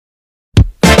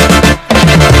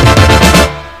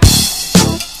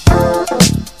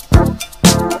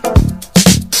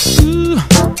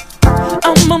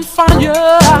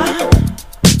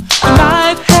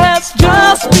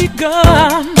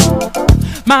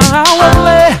My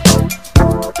only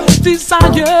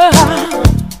desire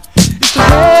is to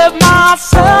have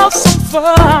myself some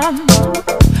fun.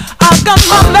 I got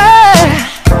money,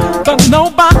 but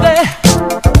nobody,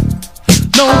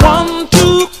 no one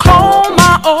to call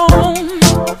my own.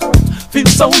 Feel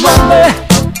so lonely,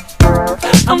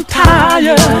 I'm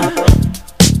tired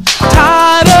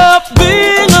of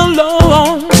being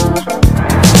alone.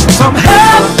 Some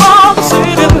head for the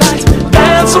city lights,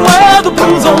 dance where the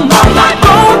blues on my light.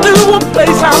 Go to a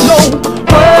place I know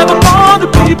where the party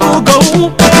people go.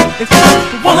 It's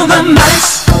one of them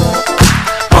nights,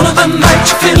 one of them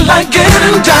nights you feel like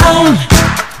getting down.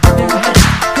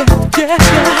 Yeah.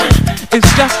 It's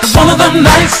just one of them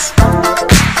nights,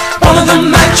 one of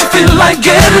them nights you feel like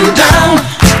getting down.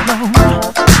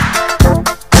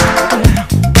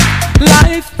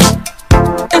 Life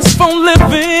is for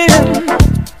living.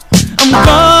 I'm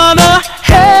gonna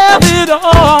have it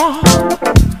all.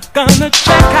 Gonna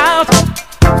check out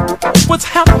what's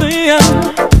happening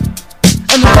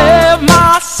and have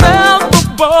myself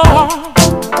a ball.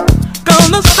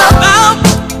 Gonna step out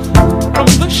from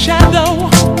the shadow,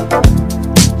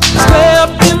 step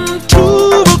into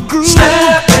a groove.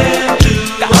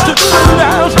 Got to put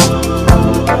out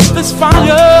this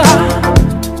fire.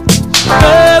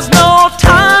 There's no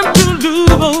time to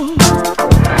lose.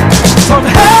 Some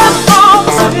head for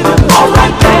the city,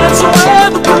 alright, dance where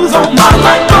the blues on my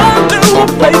light. Go to a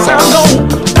place I know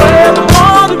where the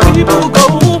party people go.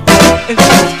 It's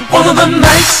just one of the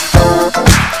nights,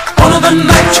 one of the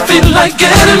nights you feel like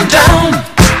getting down.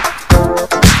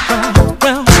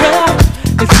 Well,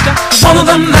 it's just one of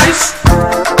them nights,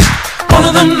 one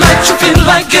of them nights you feel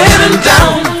like getting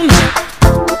down.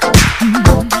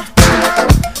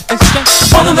 It's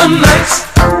just one of them nights,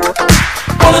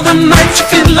 one of them nights you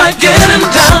feel like getting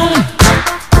down.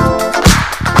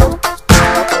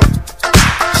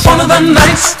 One of them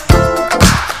nights,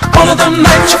 one of them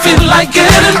nights you feel like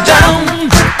getting down.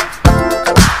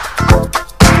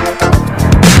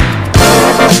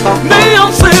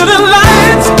 Neon city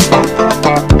lights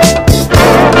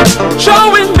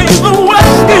showing me the way.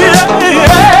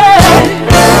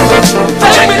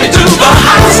 Take me to the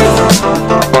heights.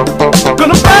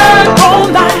 Gonna burn all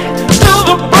night till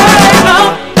the break of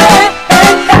day.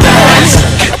 Dance,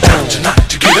 get down tonight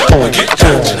to get up and get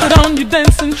down tonight. Put on your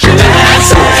dancing shoes.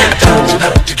 Dance, get down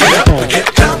tonight to get up and get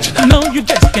down tonight. No, you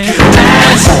just can't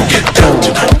dance. Get down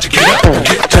tonight to get up and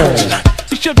get down tonight.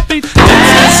 You should be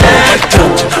dancing. Get down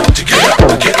tonight to get up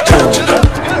and get down tonight.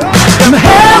 I'm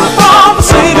heading for the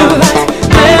city lights,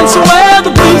 dance where the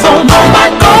blues on all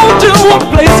night. Go to a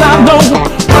place I know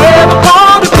where the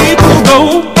party people go.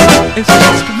 It's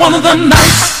just one of them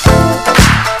nights,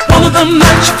 one of them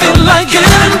nights you feel like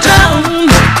getting down.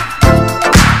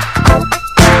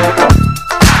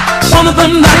 One of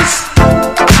them nights,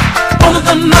 one of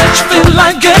them nights you feel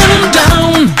like getting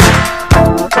down.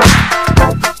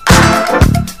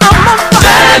 I'm on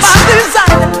fire, my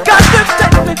desire got to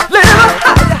take me a little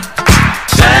higher.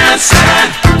 Dancing,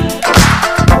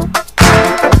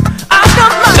 I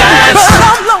got money, but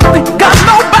I'm lonely. Got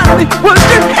nobody, would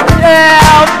you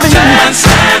help me?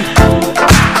 Dancing,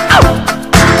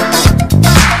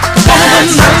 one of them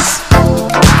nights,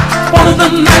 one of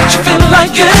them nights you feel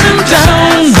like getting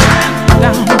down.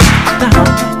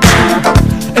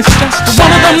 It's just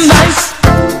one of them nights,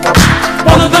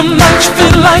 one of them nights you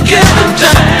feel like getting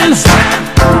down.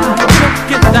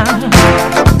 Get down.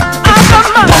 I got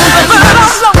money, but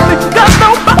I'm lonely. Got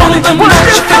nobody. One of them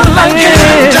nights you feel like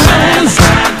getting down.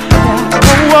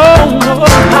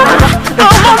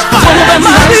 I'm on fire. One of them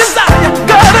nights,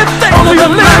 gotta take me a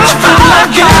little higher. Feel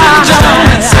like getting down.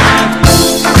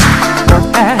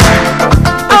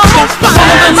 I'm on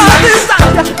fire. My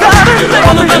desire gotta take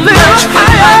me a little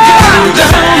higher.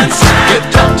 Get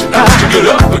down tonight to get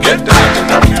up and get down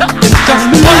tonight. It's just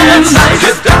one of them nights.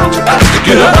 Get down tonight to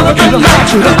get up and get down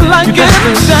tonight. You got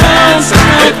to dance.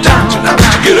 Get down tonight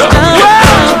to get up and get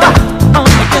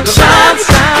down tonight.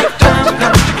 Get down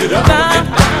tonight to get up and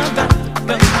get down.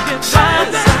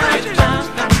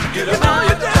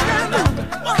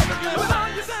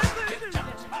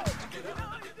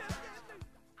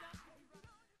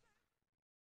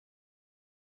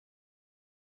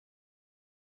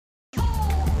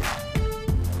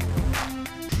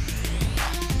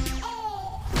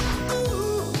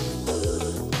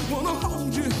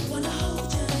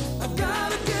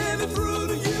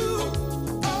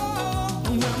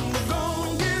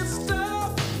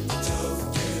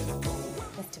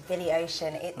 Billy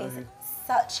Ocean, it is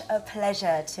such a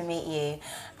pleasure to meet you,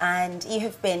 and you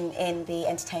have been in the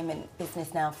entertainment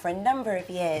business now for a number of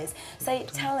years. So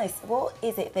tell us, what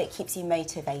is it that keeps you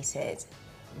motivated?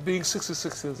 being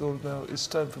 66 years old now, it's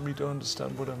time for me to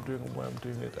understand what I'm doing and why I'm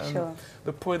doing it. And Sure.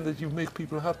 the point that you make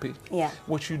people happy, Yeah.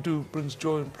 what you do brings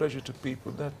joy and pleasure to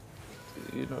people. That,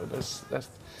 that's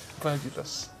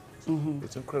valueless.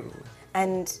 It's incredible.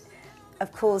 And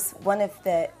of course, one of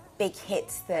the big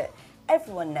hits that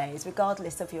everyone knows,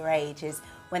 regardless of your age, is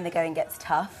When the Going Gets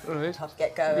Tough. Right. Tough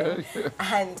Get Going. Yeah.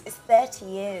 And it's 30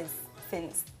 years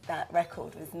since that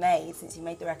record was made, since you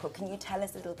made the record. Can you tell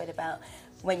us a little bit about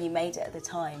when you made it at the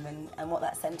time and what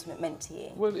that sentiment meant to you?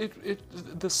 Well,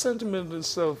 the sentiment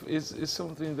itself is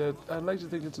something that I like to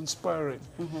think it's inspiring.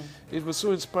 It was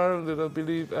so inspiring that I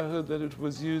heard that it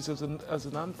was used as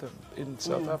an anthem in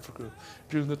South Africa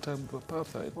during the time of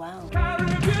apartheid. Wow.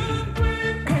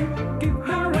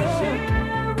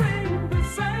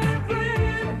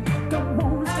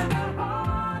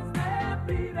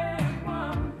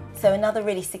 So another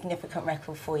really significant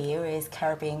record for you is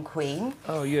Caribbean Queen.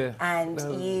 Oh yeah. And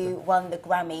you won the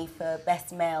Grammy for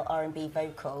Best Male R&B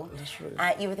Vocal. That's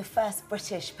right. You were the first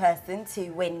British person to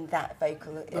win that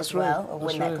vocal as right. well, or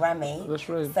That's win that right. Grammy. That's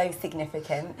right. So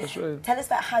significant. That's right. Tell us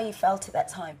about how you felt at that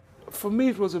time. For me,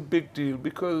 it was a big deal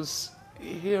because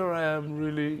here I am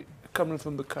really coming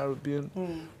from the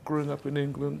Caribbean, growing up in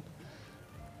England,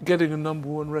 getting a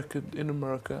 #1 record in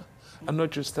America, and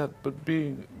not just that, but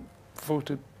being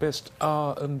voted best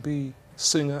R&B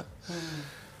singer.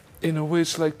 In a way,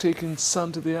 it's like taking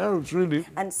sun to the Arabs, really.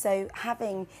 And so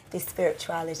having this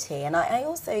spirituality, and I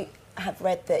also have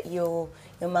read that your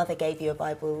mother gave you a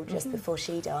Bible just before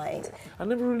she died. I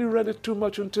never really read it too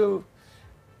much until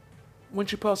when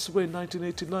she passed away in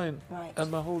 1989. Right. And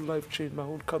my whole life changed, my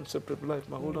whole concept of life,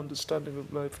 my whole understanding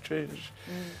of life changed.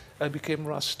 I became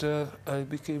Rasta, I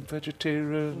became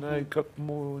vegetarian, I got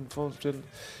more involved in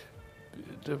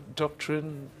the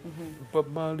doctrine, Bob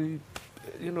Marley,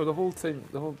 the whole thing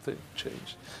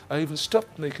changed. I even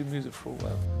stopped making music for a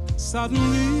while.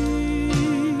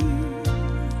 Suddenly,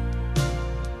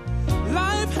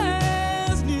 life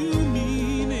has new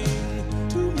meaning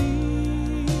to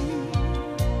me.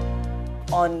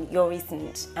 On your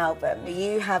recent album,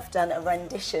 you have done a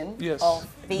rendition Yes, of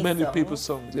these many songs. people's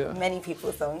songs, yeah. Many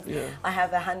people's songs. Yeah. I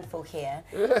have a handful here.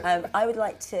 I would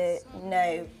like to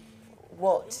know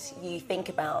what you think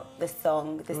about the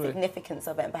song, the Right. significance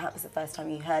of it, and perhaps the first time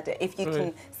you heard it. If you can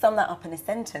Right. sum that up in a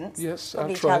sentence, Yes, it'll I'll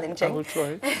be try. challenging. I will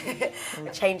try.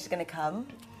 A change is going to come.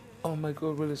 Oh my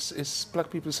God, well, it's black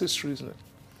people's history, isn't it?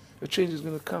 A change is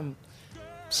going to come.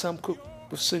 Sam Cooke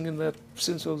was singing that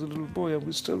since I was a little boy, and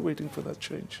we're still waiting for that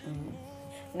change.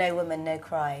 No Woman, No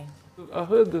Cry. I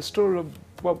heard the story of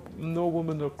No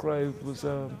Woman No Cry was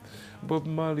Bob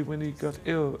Marley when he got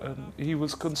ill, and he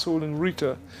was consoling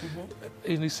Rita,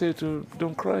 and he said to her,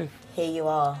 "Don't cry." Here You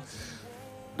Are.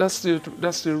 That's the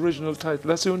original title.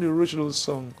 That's the only original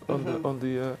song on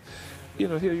the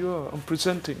Here You Are. I'm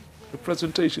presenting. The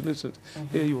presentation, isn't it?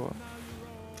 Here you are.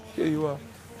 Here you are.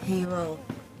 Here You Are.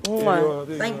 There you are,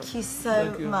 there you Thank are. you so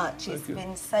Thank you. much. Thank It's you.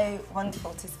 been so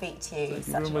wonderful to speak to you. Thank It's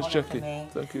you such very an much, honour Jackie. for me.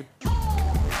 Thank you.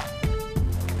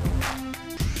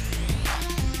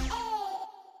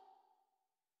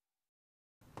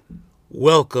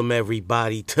 Welcome,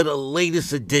 everybody, to the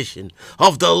latest edition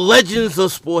of the Legends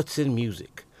of Sports and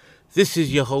Music. This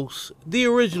is your host, the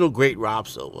original great Rob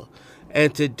Silver,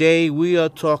 and today we are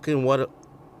talking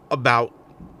about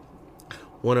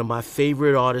one of my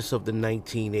favorite artists of the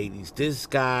 1980s. This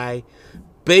guy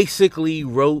basically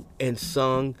wrote and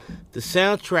sung the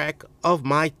soundtrack of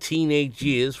my teenage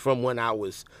years from when I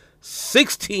was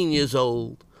 16 years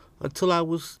old until I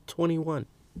was 21.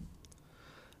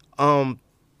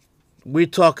 We're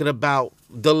talking about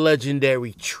the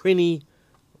legendary Trini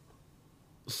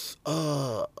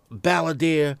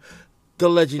balladeer, the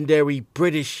legendary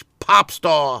British pop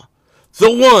star,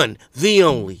 the one, the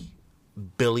only,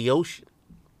 Billy Ocean.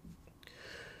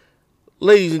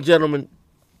 Ladies and gentlemen,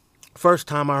 first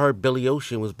time I heard Billy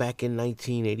Ocean was back in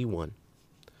 1981.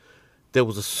 There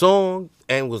was a song,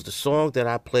 and it was the song that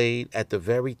I played at the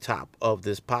very top of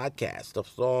this podcast, the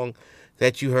song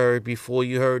that you heard before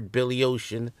you heard Billy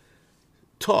Ocean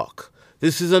talk.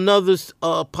 This is another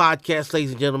podcast, ladies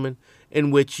and gentlemen,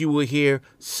 in which you will hear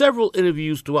several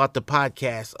interviews throughout the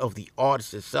podcast of the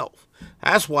artist itself.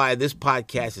 That's why this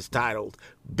podcast is titled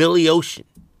Billy Ocean,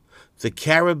 the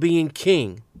Caribbean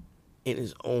King, in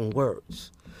his own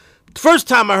words. The first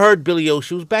time I heard Billy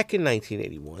Ocean was back in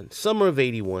 1981, summer of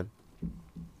 81.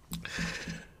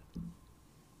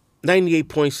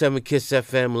 98.7 KISS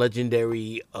FM,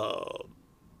 legendary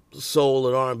soul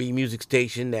and R&B music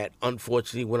station that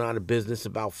unfortunately went out of business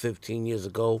about 15 years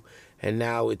ago, and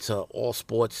now it's all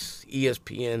sports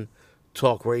ESPN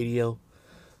talk radio.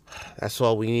 That's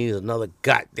all we need is another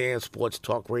goddamn sports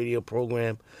talk radio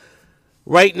program.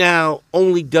 Right now,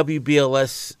 only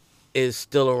WBLS is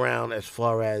still around as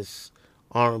far as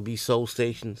R&B soul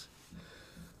stations.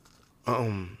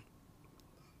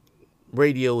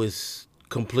 Radio is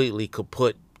completely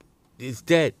kaput. It's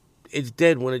dead. It's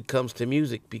dead when it comes to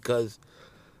music because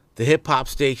the hip-hop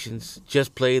stations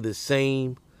just play the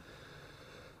same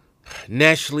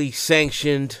nationally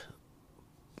sanctioned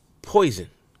poison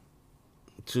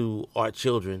to our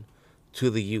children, to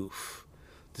the youth.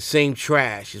 The same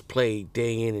trash is played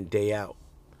day in and day out.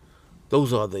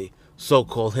 Those are the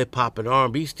so-called hip-hop and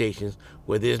R&B stations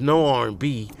where there's no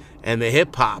R&B and the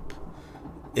hip-hop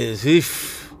is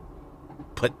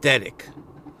pathetic.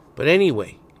 But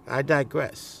anyway, I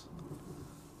digress.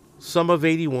 Summer of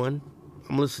 81,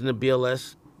 I'm listening to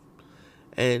BLS,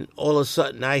 and all of a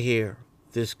sudden I hear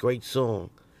this great song,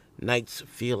 Nights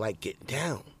Feel Like Getting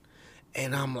Down.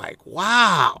 And I'm like,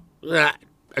 wow. I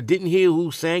didn't hear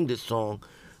who sang this song,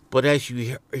 but as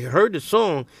you heard the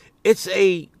song, it's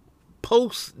a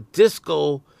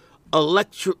post-disco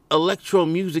electro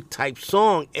music type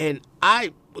song. And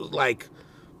I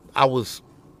was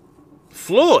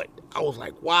floored. I was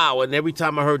like, wow. And every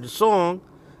time I heard the song,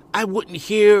 I wouldn't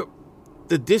hear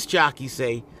the disc jockey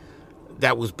say,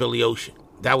 that was Billy Ocean.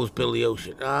 That was Billy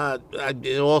Ocean.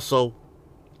 Also,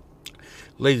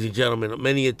 ladies and gentlemen,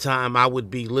 many a time I would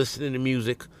be listening to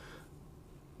music,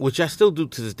 which I still do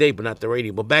to this day, but not the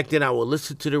radio. But back then I would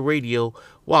listen to the radio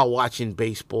while watching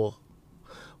baseball,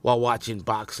 while watching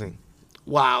boxing,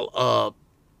 while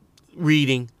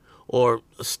reading or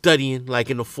studying. Like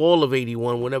in the fall of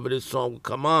 81, whenever this song would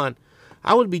come on,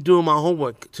 I would be doing my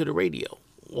homework to the radio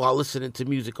while listening to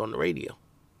music on the radio.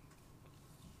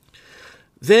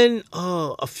 Then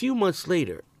a few months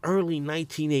later, early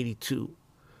 1982,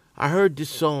 I heard this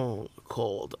song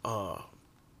called,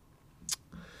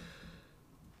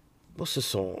 what's the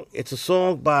song? It's a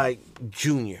song by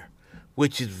Junior,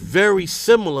 which is very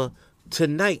similar to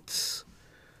Nights.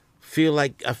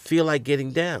 I feel like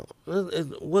getting down.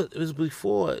 It was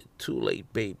before Too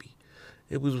Late Baby.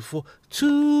 It was before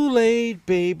Too Late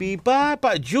Baby, bye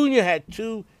bye. Junior had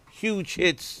two huge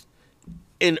hits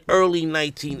in early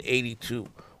 1982.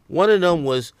 One of them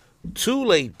was Too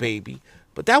Late Baby,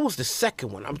 but that was the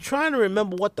second one. I'm trying to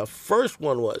remember what the first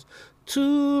one was.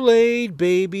 Too late,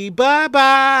 baby, bye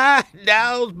bye.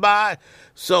 Now's bye.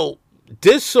 So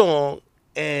this song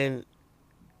and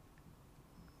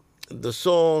the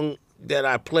song that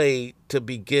I played to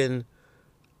begin,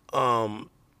 it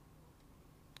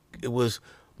was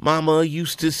Mama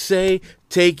used to say,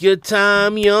 take your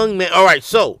time, young man. All right,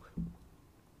 so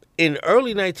in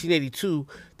early 1982,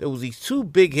 there was these two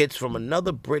big hits from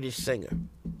another British singer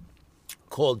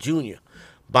called Junior.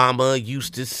 Mama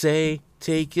used to say,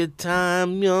 take your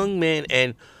time, young man,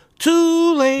 and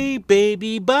Too Late,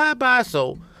 baby, bye-bye.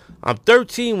 So I'm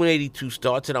 13 when 82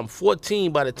 starts, and I'm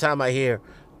 14 by the time I hear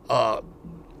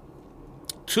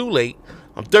Too Late.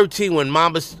 I'm 13 when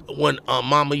Mama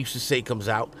Used to Say comes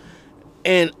out.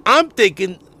 And I'm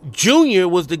thinking Junior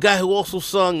was the guy who also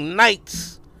sung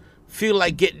Nights Feel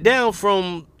Like Getting Down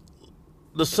from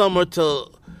the summer to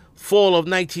fall of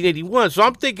 1981. So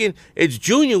I'm thinking it's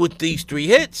Junior with these three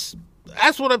hits.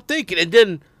 That's what I'm thinking. And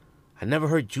then I never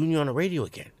heard Junior on the radio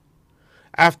again.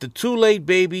 After Too Late,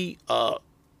 Baby,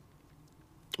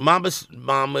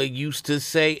 Mama Used to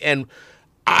Say, and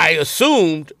I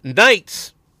assumed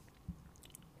Nights,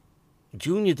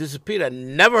 Junior disappeared. I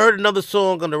never heard another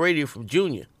song on the radio from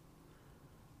Junior.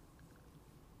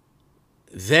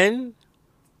 Then,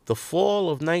 the fall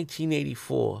of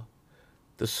 1984,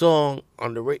 the song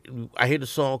on the radio, I hear the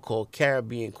song called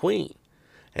Caribbean Queen.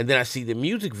 And then I see the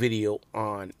music video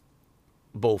on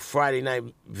both Friday Night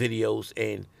Videos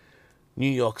and New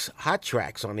York's Hot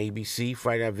Tracks on ABC,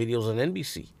 Friday Night Videos on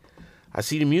NBC. I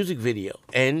see the music video.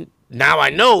 And now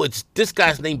I know it's this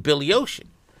guy's named Billy Ocean.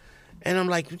 And I'm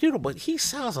like, but he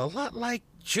sounds a lot like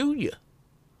Junior.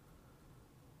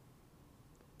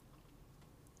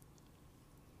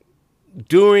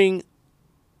 During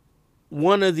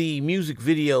one of the music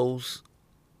videos,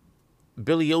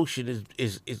 Billy Ocean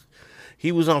is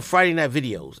he was on Friday Night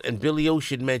Videos, and Billy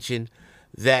Ocean mentioned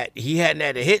that he hadn't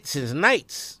had a hit since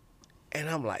Nights. And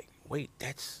I'm like, wait,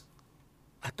 I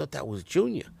thought that was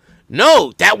Junior.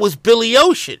 No, that was Billy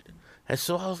Ocean. And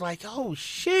so I was like, oh,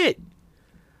 shit.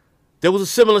 There was a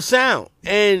similar sound.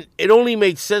 And it only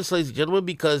made sense, ladies and gentlemen,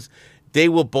 because they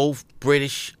were both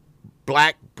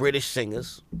black British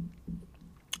singers.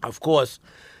 Of course,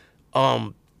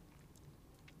 Billy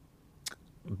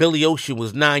Ocean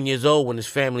was 9 years old when his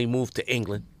family moved to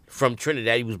England from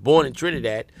Trinidad. He was born in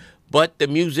Trinidad, but the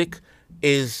music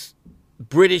is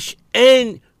British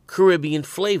and Caribbean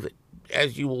flavored,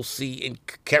 as you will see in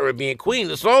Caribbean Queen.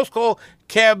 The song's called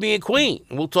Caribbean Queen.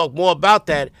 And we'll talk more about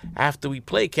that after we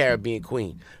play Caribbean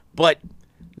Queen. But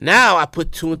now I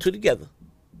put two and two together.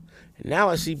 And now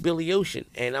I see Billy Ocean.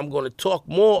 And I'm going to talk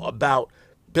more about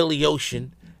Billy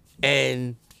Ocean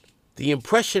and the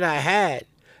impression I had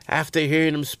after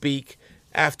hearing him speak,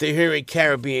 after hearing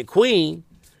Caribbean Queen.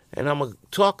 And I'm going to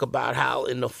talk about how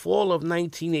in the fall of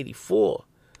 1984,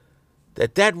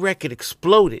 that record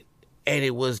exploded, and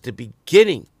it was the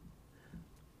beginning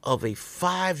of a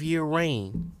 5-year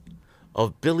reign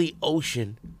of Billy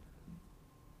Ocean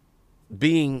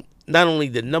being not only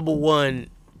the #1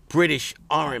 British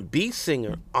R&B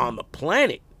singer on the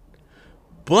planet,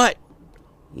 but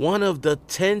one of the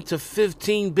 10 to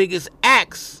 15 biggest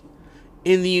acts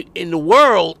in the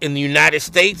world, in the United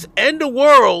States and the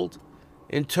world,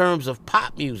 in terms of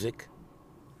pop music.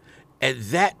 And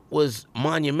that was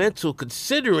monumental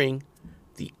considering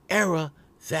the era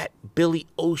that Billy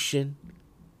Ocean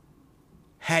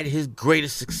had his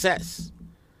greatest success.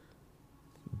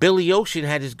 Billy Ocean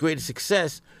had his greatest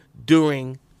success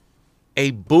during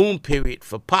a boom period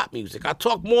for pop music. I'll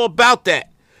talk more about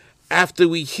that after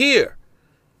we hear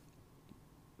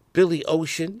Billy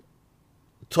Ocean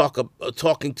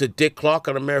talking to Dick Clark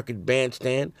on American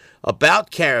Bandstand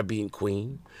about Caribbean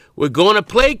Queen. We're going to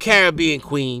play Caribbean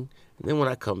Queen. And then when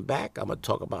I come back, I'm going to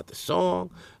talk about the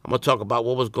song. I'm going to talk about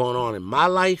what was going on in my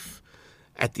life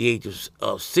at the age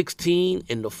of 16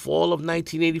 in the fall of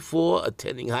 1984,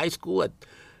 attending high school at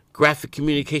Graphic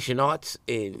Communication Arts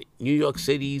in New York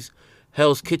City's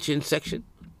Hell's Kitchen section.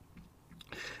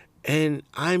 And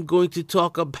I'm going to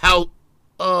talk about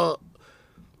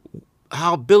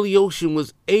how Billy Ocean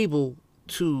was able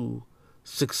to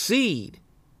succeed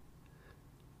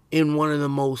in one of the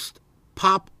most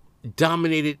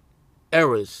pop-dominated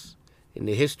eras in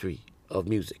the history of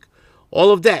music.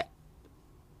 All of that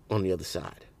on the other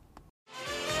side.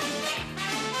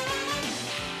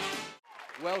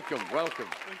 Welcome.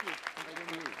 Thank you.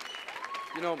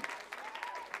 You know,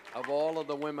 of all of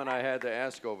the women I had to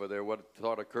ask over there what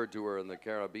thought occurred to her in the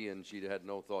Caribbean, she had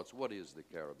no thoughts. What is the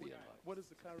Caribbean like? What is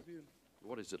the Caribbean?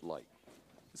 What is it like?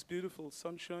 It's beautiful,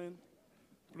 sunshine,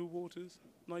 blue waters,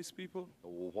 nice people.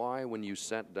 Why, when you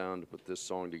sat down to put this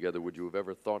song together, would you have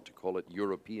ever thought to call it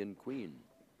European Queen?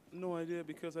 No idea,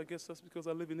 because I guess that's because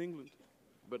I live in England.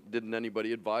 But didn't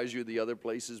anybody advise you the other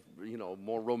places, you know,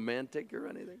 more romantic or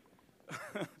anything?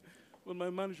 Well,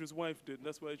 my manager's wife did.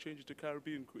 That's why I changed it to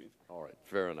Caribbean Queen. All right,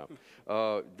 fair enough.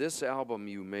 This album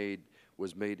you made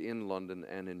was made in London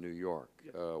and in New York.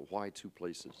 Yeah. Why two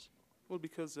places? Well,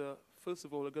 because first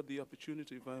of all, I got the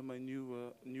opportunity via my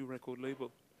new record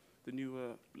label, the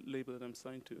new label that I'm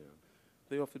signed to. Yeah.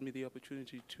 They offered me the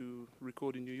opportunity to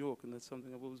record in New York, and that's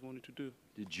something I've always wanted to do.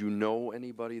 Did you know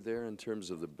anybody there in terms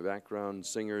of the background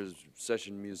singers,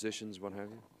 session musicians, what have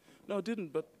you? No, I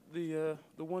didn't, but the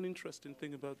one interesting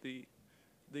thing about the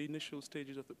initial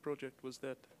stages of the project was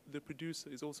that the producer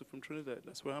is also from Trinidad.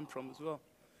 That's where I'm from as well.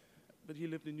 But he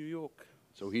lived in New York.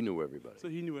 So he knew everybody. So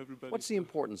he knew everybody. What's the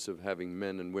importance of having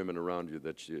men and women around you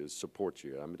that support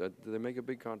you? I mean, do they make a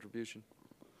big contribution?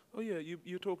 Oh yeah,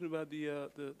 you're talking about the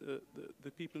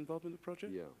people involved in the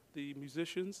project? Yeah. The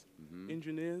musicians,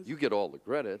 engineers. You get all the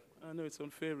credit. I know it's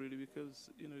unfair really because,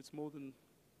 you know, it's more than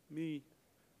me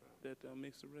that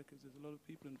makes the records. There's a lot of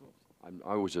people involved.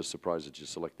 I was just surprised that you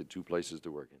selected two places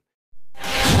to work in.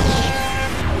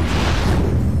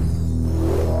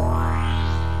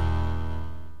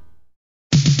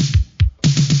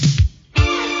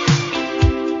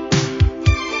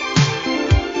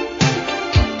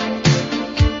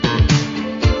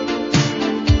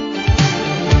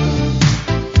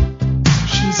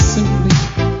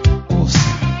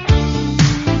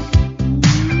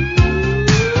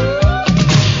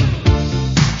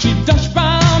 She dashed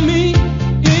by me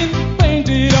in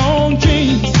painted on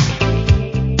jeans.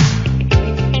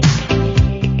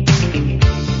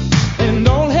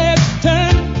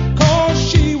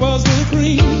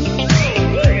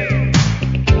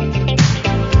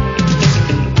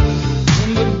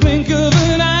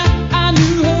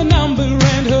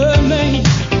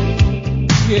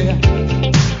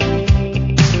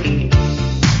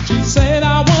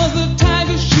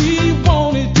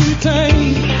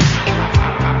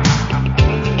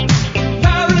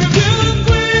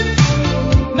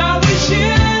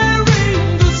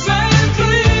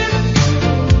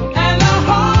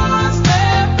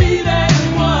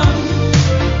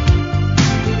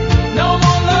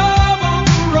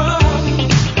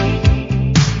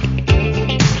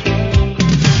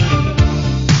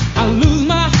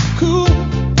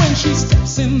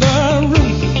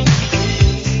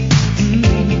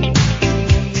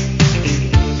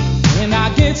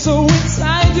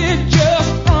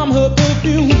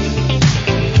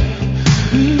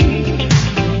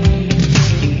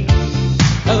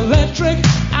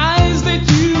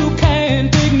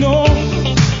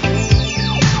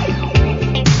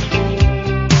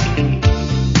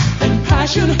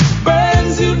 passion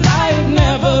burns you like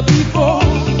never before.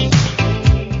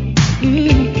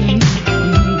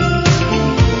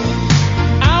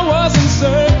 I was in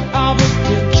search of a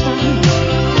picture,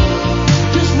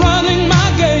 just running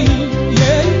my game,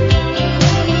 yeah.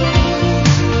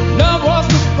 Love was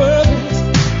the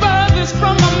furthest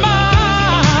from my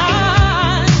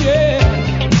mind, yeah.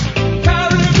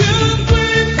 Caribbean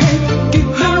queen,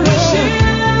 I was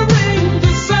sharing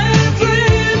the same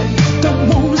dream,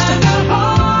 and our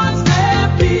hearts they're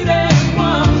beating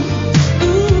one.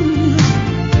 Ooh,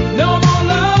 no more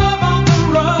love on the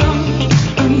run.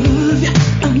 I love you,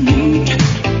 I need you.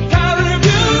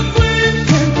 Caribbean queen,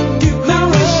 now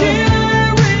we're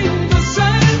sharing the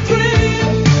same dream,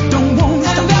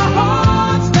 and our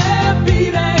hearts they're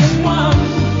beating one.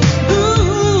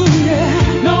 Ooh,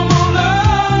 yeah, no more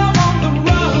love on the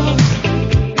run.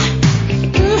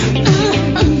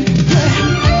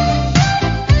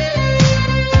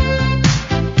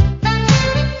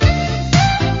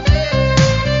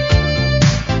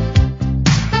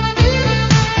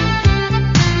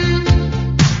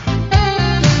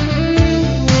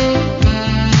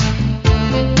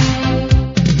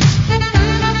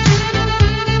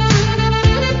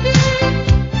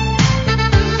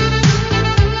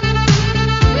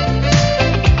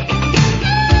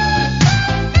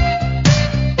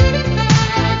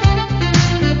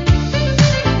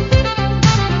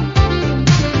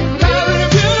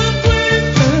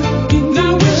 Caribbean queen,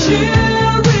 now we're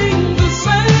sharing the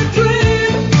same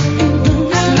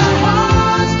dream, and our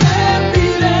hearts they're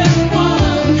beating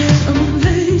one.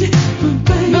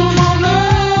 No more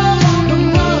love on the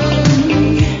run.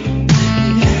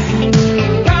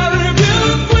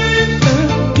 Caribbean queen,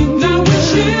 now we're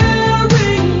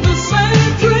sharing the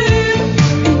same dream,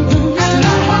 and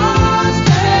our hearts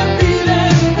they're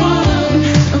beating one.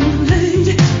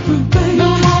 No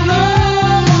more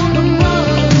love on the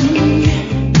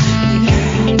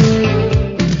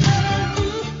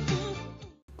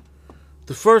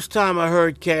The first time I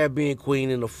heard Caribbean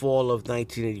Queen in the fall of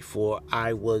 1984,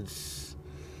 I was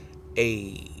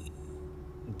a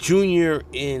junior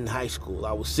in high school.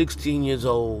 I was 16 years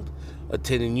old,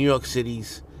 attending New York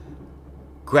City's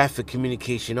Graphic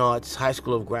Communication Arts, High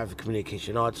School of Graphic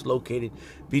Communication Arts, located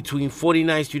between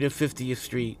 49th Street and 50th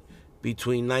Street,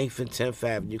 between 9th and 10th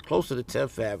Avenue, closer to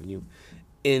 10th Avenue,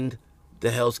 in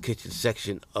the Hell's Kitchen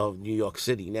section of New York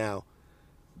City. Now,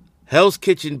 Hell's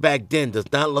Kitchen back then does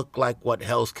not look like what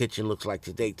Hell's Kitchen looks like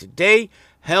today. Today,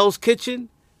 Hell's Kitchen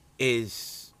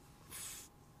is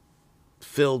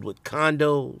filled with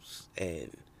condos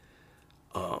and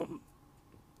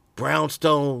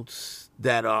brownstones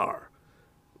that are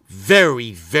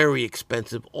very, very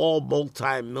expensive, all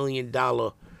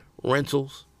multi-million-dollar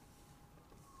rentals.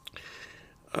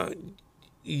 But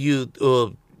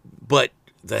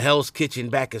the Hell's Kitchen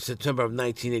back in September of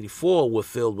 1984 were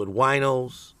filled with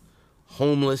winos,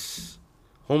 homelessness,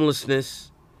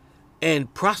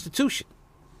 and prostitution.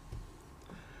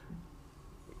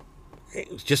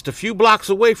 It was just a few blocks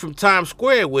away from Times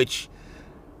Square, which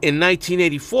in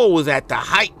 1984 was at the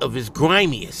height of its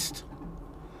grimiest.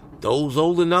 Those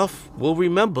old enough will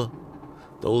remember.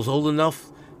 Those old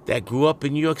enough that grew up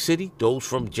in New York City, those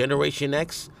from Generation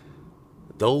X,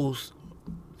 those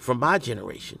from my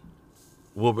generation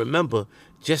will remember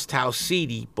just how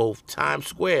seedy both Times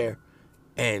Square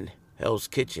and Hell's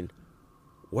Kitchen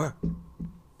were.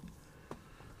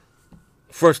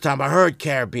 First time I heard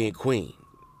Caribbean Queen,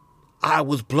 I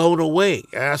was blown away.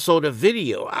 And I saw the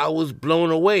video. I was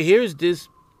blown away. Here's this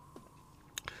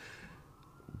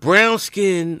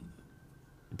brown-skinned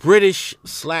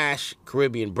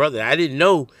British/Caribbean brother. I didn't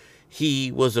know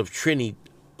he was of Trini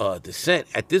descent.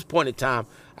 At this point in time,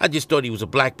 I just thought he was a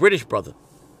black British brother.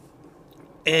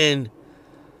 And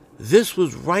this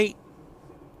was right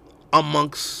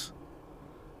amongst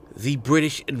the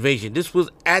British invasion. This was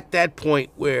at that point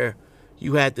where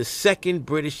you had the second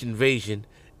British invasion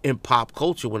in pop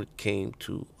culture when it came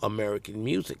to American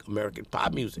music, American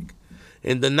pop music.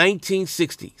 In the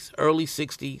 1960s, early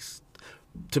 60s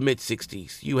to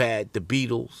mid-60s, you had the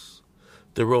Beatles,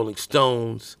 the Rolling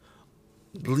Stones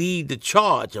lead the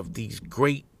charge of these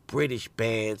great British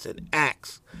bands and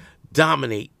acts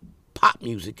dominate pop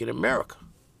music in America.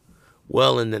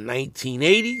 Well, in the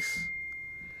 1980s,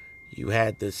 you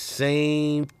had the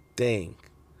same thing.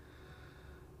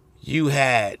 You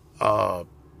had, my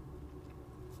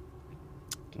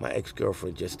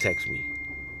ex-girlfriend just texted me.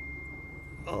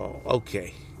 Oh,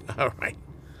 okay. All right.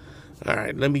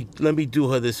 Let me do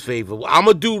her this favor. I'm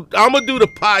gonna do the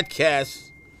podcast.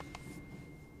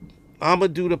 I'm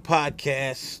gonna do the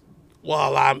podcast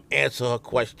while I answer her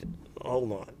question.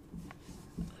 Hold on.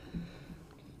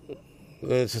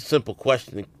 It's a simple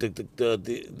question.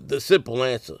 The simple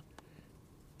answer,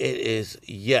 it is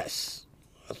yes.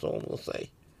 That's all I'm going to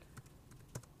say.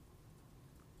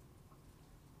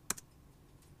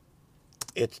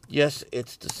 It's yes,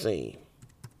 it's the same.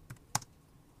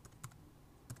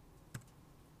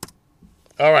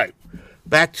 All right,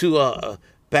 back to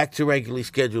regularly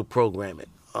scheduled programming.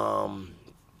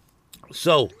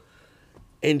 So,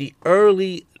 in the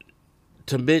early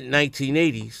to mid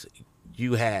 1980s,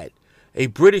 you had a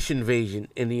British invasion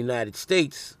in the United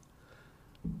States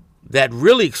that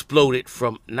really exploded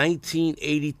from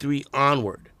 1983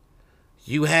 onward.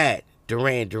 You had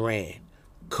Duran Duran,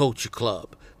 Culture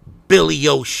Club, Billy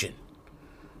Ocean,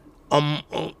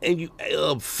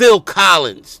 Phil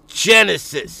Collins,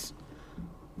 Genesis.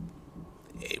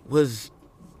 It was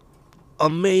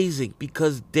amazing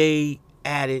because they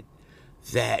added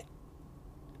that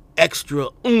extra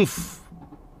oomph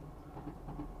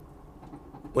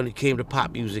when it came to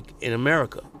pop music in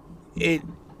America. It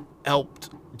helped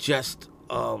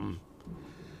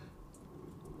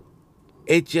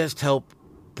helped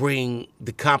bring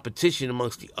the competition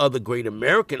amongst the other great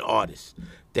American artists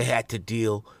that had to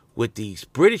deal with these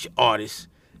British artists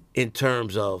in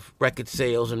terms of record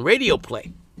sales and radio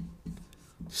play.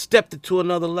 Stepped it to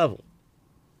another level.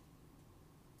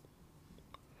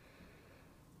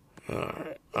 All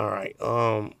right.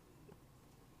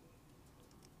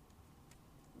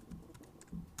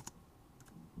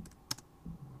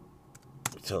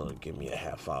 Tell her to give me a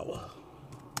half hour.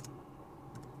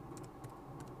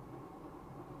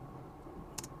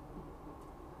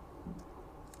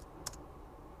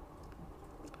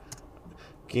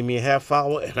 Give me a half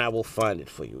hour and I will find it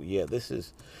for you. Yeah, this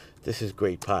is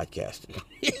great podcasting.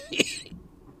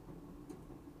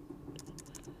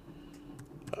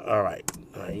 All right,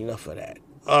 enough of that.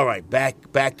 All right,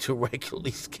 back to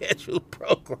regularly scheduled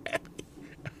programming.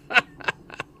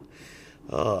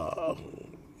 All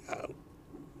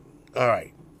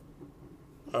right,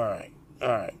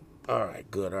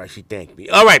 good. All right, she thanked me.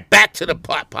 All right, back to the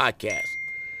podcast.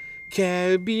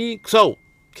 Caribbean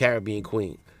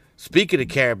Queen. Speaking of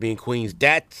Caribbean Queens,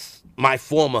 that's my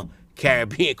former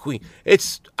Caribbean Queen.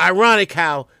 It's ironic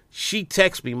how she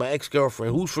texts me, my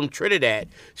ex-girlfriend, who's from Trinidad.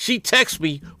 She texts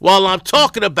me while I'm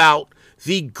talking about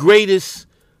the greatest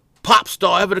pop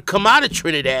star ever to come out of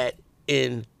Trinidad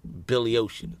in Billy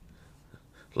Ocean.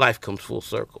 Life comes full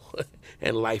circle,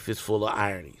 and life is full of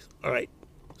ironies. All right,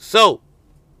 so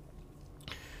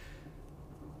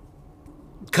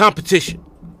competition.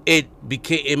 It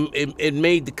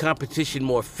made the competition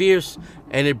more fierce,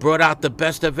 and it brought out the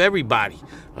best of everybody.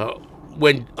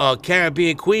 When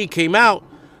Caribbean Queen came out,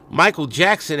 Michael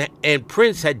Jackson and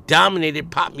Prince had dominated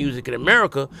pop music in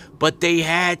America, but they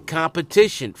had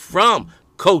competition from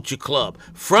Culture Club,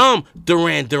 from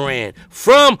Duran Duran,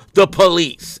 from The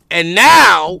Police, and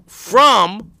now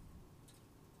from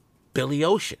Billy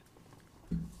Ocean.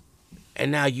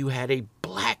 And now you had a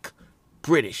black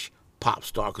British pop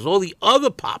star, because all the other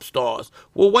pop stars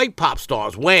were white pop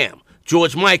stars. Wham!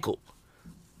 George Michael.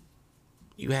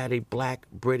 You had a black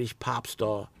British pop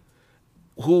star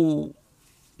who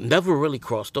never really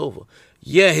crossed over.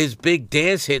 Yeah, his big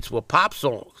dance hits were pop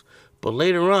songs, but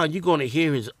later on you're going to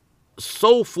hear his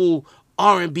soulful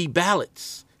R&B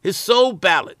ballads, his soul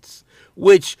ballads,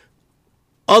 which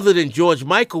other than George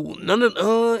Michael,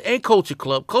 and Culture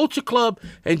Club. Culture Club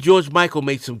and George Michael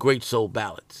made some great soul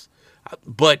ballads.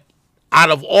 But out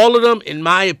of all of them, in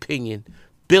my opinion,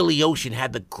 Billy Ocean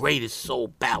had the greatest soul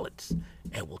ballads.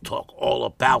 And we'll talk all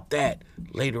about that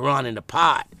later on in the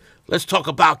pod. Let's talk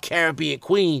about Caribbean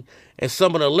Queen and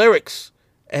some of the lyrics.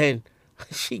 And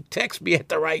she texted me at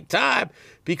the right time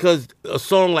because a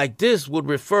song like this would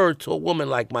refer to a woman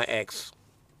like my ex.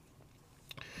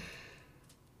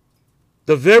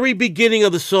 The very beginning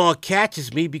of the song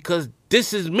catches me because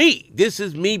this is me. This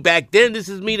is me back then. This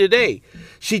is me today.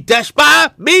 She dashed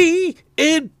by me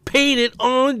in painted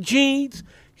on jeans.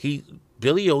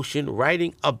 Billy Ocean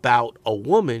writing about a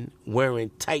woman wearing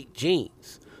tight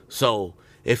jeans. So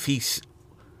if he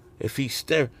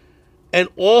and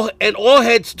all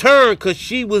heads turned because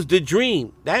she was the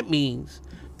dream. That means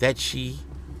that she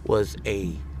was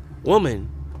a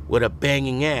woman with a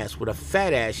banging ass, with a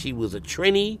fat ass. She was a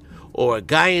Trini or a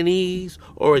Guyanese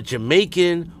or a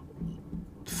Jamaican,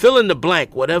 fill in the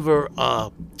blank, whatever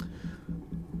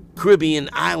Caribbean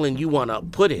island you want to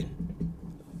put in.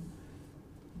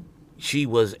 She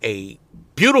was a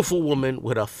beautiful woman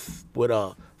with a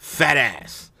fat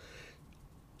ass.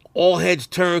 All heads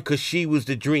turned because she was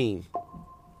the dream.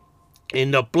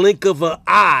 In the blink of an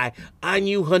eye, I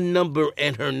knew her number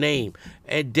and her name.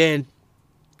 And then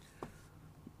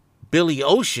Billy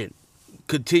Ocean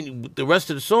continue. The rest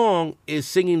of the song is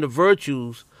singing the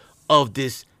virtues of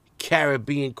this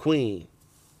Caribbean queen.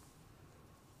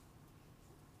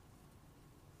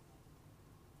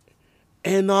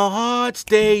 And our hearts,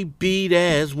 they beat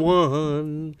as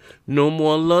one. No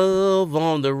more love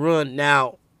on the run.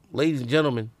 Now, ladies and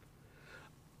gentlemen,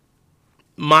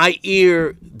 my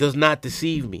ear does not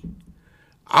deceive me.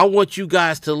 I want you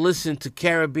guys to listen to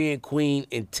Caribbean Queen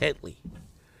intently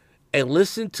and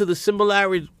listen to the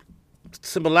similarities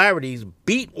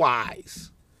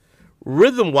beat-wise,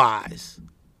 rhythm-wise,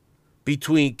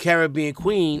 between Caribbean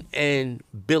Queen and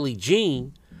Billie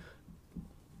Jean,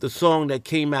 the song that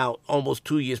came out almost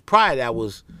 2 years prior that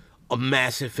was a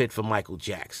massive hit for Michael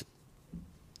Jackson.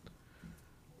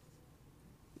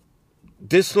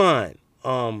 This line,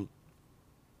 and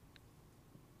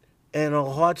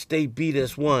our hearts they beat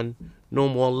as one, no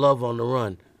more love on the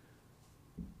run.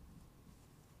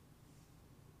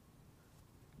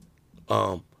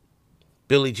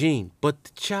 Billie Jean,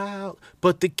 but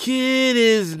the kid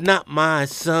is not my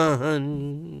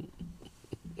son.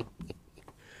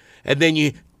 And then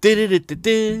you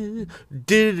the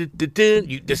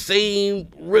same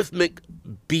rhythmic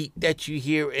beat that you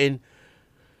hear in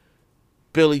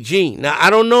Billie Jean. Now, I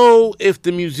don't know if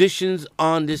the musicians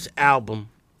on this album,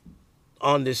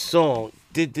 on this song,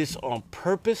 did this on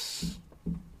purpose,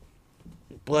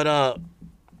 but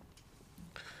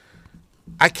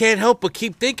I can't help but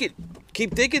keep thinking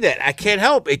that. I can't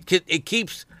help it. It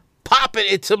keeps popping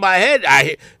into my head.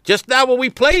 Just now when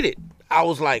we played it, I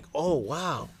was like, oh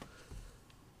wow.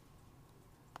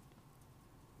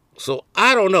 So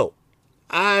I don't know.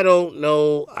 I don't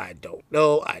know.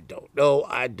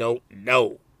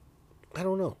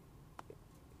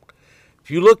 If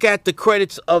you look at the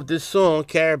credits of this song,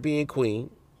 Caribbean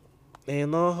Queen,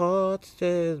 and our hearts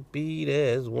just beat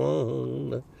as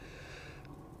one.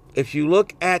 If you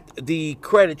look at the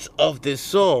credits of this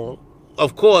song,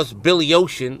 of course, Billy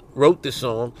Ocean wrote the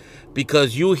song,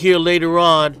 because you'll hear later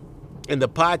on in the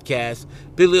podcast,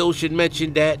 Billy Ocean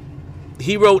mentioned that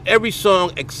he wrote every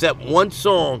song except one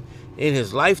song in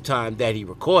his lifetime that he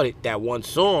recorded. That one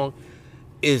song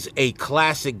is a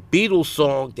classic Beatles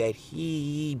song that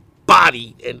he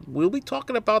bodied, and we'll be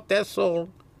talking about that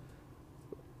song.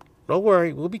 Don't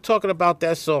worry, we'll be talking about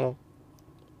that song.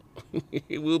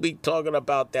 We'll be talking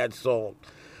about that song.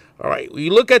 All right, when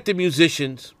you look at the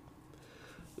musicians,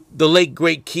 the late,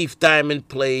 great Keith Diamond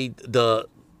played the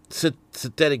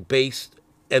synthetic bass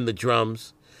and the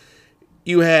drums.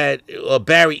 You had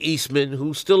Barry Eastman,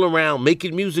 who's still around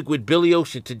making music with Billy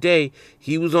Ocean today.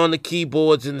 He was on the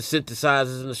keyboards and the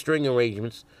synthesizers and the string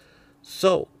arrangements.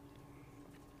 So,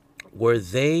 were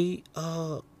they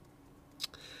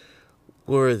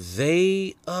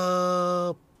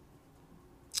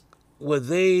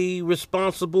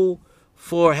responsible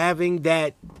for having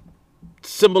that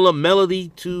similar melody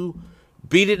to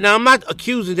Beat It? Now, I'm not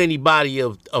accusing anybody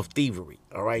of thievery,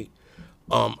 all right?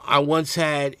 I once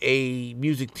had a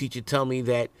music teacher tell me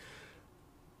that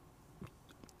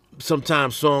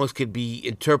sometimes songs could be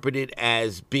interpreted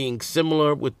as being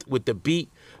similar with the beat,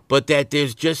 but that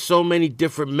there's just so many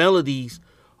different melodies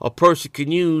a person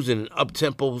can use in an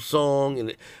up-tempo song,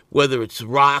 and whether it's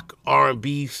rock,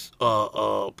 R&B,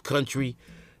 country.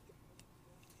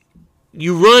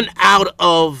 You run out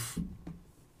of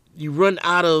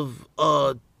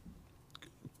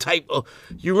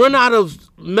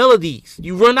melodies.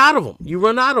 You run out of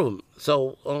them.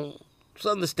 So it's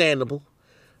understandable.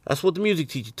 That's what the music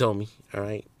teacher told me. All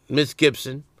right, Miss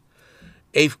Gibson,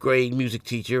 8th grade music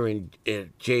teacher in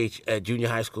junior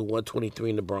high school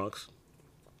 123 in the Bronx,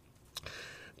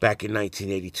 back in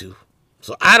 1982.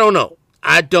 So I don't know.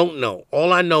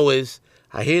 All I know is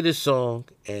I hear this song,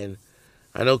 and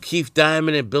I know Keith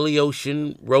Diamond and Billy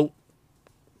Ocean wrote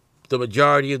the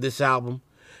majority of this album,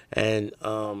 and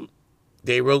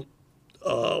they wrote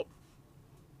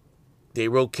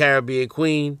Caribbean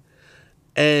Queen,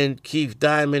 and Keith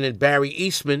Diamond and Barry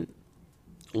Eastman,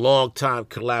 longtime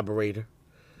collaborator,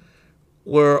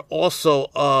 were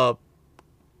also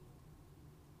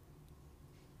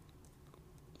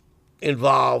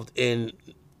involved in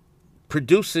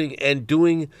producing and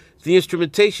doing the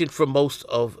instrumentation for most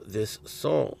of this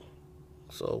song.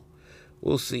 So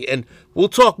we'll see. And we'll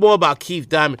talk more about Keith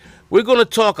Diamond. We're going to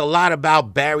talk a lot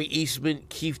about Barry Eastman,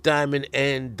 Keith Diamond,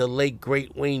 and the late,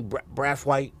 great Wayne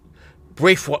Braithwaite.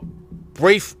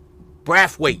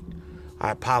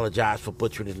 I apologize for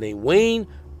butchering his name. Wayne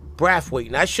Braithwaite.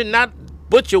 And I should not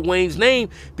butcher Wayne's name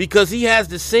because he has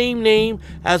the same name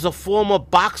as a former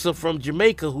boxer from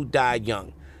Jamaica who died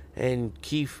young. And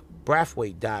Keith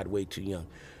Braithwaite died way too young.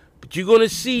 But you're going to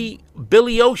see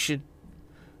Billy Ocean,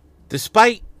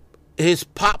 despite his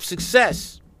pop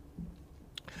success,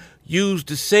 used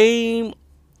the same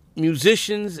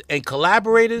musicians and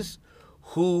collaborators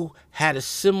who had a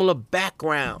similar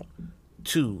background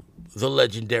to the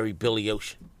legendary Billy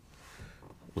Ocean.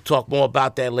 We'll talk more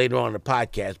about that later on in the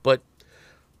podcast. But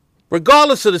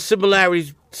regardless of the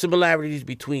similarities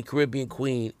between Caribbean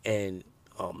Queen and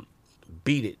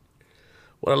Beat It,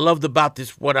 what I loved about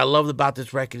this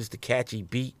record is the catchy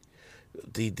beat,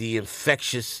 the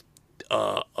infectious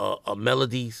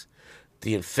melodies,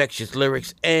 the infectious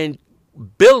lyrics, and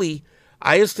Billy.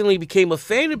 I instantly became a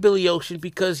fan of Billy Ocean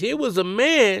because here was a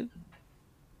man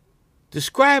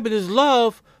describing his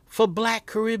love for black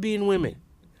Caribbean women.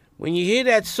 When you hear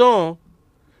that song,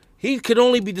 he could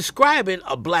only be describing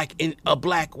a black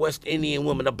West Indian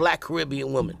woman, a black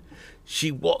Caribbean woman.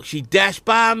 She dashed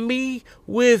by me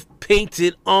with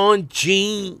painted on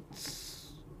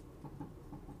jeans.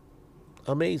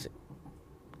 Amazing.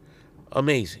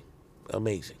 Amazing.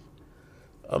 Amazing.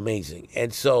 Amazing.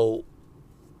 And so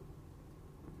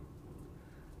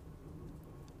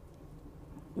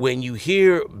when you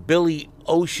hear Billy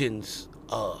Ocean's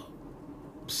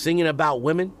singing about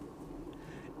women,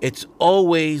 it's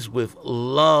always with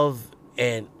love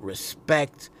and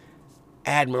respect,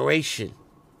 admiration.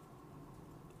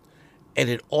 And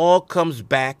it all comes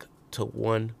back to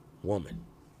one woman.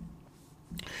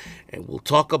 And we'll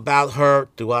talk about her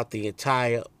throughout the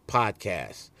entire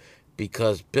podcast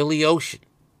because Billy Ocean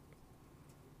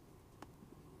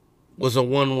was a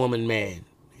one-woman man.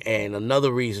 And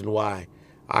another reason why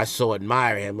I so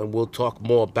admire him, and we'll talk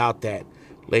more about that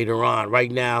later on. Right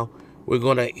now, we're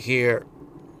going to hear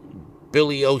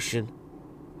Billy Ocean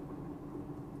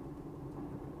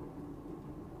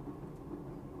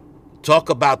talk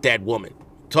about that woman.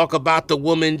 Talk about the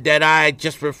woman that I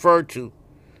just referred to.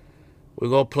 We're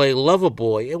going to play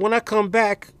Loverboy. And when I come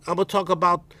back, I'm going to talk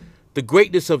about the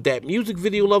greatness of that music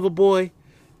video, Loverboy,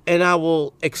 and I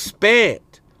will expand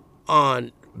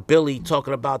on Billy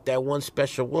talking about that one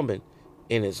special woman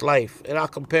in his life, and I'll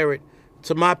compare it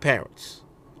to my parents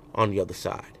on the other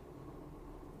side.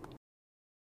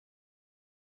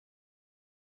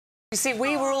 You see,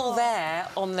 we were all there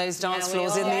on those dance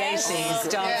floors in the 80s,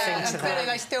 dancing to that.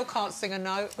 They still can't sing a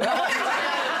note. We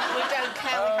don't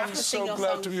care, we have to sing I'm your so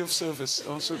glad songs. to be of service.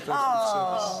 I'm so glad to be of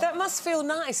service. That must feel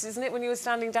nice, isn't it, when you were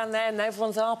standing down there and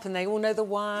everyone's up and they all know the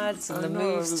words and the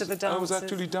moves to the dances? I was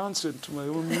actually dancing to my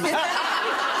own music.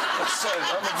 I'm sorry,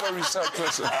 I'm a very sad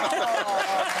person. The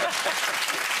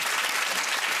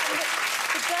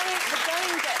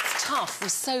going gets tough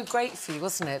was so great for you,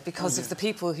 wasn't it? Because of the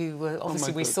people who were,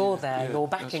 obviously, we saw there, your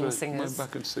backing singers. My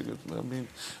backing singers. I mean,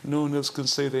 no one else can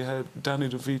say they had Danny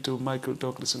DeVito, Michael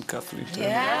Douglas and Kathleen Turner.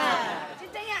 Yeah.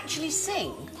 Did they actually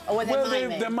sing? Or were they Well,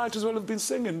 miming? they might as well have been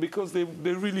singing because they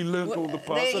really learned all the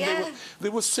parts. They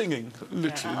were singing,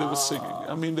 literally, they were singing.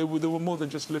 I mean, they were more than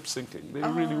just lip-syncing. They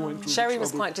really went through Sherry the was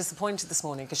trouble. quite disappointed this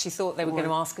morning because she thought they were going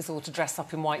to ask us all to dress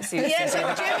up in white suits. Yes, and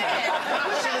we'd do do it.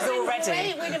 She was all ready.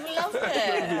 Great, we'd have loved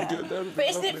it. But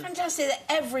isn't it fantastic that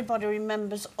everybody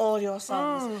remembers all your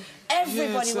songs?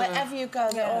 Everybody, Yes, wherever you go,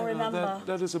 they all remember.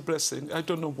 That is a blessing. I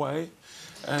don't know why.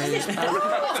 It's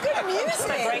good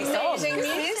music. Great song.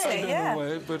 Amazing music, yeah. Know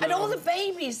why, but, and all the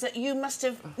babies that you must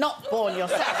have not born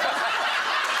yourself. You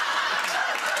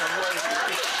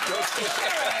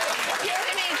know what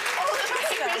I mean? All the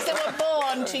babies that were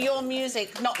born to your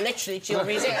music, not literally to your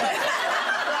music, but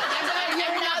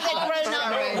now they're grown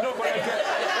up. No, but I get...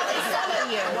 They follow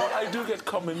you. No, I do get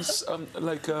comments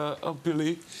like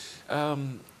Billy.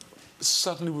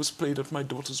 Suddenly was played at my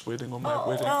daughter's wedding or my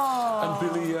wedding. And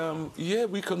Billy, yeah,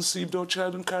 we conceived our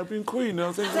child in Caribbean Queen.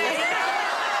 I think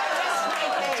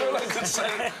that's all I can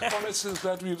say. Honestly,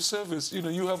 glad we have service. You know,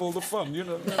 you have all the fun, you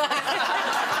know. You're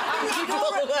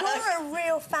a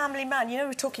real family man. You know, we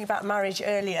were talking about marriage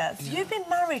earlier. You've been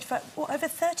married for, what, over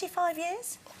 35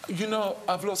 years? You know,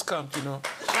 I've lost count, you know.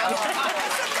 That's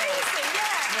amazing,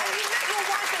 yeah. And you met your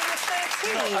wife when you were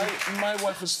 13. No, my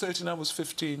wife was 13, I was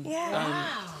 15. Yeah.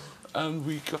 And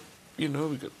we got, you know,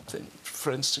 we got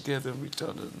friends together and we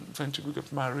done, and eventually we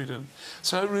got married. And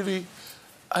so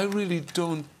I really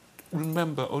don't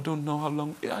remember or don't know how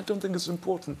long. I don't think it's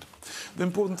important. The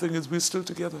important thing is we're still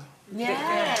together. We were talking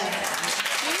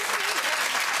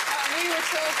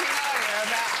earlier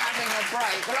about having a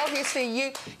break. Well, obviously,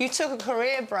 you took a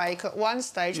career break at one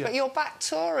stage, but you're back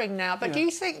touring now. But do you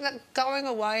think that going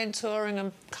away and touring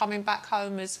and coming back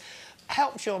home has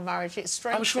helped your marriage? It's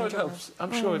strengthened. I'm sure it helps.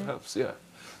 I'm sure it helps. Yeah,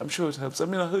 I'm sure it helps. I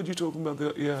mean, I heard you talking about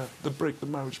the break, the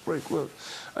marriage break. Well,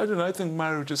 I don't know. I think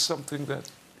marriage is something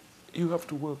that you have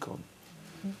to work on.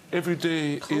 Every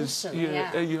day is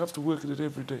you have to work at it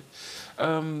every day.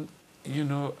 you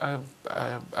know,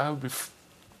 I would be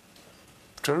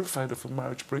terrified of a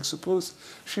marriage break. Suppose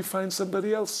she finds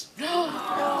somebody else.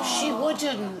 She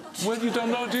wouldn't. Well, you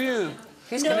don't know, do you?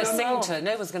 Who's going to sing to her?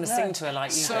 No one's going to sing to her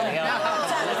like you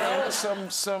do.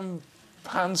 Some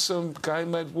handsome guy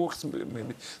might walk to me,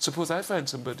 maybe. Suppose I find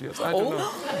somebody else. I don't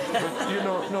know. But, you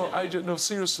know, no,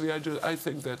 seriously, I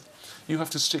think that you have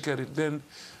to stick at it. Then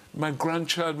my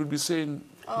grandchild would be saying,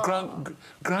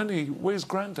 Granny, where's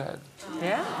Granddad?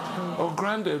 Yeah? Or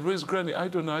Granddad, where's Granny? I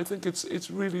don't know. I think it's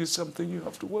really something you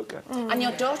have to work at. And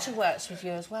your daughter works with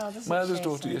you as well, doesn't she? My eldest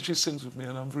daughter, yeah, she sings with me,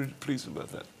 and I'm really pleased about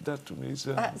that. That to me is...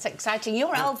 That's exciting.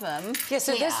 Your album... Yeah,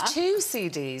 so there's 2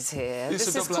 CDs here. It's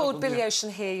This a is double called album, Billy yeah.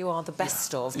 Ocean, Here You Are, the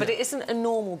best of, but Yeah. it isn't a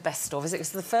normal best of, is it?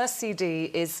 Because the first CD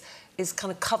is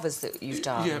kind of covers that you've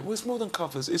done. Yeah, well, it's more than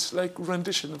covers. It's like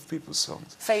rendition of people's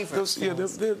songs. Favourites. Yeah,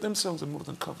 them songs are more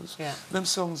than covers. Yeah. Them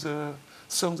songs are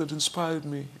songs that inspired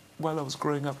me while I was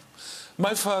growing up.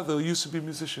 My father used to be a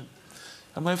musician,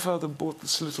 and my father bought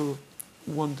this little,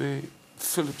 one day,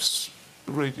 Philips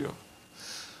radio.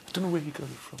 I don't know where he got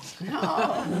it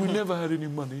from. We never had any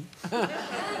money.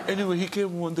 Anyway, he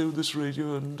came one day with this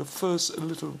radio, and the first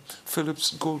little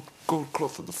Philips gold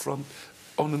cloth at the front,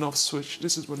 on and off switch.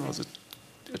 This is when I was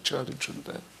a child in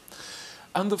Trinidad.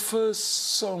 And the first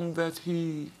song that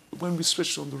when we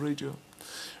switched on the radio,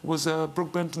 was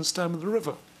Brooke Benton's Time in the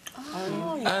River.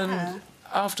 Oh, yeah. And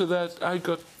after that, I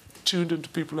got tuned into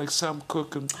people like Sam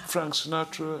Cooke and Frank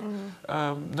Sinatra,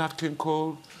 Nat King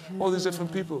Cole, all these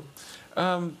different people.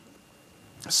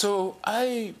 So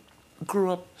I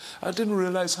grew up, I didn't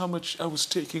realize how much I was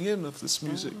taking in of this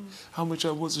music, how much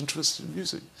I was interested in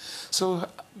music. So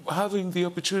having the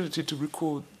opportunity to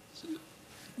record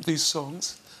these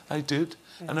songs, I did,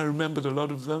 and I remembered a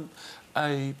lot of them.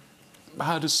 I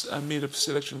made a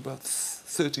selection of about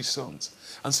 30 songs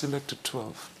and selected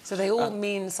 12. So they all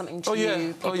mean something to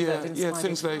you, people that have inspired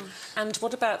things you. like... And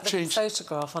what about the Change.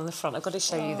 photograph on the front? I've got to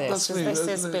show you this. That's me. This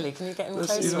That's is me. Billy. Can you get him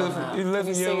That's closer on that? Can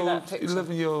you see that picture?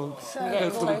 11-year-old. Can you get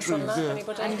him close on that?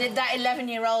 Anybody? And did that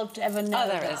 11-year-old ever know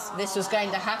there it that is. this was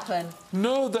going to happen?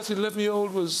 No, that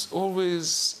 11-year-old was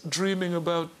always dreaming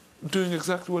about doing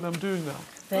exactly what I'm doing now.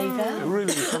 There you go.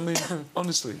 Really, I mean,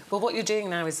 honestly. Well, what you're doing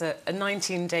now is a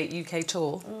 19-date UK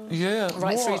tour. Yeah.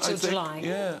 Right more, through I till think. July.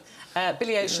 Yeah.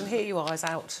 Billy Ocean, Here You Are is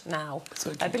out now.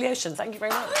 Billy Ocean, thank you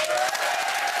very much.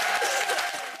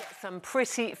 Some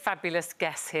pretty fabulous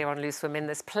guests here on Loose Women.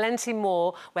 There's plenty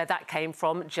more where that came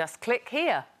from. Just click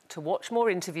here to watch more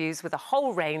interviews with a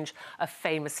whole range of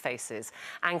famous faces.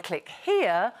 And click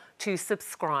here to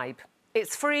subscribe.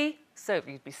 It's free, so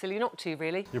you'd be silly not to,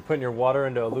 really. You're putting your water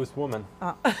into a loose woman.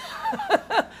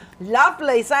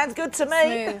 Lovely, sounds good to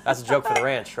me. Smooth. That's a joke for the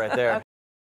ranch right there.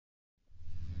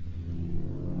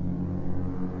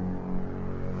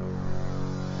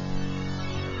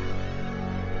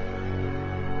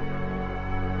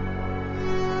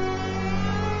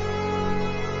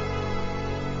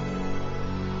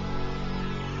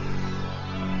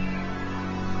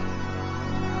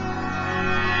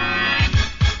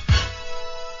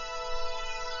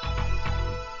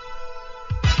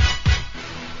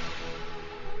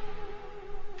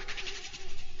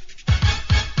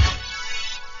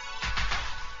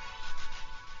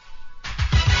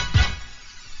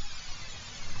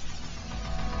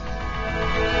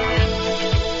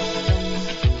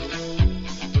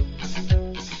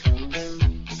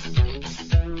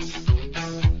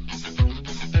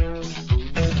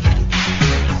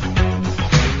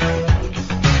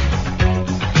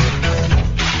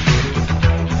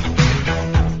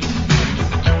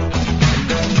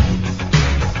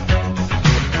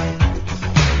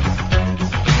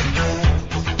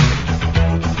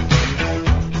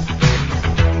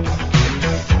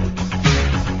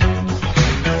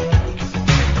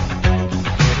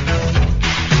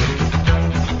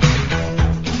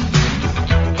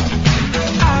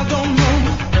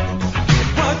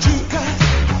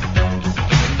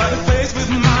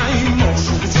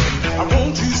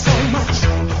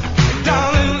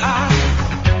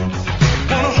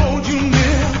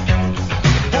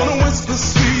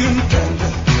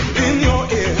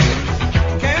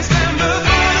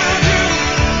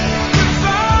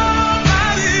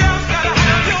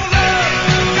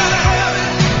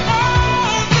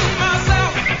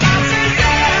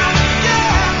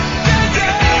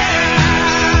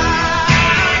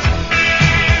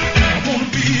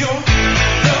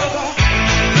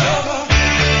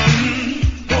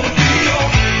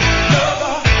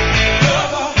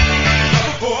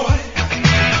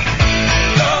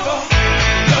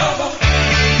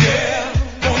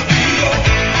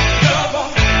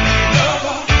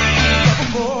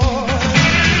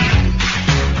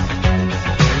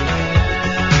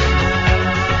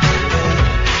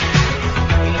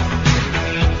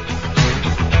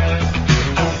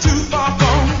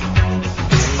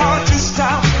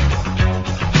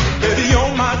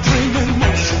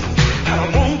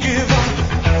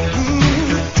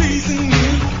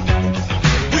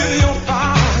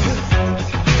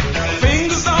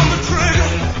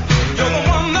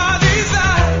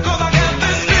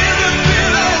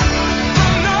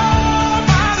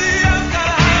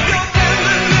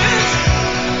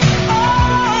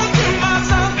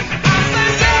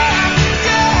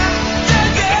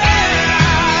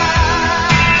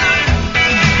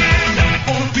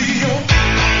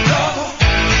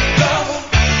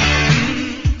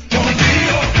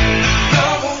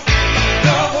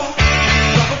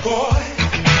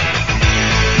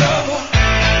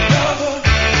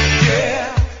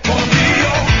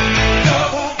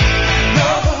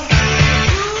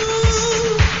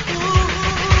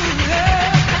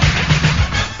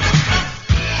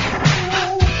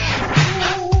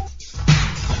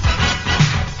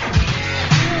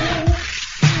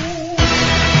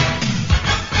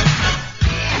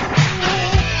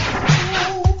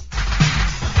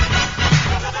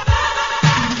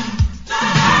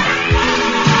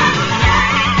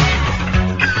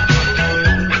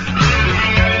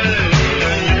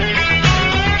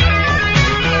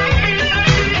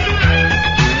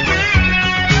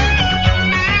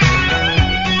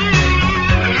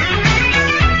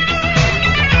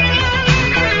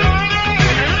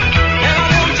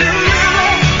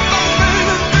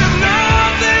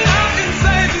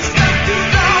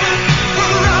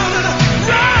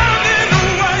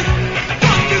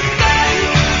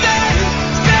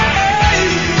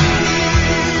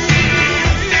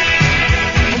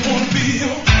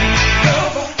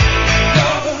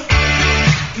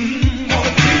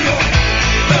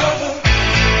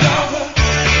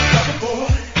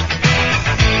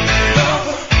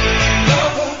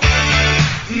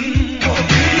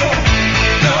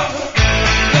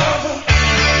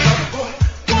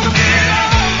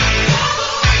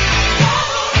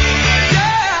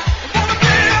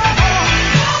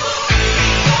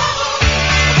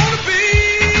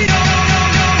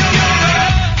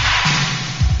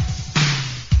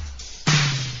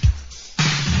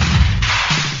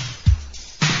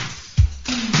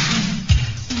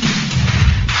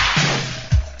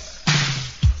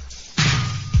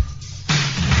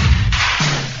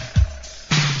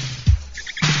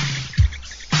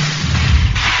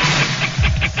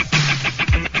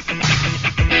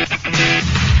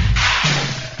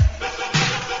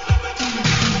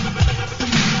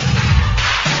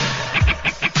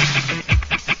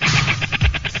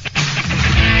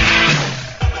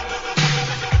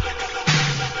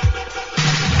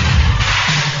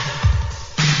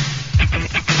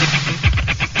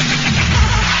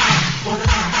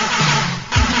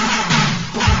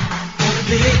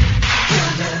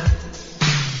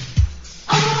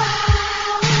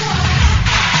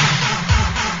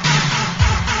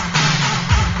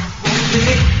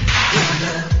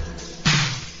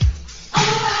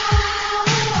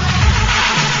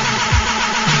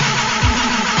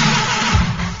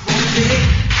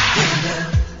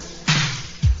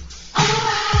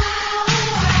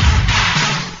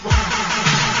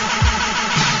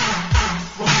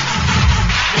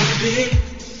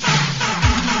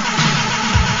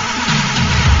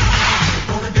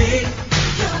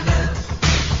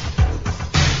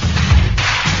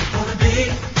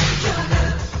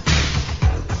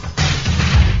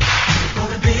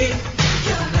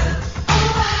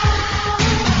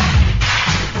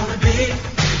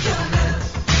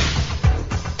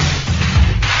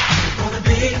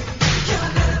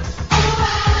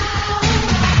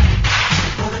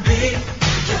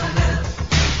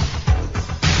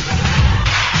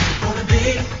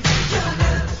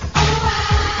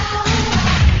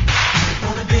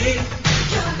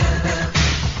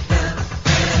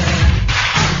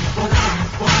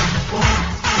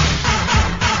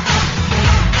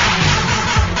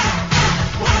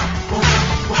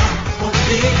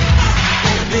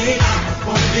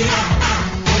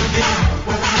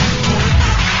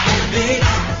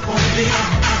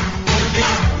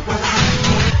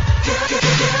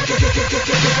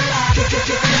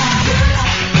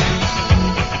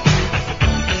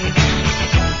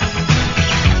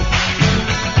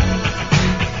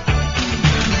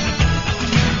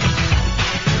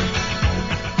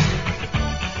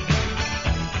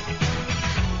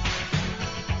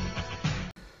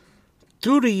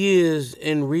 Through the years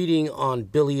in reading on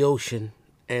Billy Ocean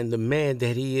and the man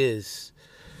that he is,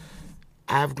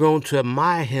 I've grown to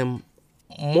admire him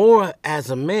more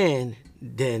as a man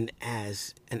than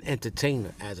as an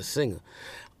entertainer, as a singer.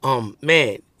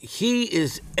 Man, he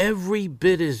is every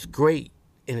bit as great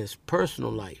in his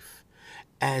personal life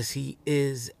as he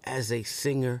is as a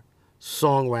singer,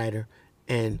 songwriter,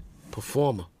 and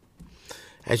performer.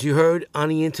 As you heard on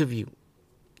the interview,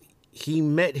 he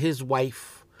met his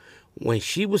wife when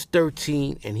she was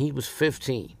 13 and he was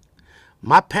 15.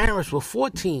 My parents were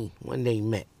 14 when they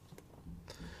met.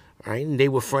 All right, and they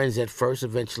were friends at first.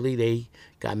 Eventually, they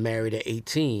got married at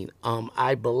 18.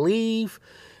 I believe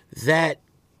that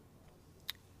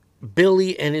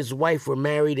Billy and his wife were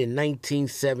married in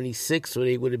 1976, so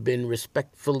they would have been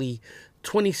respectively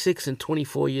 26 and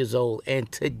 24 years old.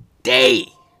 And today,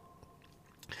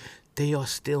 they are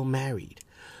still married.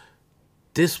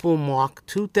 This will mark,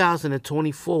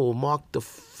 2024 will mark the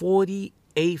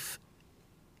 48th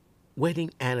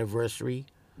wedding anniversary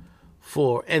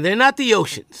for, and they're not the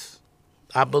Oceans.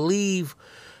 I believe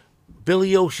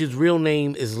Billy Ocean's real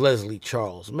name is Leslie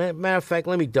Charles. Matter of fact,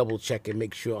 let me double check and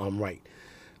make sure I'm right.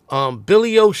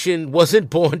 Billy Ocean wasn't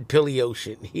born Billy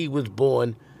Ocean. He was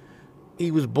born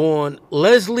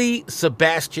Leslie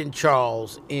Sebastian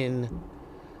Charles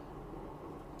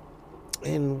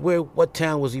what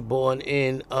town was he born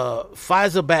in?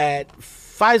 Fyzabad,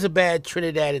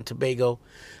 Trinidad and Tobago.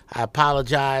 I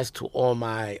apologize to all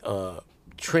my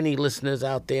Trini listeners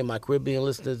out there, my Caribbean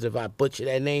listeners, if I butcher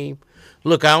that name.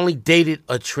 Look, I only dated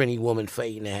a Trini woman for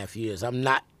 8.5 years. I'm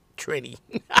not Trini.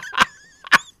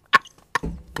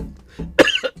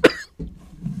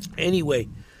 Anyway,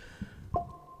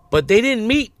 but they didn't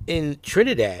meet in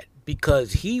Trinidad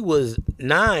because he was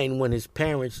 9 when his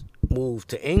parents moved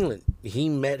to England. He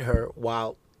met her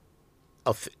while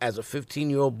as a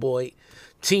 15-year-old boy,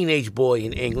 teenage boy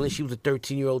in England. She was a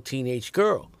 13-year-old teenage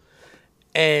girl.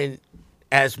 And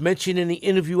as mentioned in the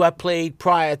interview I played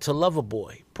prior to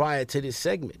Loverboy, prior to this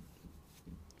segment,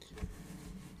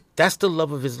 that's the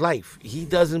love of his life. He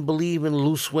doesn't believe in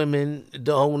loose women,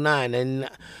 the whole nine. And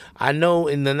I know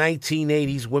in the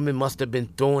 1980s, women must have been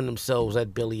throwing themselves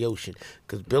at Billy Ocean.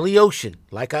 Because Billy Ocean,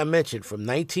 like I mentioned, from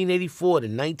 1984 to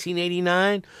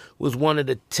 1989, was one of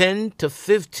the 10 to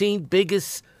 15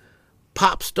 biggest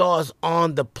pop stars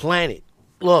on the planet.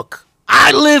 Look,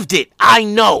 I lived it. I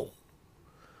know.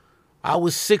 I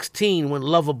was 16 when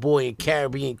Loverboy and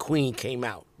Caribbean Queen came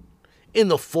out in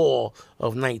the fall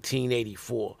of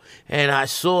 1984. And I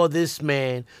saw this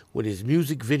man with his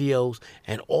music videos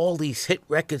and all these hit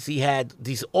records he had,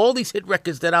 all these hit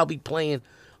records that I'll be playing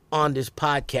on this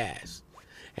podcast.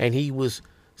 And he was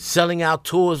selling out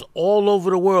tours all over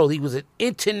the world. He was an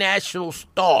international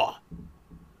star.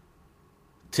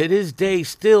 To this day,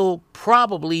 still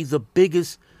probably the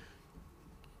biggest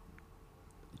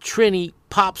Trini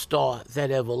pop star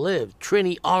that ever lived.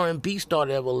 Trini R&B star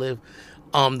that ever lived.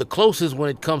 The closest when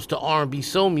it comes to R&B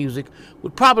soul music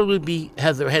would probably be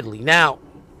Heather Headley. Now,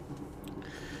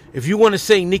 if you want to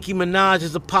say Nicki Minaj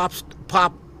is a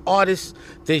pop artist,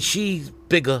 then she's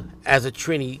bigger as a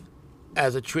Trini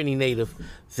native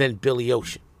than Billy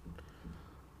Ocean.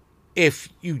 If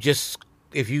you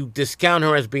discount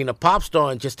her as being a pop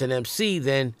star and just an MC,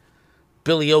 then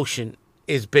Billy Ocean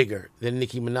is bigger than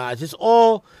Nicki Minaj. It's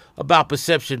all about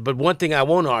perception, but one thing I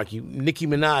won't argue, Nicki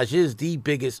Minaj is the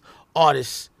biggest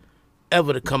artist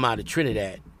ever to come out of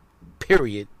Trinidad,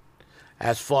 period,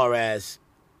 as far as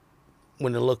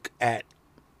when you look at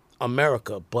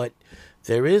America. But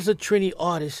there is a Trini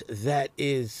artist that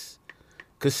is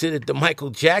considered the Michael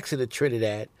Jackson of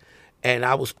Trinidad, and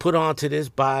I was put onto this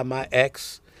by my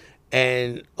ex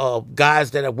and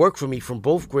guys that have worked for me from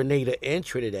both Grenada and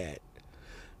Trinidad.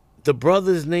 The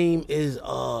brother's name is,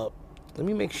 let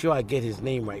me make sure I get his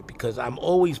name right because I'm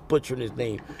always butchering his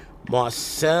name.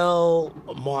 What's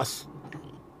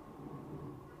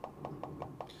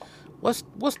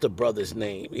the brother's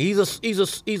name? He's a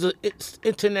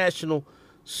international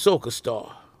soca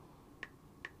star.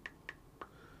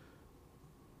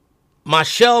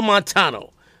 Machel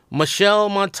Montano,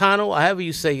 however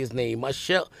you say his name,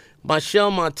 Machel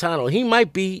Montano. He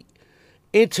might be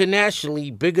internationally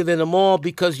bigger than them all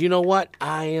because you know what?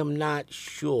 I am not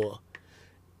sure.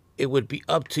 It would be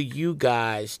up to you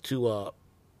guys to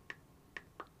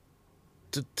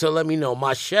let me know.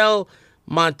 Machel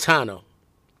Montano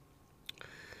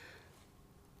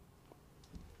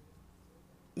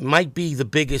might be the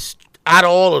biggest out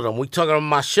of all of them. We're talking about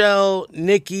Machel,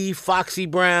 Nikki, Foxy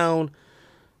Brown,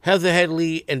 Heather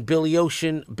Headley, and Billy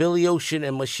Ocean. Billy Ocean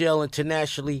and Machel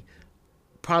internationally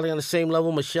probably on the same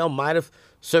level. Machel might have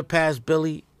surpassed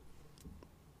Billy.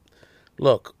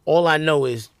 Look, all I know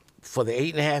is for the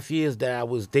 8.5 years that I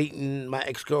was dating my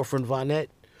ex-girlfriend Vonette,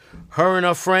 her and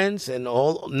her friends, and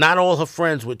not all her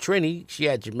friends were Trini. She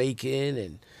had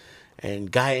Jamaican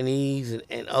and Guyanese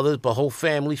and others, but whole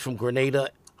families from Grenada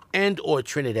and or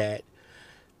Trinidad.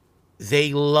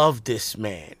 They love this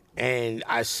man, and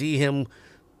I see him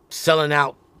selling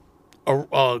out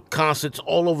concerts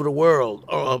all over the world,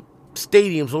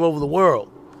 stadiums all over the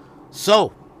world.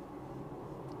 So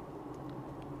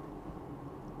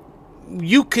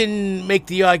you can make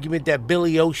the argument that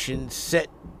Billy Ocean set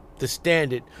the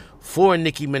standard for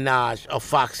Nicki Minaj, a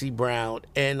Foxy Brown,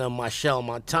 and a Machel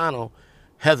Montano,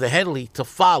 Heather Headley, to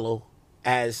follow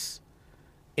as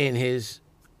in his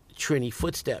Trini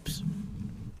footsteps.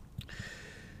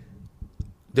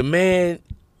 The man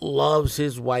loves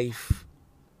his wife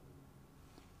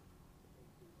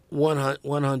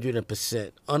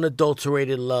 100%.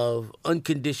 Unadulterated love,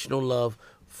 unconditional love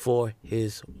for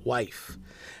his wife.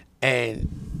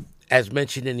 And as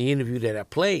mentioned in the interview that I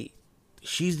played,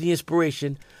 she's the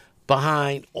inspiration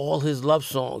behind all his love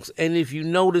songs. And if you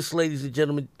notice, ladies and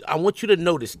gentlemen, I want you to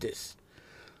notice this.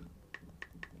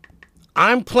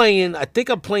 I think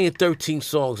I'm playing 13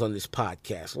 songs on this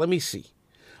podcast. Let me see.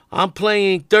 I'm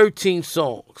playing 13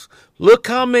 songs. Look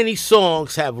how many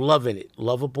songs have love in it.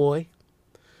 Lover Boy,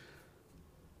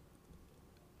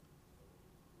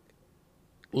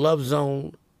 Love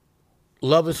Zone,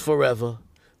 Love is Forever,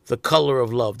 The Color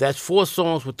of Love. That's 4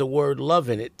 songs with the word love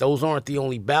in it. Those aren't the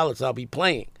only ballads I'll be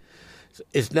playing.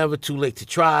 It's Never Too Late to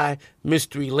Try,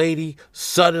 Mystery Lady,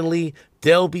 Suddenly,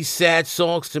 There'll Be Sad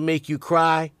Songs to Make You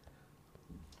Cry.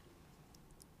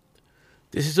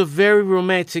 This is a very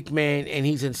romantic man, and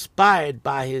he's inspired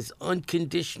by his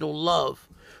unconditional love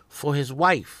for his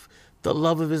wife, the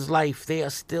love of his life. They are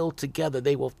still together.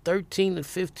 They were 13 and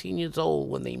 15 years old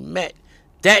when they met.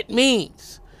 That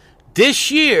means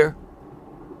this year,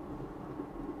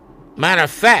 matter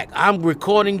of fact, I'm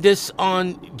recording this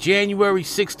on January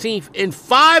 16th. In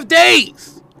 5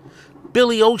 days,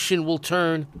 Billy Ocean will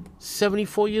turn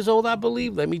 74 years old, I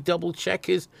believe. Let me double check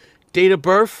his date of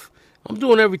birth. I'm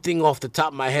doing everything off the top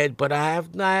of my head, but I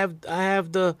have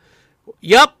the,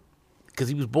 because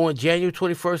he was born January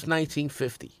 21st,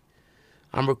 1950.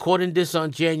 I'm recording this on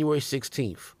January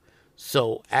 16th.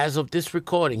 So as of this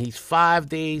recording, he's 5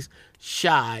 days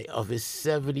shy of his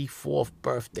 74th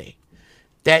birthday.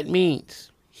 That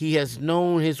means he has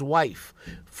known his wife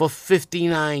for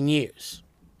 59 years.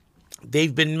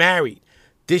 They've been married.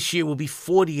 This year will be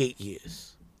 48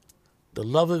 years. The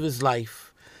love of his life,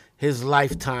 his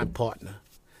lifetime partner,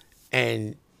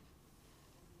 and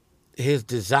his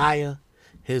desire,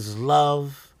 his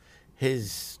love,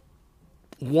 his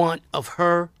want of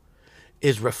her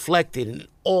is reflected in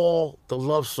all the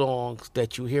love songs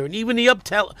that you hear, and even the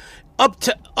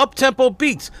up-tempo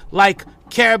beats like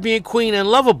Caribbean Queen and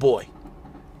Lover Boy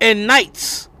and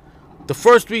Nights. The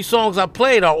first 3 songs I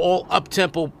played are all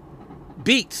up-tempo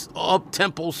beats,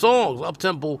 up-tempo songs,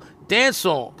 up-tempo dance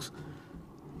songs.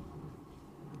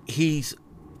 He's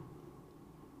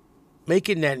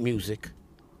making that music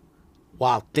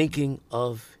while thinking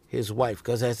of his wife.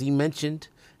 Because as I mentioned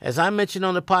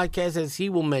on the podcast, as he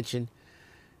will mention,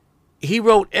 he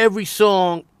wrote every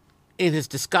song in his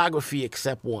discography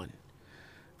except one.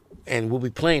 And we'll be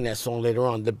playing that song later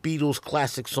on. The Beatles'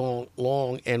 classic song,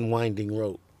 Long and Winding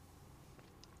Road.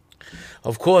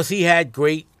 Of course, he had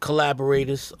great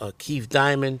collaborators, Keith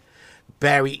Diamond,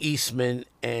 Barry Eastman,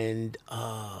 and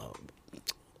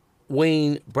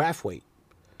Wayne Brathwaite.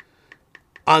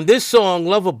 On this song,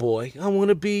 Lover Boy, I want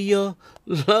to be your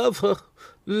lover,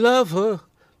 lover,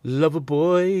 lover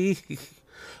boy.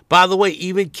 By the way,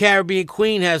 even Caribbean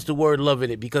Queen has the word love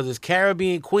in it because it's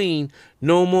Caribbean Queen,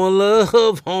 no more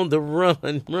love on the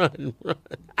run, run, run.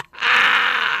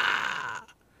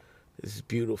 This is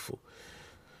beautiful.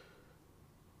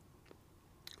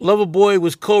 Lover Boy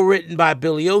was co-written by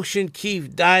Billy Ocean,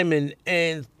 Keith Diamond,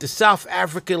 and the South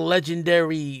African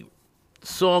legendary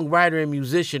songwriter and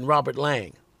musician Robert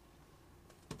Lang,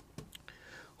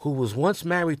 who was once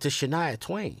married to Shania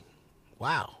Twain.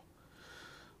 Wow.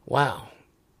 Yeah.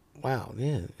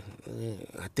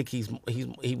 I think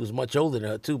he was much older than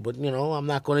her too, but I'm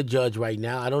not going to judge right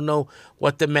now. I don't know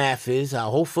what the math is.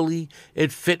 Hopefully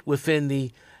it fit within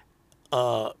the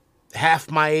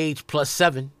half my age plus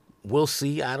 7. We'll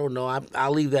see. I don't know.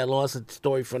 I'll leave that long. It's a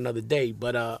story for another day.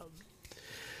 But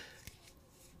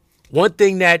one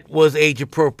thing that was age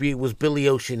appropriate was Billy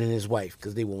Ocean and his wife,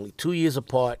 because they were only 2 years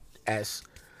apart as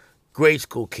grade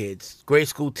school kids, grade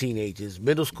school teenagers,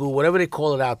 middle school, whatever they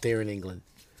call it out there in England.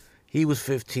 He was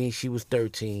 15, she was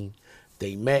 13.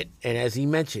 They met, and as he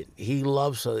mentioned, he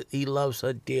loves her. He loves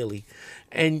her dearly.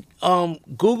 And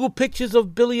Google pictures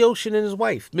of Billy Ocean and his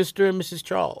wife, Mr. and Mrs.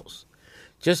 Charles.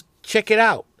 Just check it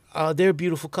out. They're a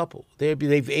beautiful couple. They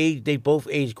both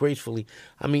aged gracefully.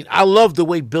 I mean, I love the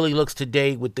way Billy looks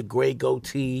today with the gray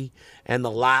goatee and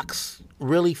the locks.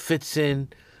 Really fits in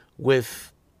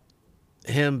with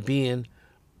him being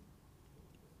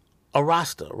a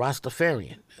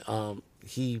Rastafarian.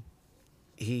 He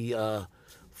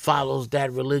follows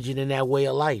that religion and that way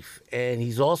of life, and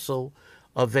he's also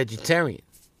a vegetarian.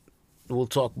 We'll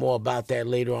talk more about that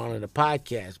later on in the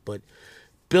podcast. But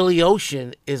Billy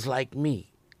Ocean is like me.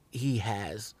 He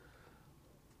has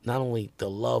not only the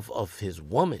love of his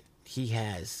woman, he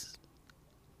has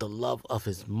the love of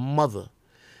his mother.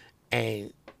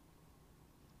 And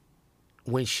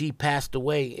when she passed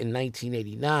away in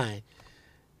 1989,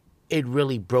 it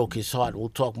really broke his heart. We'll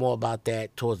talk more about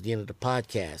that towards the end of the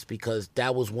podcast, because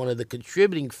that was one of the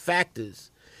contributing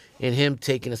factors in him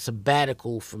taking a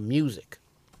sabbatical from music.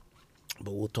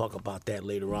 But we'll talk about that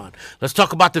later on. Let's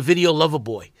talk about the video Lover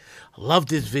Boy. I love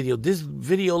this video. This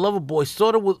video Lover Boy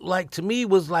sort of was like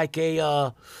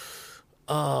a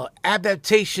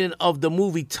adaptation of the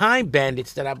movie Time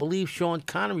Bandits that I believe Sean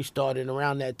Connery starred in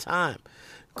around that time.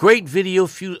 Great video.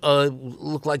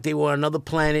 Looked like they were on another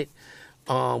planet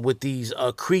with these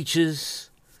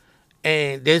creatures.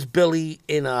 And there's Billy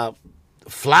in a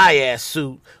fly-ass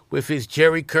suit with his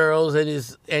jerry curls and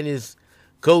his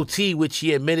goatee, which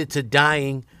he admitted to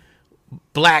dyeing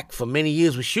black for many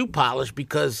years with shoe polish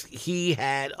because he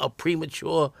had a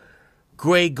premature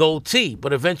gray goatee.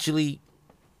 But eventually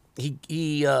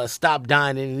he stopped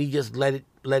dyeing it and he just let it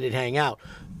hang out.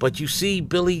 But you see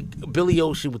Billy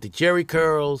Ocean with the jerry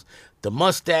curls, the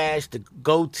mustache, the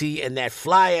goatee, and that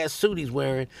fly-ass suit he's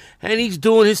wearing, and he's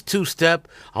doing his two-step.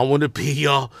 I want to be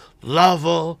your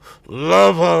lover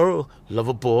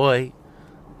boy.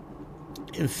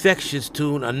 Infectious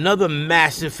tune, another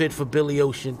massive hit for Billy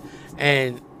Ocean.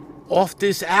 And off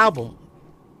this album,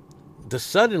 the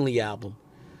Suddenly album,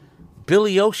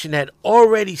 Billy Ocean had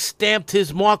already stamped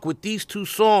his mark with these two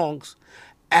songs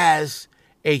as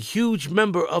a huge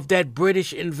member of that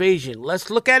British invasion. Let's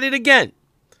look at it again,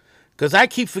 because I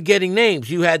keep forgetting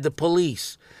names. You had the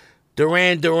Police,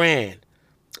 Duran Duran,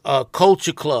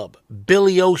 Culture Club,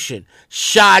 Billy Ocean,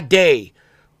 Sade,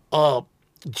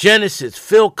 Genesis,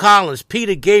 Phil Collins,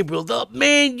 Peter Gabriel.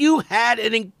 Man, you had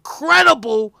an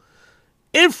incredible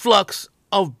influx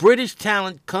of British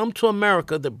talent come to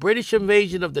America, the British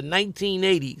invasion of the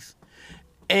 1980s,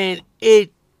 and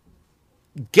it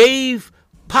gave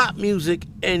pop music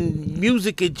and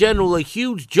music in general a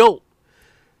huge jolt,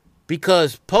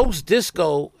 because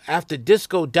post-disco, after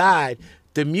disco died,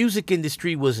 the music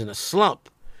industry was in a slump.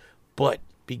 But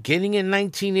beginning in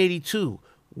 1982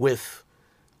 with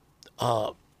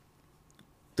the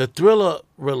Thriller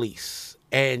release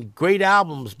and great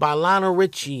albums by Lionel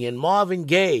Richie and Marvin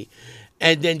Gaye,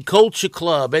 and then Culture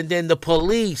Club, and then the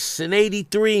Police in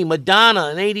 83, Madonna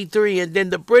in 83, and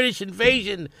then the British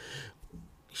invasion,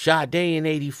 Sade in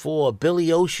 84,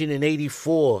 Billy Ocean in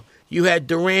 84. You had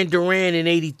Duran Duran in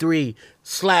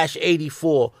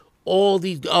 83/84. All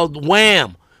these,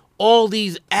 Wham! All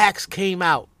these acts came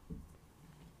out.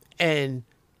 And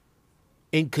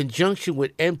in conjunction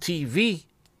with MTV,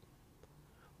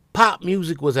 pop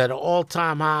music was at an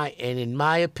all-time high, and in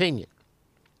my opinion,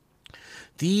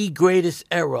 the greatest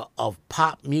era of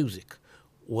pop music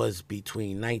was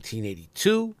between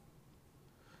 1982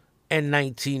 and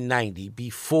 1990,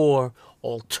 before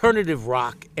alternative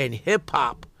rock and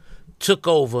hip-hop took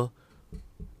over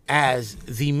as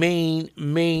the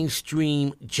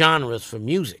mainstream genres for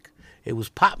music. It was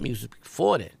pop music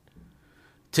before then.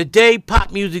 Today,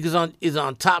 pop music is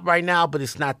on top right now, but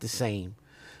it's not the same.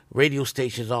 Radio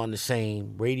stations aren't the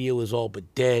same. Radio is all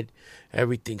but dead.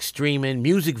 Everything's streaming.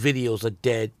 Music videos are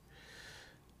dead.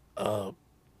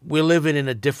 We're living in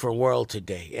a different world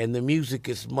today, and the music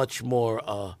is much more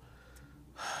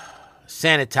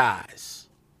sanitized,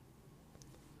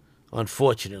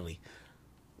 unfortunately.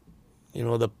 You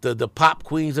know, the pop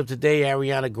queens of today,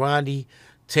 Ariana Grande,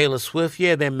 Taylor Swift,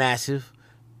 yeah, they're massive,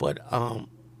 but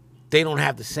they don't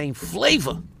have the same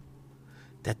flavor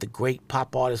that the great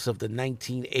pop artists of the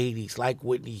 1980s, like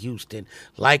Whitney Houston,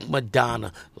 like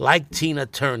Madonna, like Tina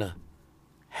Turner,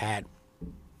 had.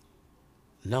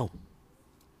 No,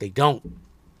 they don't.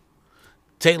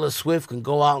 Taylor Swift can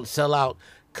go out and sell out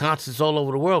concerts all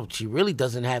over the world, but she really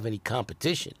doesn't have any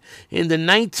competition. In the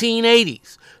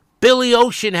 1980s, Billy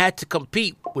Ocean had to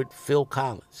compete with Phil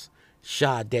Collins,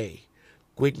 Sade,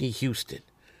 Whitney Houston,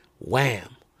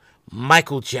 Wham,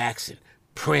 Michael Jackson,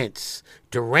 Prince,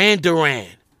 Duran Duran,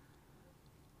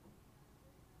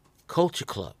 Culture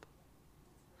Club,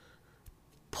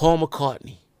 Paul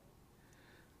McCartney.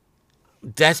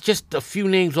 That's just a few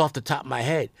names off the top of my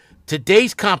head.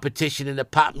 Today's competition in the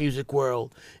pop music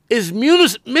world is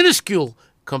minuscule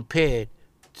compared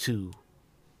to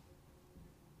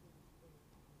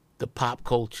the pop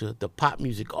culture, the pop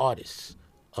music artists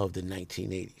of the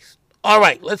 1980s. All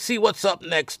right, let's see what's up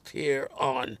next here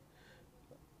on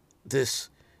this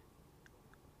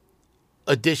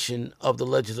edition of the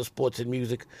Legends of Sports and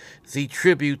Music, the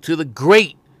tribute to the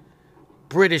great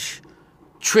British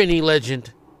Trini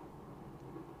legend,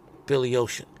 Billy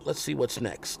Ocean. Let's see what's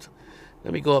next.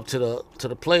 Let me go up to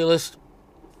the playlist.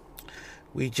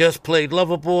 We just played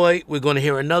Loverboy. We're going to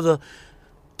hear another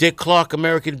Dick Clark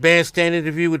American Bandstand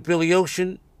interview with Billy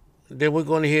Ocean. Then we're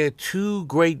going to hear two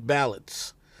great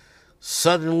ballads,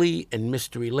 Suddenly and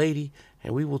Mystery Lady,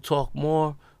 and we will talk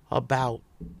more about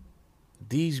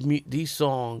these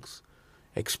songs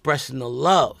expressing the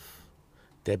love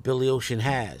that Billy Ocean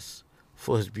has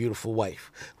for his beautiful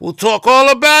wife. We'll talk all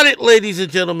about it, ladies and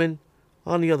gentlemen,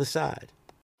 on the other side.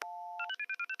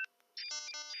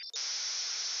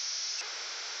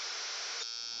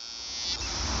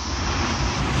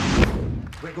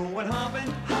 We're going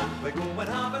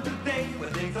hopping today, where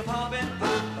things are popping,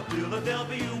 a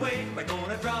Philadelphia way. We're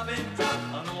gonna drop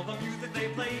on all the music they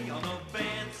play on the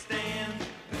bandstand.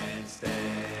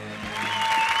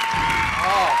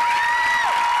 Oh.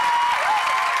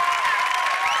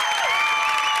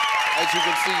 As you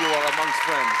can see, you are amongst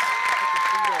friends.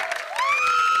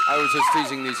 I was just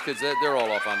teasing these kids. They're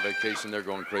all off on vacation. They're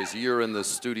going crazy. You're in the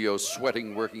studio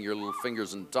sweating, working your little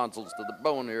fingers and tonsils to the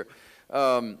bone here.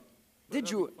 Did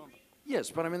you?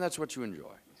 Yes, but I mean, that's what you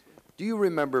enjoy. Do you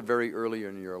remember very early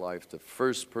in your life the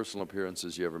first personal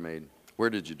appearances you ever made? Where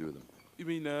did you do them? You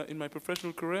mean in my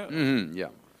professional career? Mm-hmm, yeah.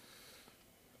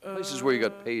 Places where you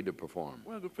got paid to perform.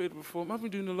 Well, I got paid to perform. I've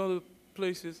been doing a lot of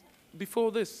places.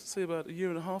 Before this, say about a year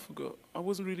and a half ago, I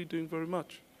wasn't really doing very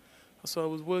much. So I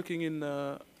was working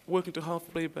to half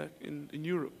playback in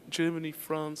Europe, Germany,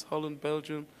 France, Holland,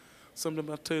 Belgium. Sometimes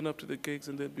I'd turn up to the gigs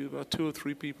and there'd be about 2 or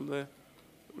 3 people there.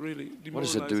 Really demoralizing. What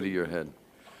does it do to your head?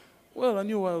 Well, I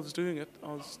knew why I was doing it.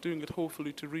 I was doing it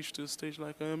hopefully to reach to a stage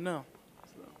like I am now.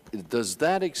 So. Does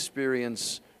that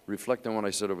experience reflect on what I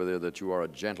said over there, that you are a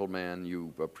gentleman,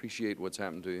 you appreciate what's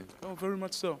happened to you? Oh, very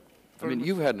much so. I mean,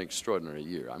 you've had an extraordinary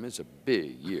year. I mean, it's a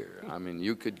big year. I mean,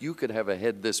 you could have a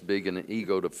head this big and an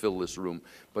ego to fill this room,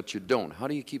 but you don't. How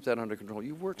do you keep that under control?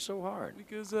 You work so hard.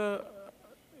 Because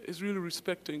it's really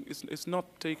respecting, it's not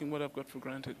taking what I've got for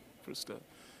granted, for a start.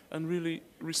 And really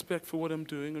respect for what I'm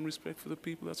doing and respect for the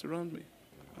people that's around me.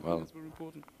 I think that's very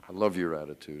important. I love your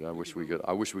attitude. I wish we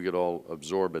could all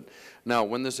absorb it. Now,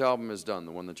 when this album is done,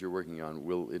 the one that you're working on,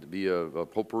 will it be a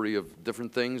potpourri of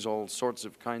different things, all sorts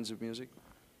of kinds of music?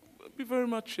 It'll be very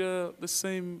much the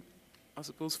same, I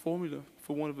suppose, formula,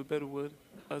 for want of a better word,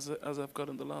 as I've got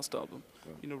on the last album.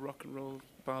 Yeah. You know, rock and roll,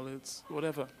 ballads,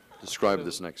 whatever. Describe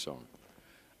this next song.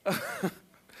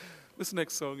 This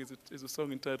next song is a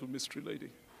song entitled Mystery Lady.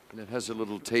 And it has a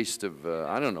little taste of,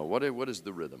 I don't know, what is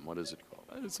the rhythm? What is it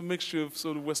called? It's a mixture of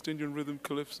sort of West Indian rhythm,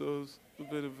 calypsos, a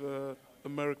bit of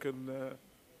American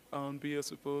R&B, I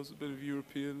suppose, a bit of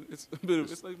European. It's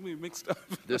like me, mixed up.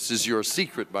 This is your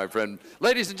secret, my friend.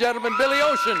 Ladies and gentlemen, Billy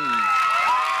Ocean.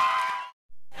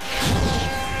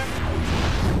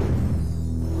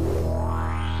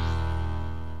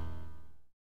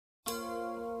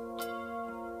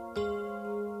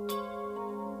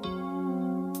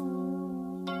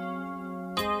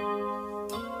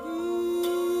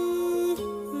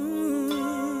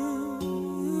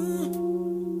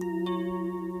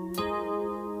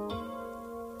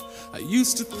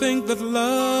 used to think that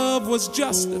love was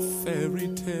just a fairy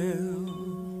tale,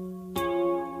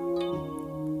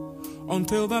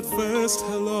 until that first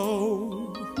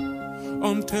hello,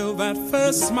 until that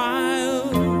first smile.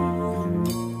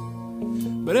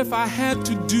 But if I had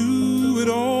to do it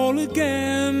all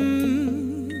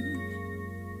again,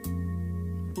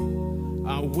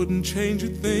 I wouldn't change a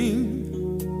thing,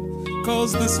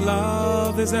 'cause this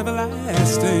love is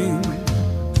everlasting.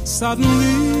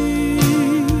 Suddenly,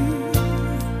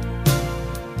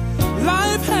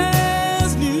 life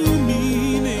has new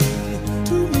meaning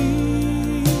to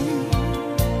me.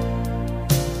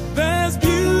 There's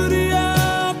beauty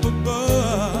up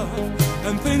above,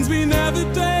 and things we never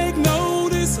take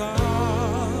notice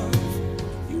of.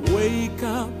 You wake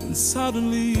up and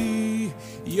suddenly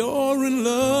you're in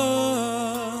love.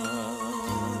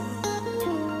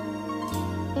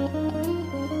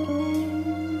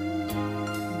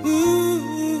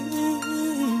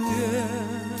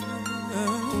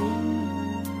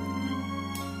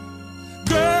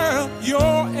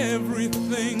 You're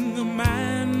everything a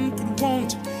man could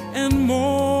want and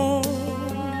more.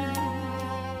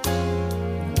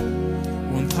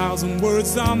 1,000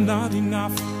 words are not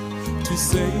enough to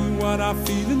say what I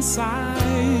feel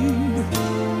inside.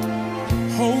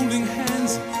 Holding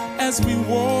hands as we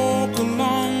walk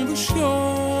along the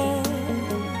shore.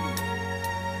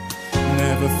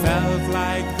 Never felt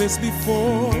like this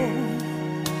before.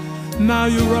 Now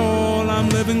you're all I'm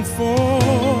living for.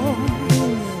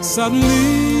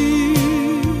 Suddenly,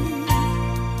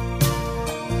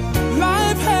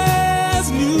 life has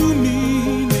new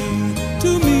meaning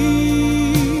to me.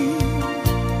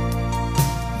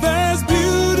 There's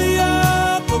beauty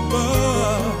up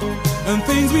above, and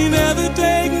things we never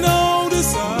take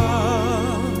notice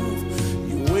of.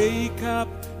 You wake up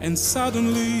and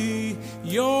suddenly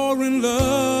you're in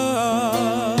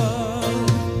love.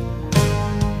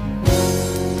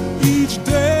 Each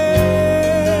day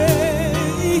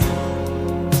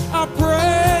I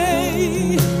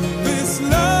pray this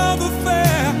love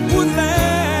affair would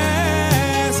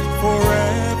last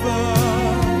forever.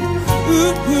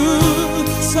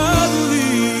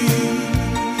 Suddenly,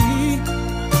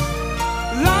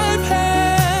 life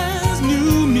has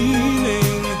new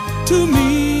meaning to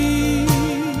me.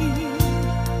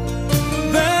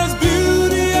 There's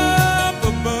beauty up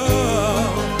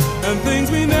above, and things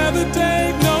we never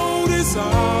take notice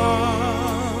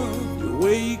of. You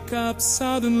wake up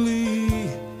suddenly,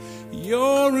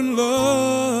 you're in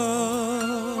love.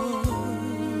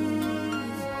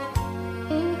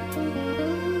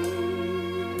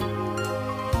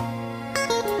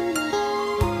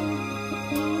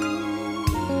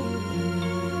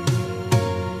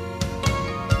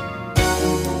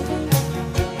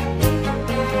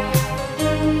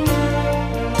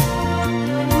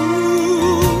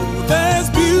 There's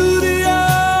beauty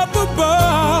up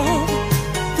above,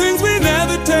 things we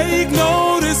never take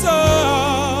notice of.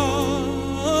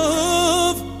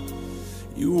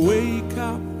 You wake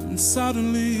up and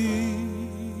suddenly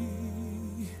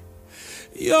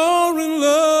you're in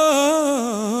love.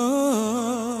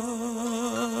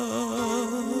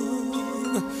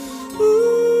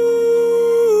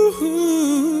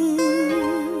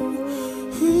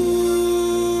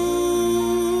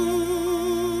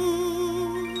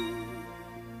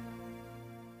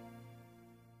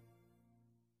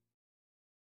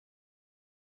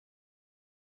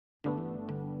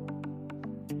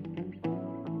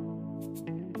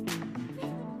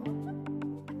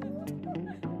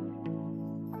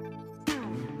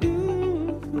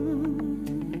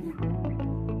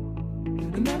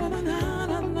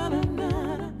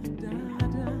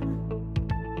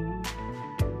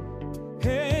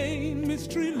 Hey,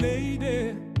 mystery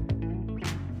lady,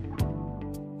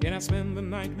 can I spend the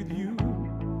night with you?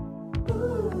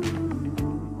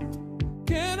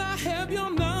 Can I have your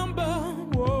number?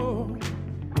 Whoa,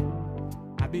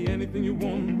 I'd be anything you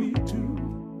want me to.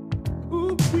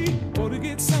 Ooh, we ought to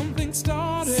get something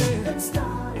started.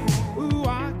 Ooh,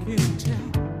 I can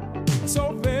tell so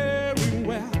very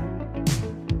well.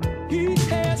 He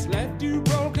has left you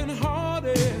broken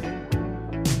hearted.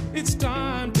 It's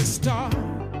time to start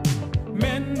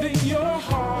mending your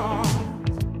heart.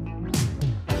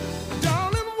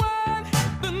 Darling, when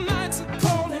the nights are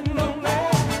cold and lonely,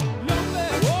 lonely,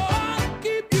 oh, I'll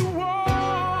keep you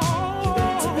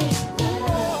warm.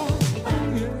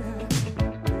 Yeah.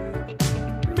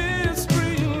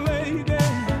 Mystery lady,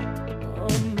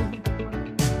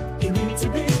 you need to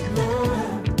be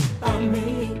loved by me.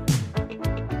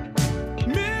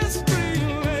 Mystery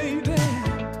lady,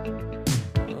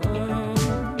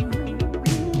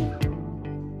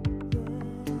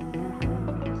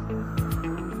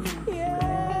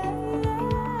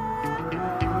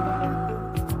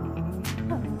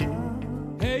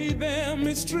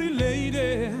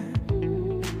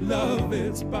 love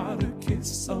is about a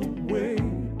kiss away.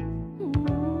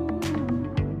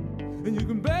 And you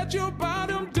can bet your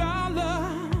bottom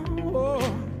dollar, oh,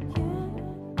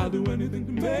 I'll do anything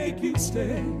to make you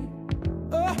stay.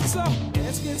 Oh, so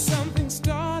let's get something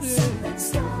started.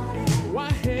 Why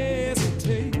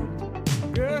hesitate?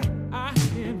 Girl, I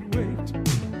can't wait.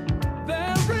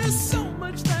 There is so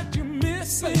much that you're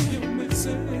missing.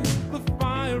 The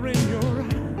fire in your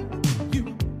eyes, you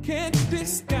can't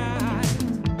disguise.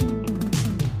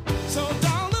 So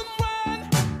darling, when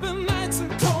the nights are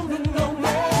cold and lonely,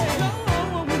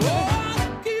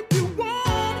 I'll keep you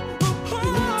warm.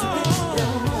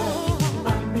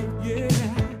 Yeah.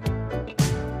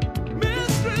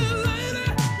 Mystery lady,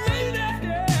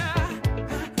 yeah.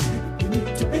 You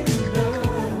need to be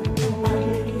loved.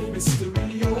 Mystery,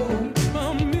 my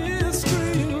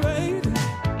mystery lady.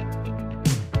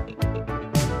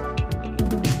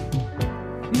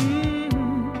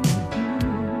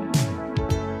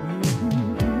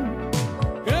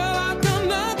 Girl, I've come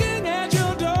knocking at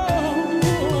your door.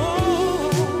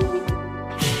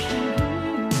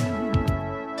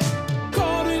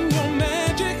 Caught in your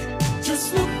magic,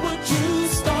 just look what you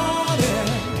started.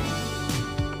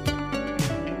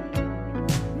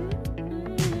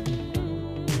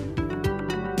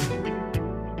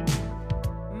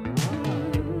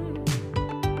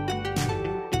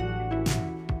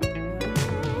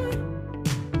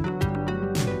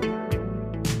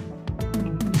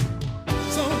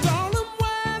 So darling,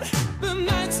 when the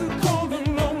nights are cold and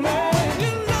lonely,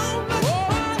 you know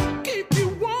I'll keep you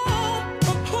warm.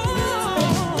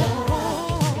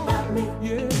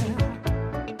 Yeah,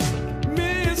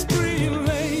 mystery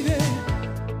lady.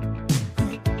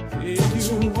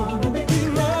 If you wanna be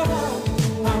loved,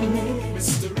 I'm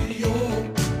mystery,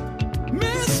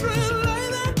 mystery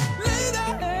lady,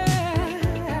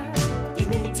 You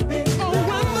need to be loved. Oh,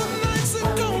 when the nights are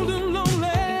cold and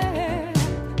lonely,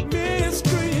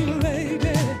 mystery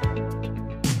lady.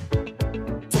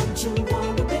 Don't you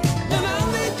wanna be? And I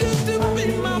need you to be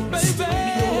my baby,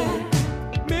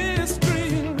 mystery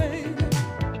lady.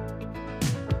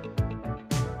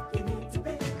 You need to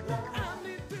be loved. I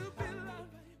need to be loved,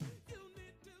 baby. You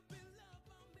need to be loved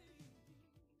by me.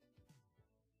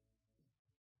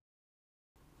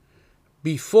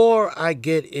 Before I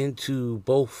get into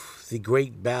both the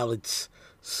great ballads,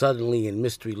 Suddenly and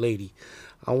Mystery Lady,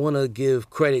 I want to give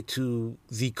credit to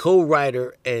the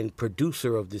co-writer and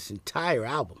producer of this entire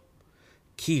album,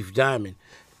 Keith Diamond.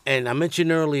 And I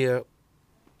mentioned earlier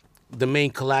the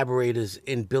main collaborators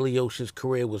in Billy Ocean's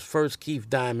career was first Keith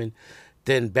Diamond,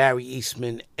 then Barry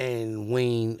Eastman and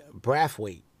Wayne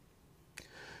Brathwaite.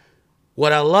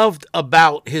 What I loved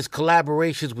about his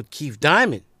collaborations with Keith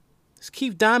Diamond is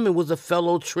Keith Diamond was a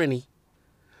fellow Trini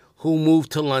who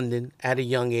moved to London at a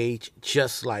young age,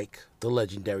 just like the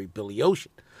legendary Billy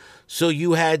Ocean. So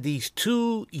you had these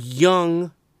two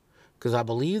young, because I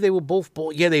believe they were both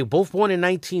born, they were both born in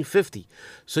 1950.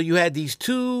 So you had these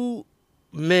two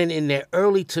men in their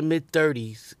early to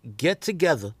mid-30s get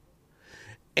together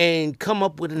and come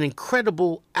up with an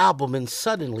incredible album, and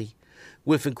suddenly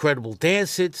with incredible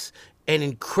dance hits and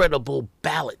incredible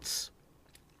ballads.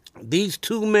 These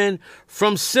two men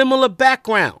from similar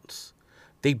backgrounds,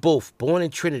 they both born in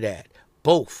Trinidad,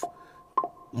 both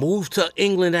moved to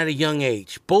England at a young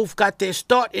age, both got their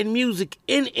start in music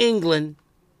in England,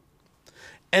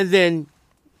 and then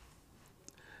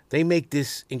they make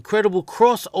this incredible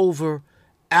crossover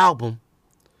album,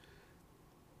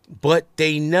 but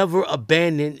they never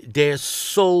abandoned their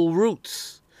soul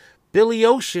roots. Billy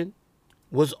Ocean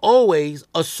was always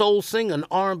a soul singer, an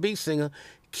R&B singer.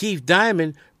 Keith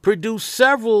Diamond produced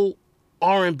several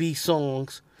R&B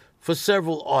songs for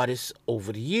several artists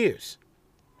over the years.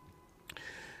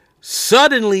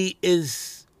 Suddenly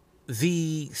is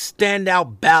the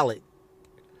standout ballad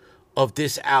of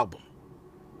this album.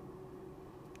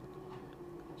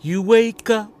 You wake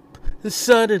up and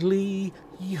suddenly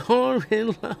you're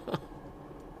in love.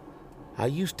 I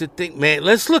used to think, man,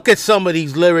 let's look at some of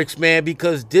these lyrics, man,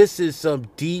 because this is some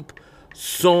deep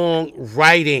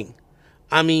songwriting.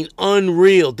 I mean,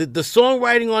 unreal. The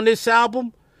songwriting on this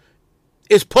album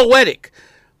is poetic.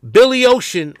 Billy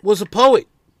Ocean was a poet.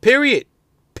 Period.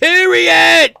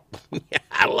 Period.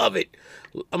 I love it.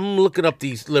 I'm looking up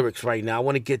these lyrics right now. I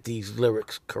want to get these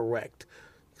lyrics correct.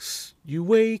 You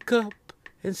wake up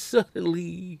and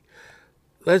suddenly...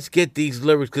 Let's get these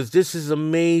lyrics, because this is an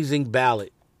amazing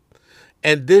ballad.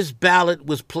 And this ballad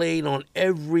was played on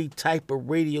every type of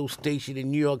radio station in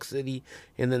New York City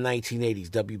in the 1980s.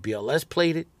 WBLS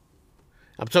played it.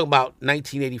 I'm talking about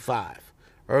 1985,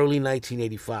 early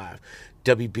 1985.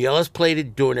 WBLS played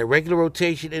it during their regular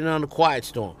rotation and on the Quiet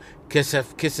Storm. Kiss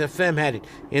FM had it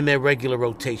in their regular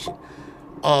rotation.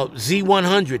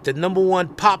 Z100, the number one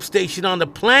pop station on the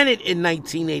planet in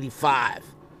 1985,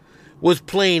 was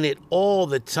playing it all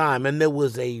the time. And there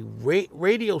was a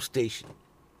radio station,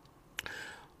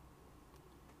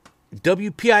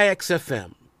 WPIX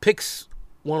FM, Pix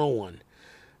 101,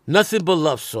 nothing but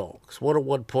love songs,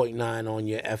 101.9 on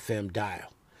your FM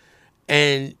dial.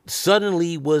 And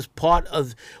suddenly was part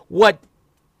of what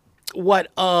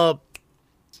WPIX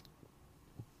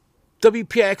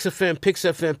FM, Pix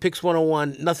FM, Pix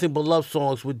 101, Nothing But Love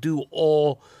Songs would do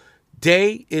all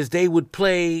day is they would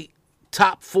play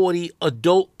top 40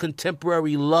 adult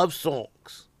contemporary love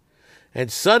songs. And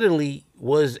suddenly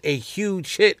was a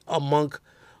huge hit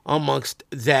amongst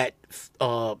that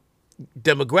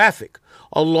demographic,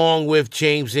 along with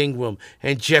James Ingram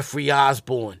and Jeffrey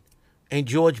Osborne and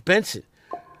George Benson.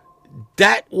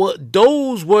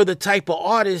 Those were the type of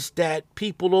artists that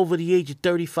people over the age of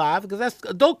 35, because that's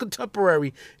adult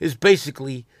contemporary is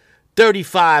basically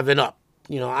 35 and up.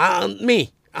 You know, I'm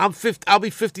 50. I'll be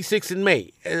 56 in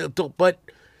May. But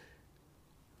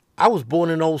I was born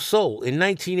in Old Soul. In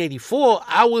 1984,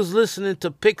 I was listening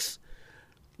to Pix,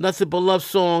 Nothing But Love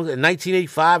Songs. In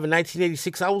 1985 and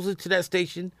 1986, I was into that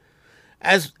station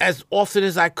as often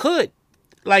as I could.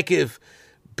 Like if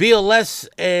BLS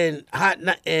and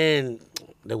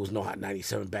there was no Hot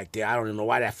 97 back there. I don't even know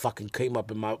why that fucking came up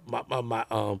in my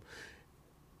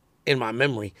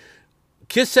memory.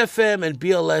 Kiss FM and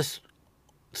BLS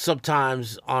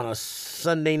sometimes on a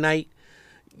Sunday night.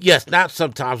 Yes, not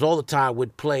sometimes, all the time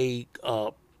would play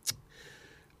a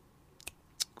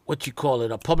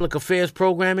public affairs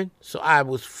programming. So I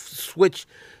would switch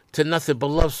to Nothing But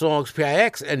Love Songs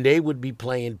PIX, and they would be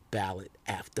playing ballad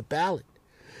after ballad.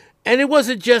 And it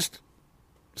wasn't just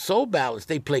soul ballads.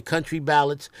 They play country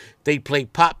ballads. They play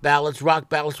pop ballads, rock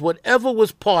ballads, whatever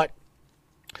was part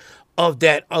of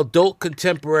that adult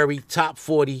contemporary top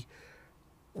 40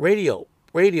 radio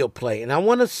play. And I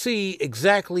want to see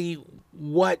exactly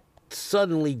what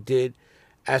Suddenly did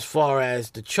as far as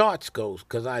the charts goes,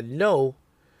 because I know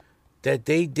that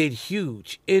they did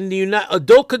huge in the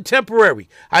adult contemporary.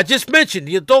 I just mentioned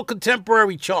the adult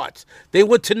contemporary charts. They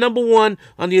went to number 1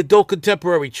 on the adult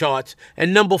contemporary charts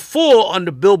and number 4 on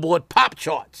the Billboard pop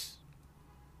charts.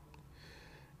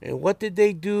 And what did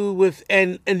they do with,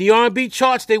 and in the R&B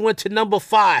charts, they went to number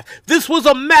 5. This was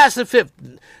a massive hit.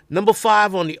 Number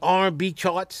 5 on the R&B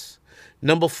charts,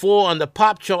 number 4 on the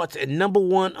pop charts, and number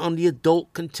 1 on the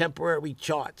adult contemporary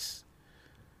charts,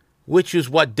 which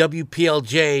is what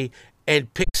WPLJ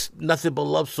and Pix Nothing But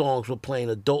Love Songs were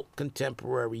playing, adult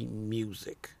contemporary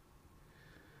music.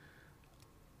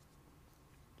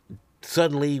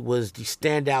 Suddenly was the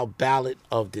standout ballad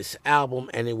of this album,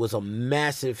 and it was a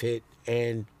massive hit,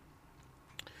 and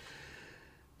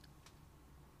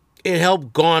it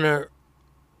helped garner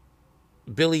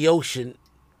Billy Ocean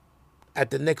at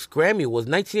the next Grammy Awards.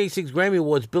 1986 Grammy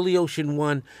Awards, Billy Ocean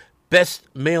won Best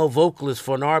Male Vocalist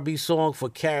for an R&B song for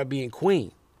Caribbean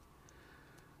Queen.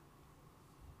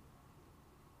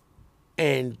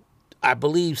 And I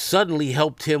believe Suddenly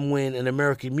helped him win an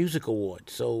American Music Award.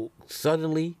 So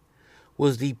Suddenly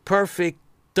was the perfect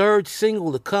third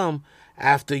single to come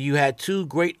after you had two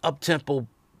great up-tempo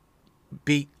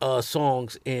beat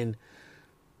songs in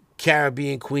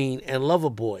Caribbean Queen and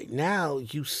Loverboy. Now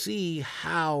you see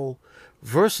how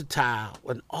versatile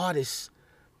an artist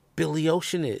Billy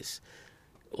Ocean is.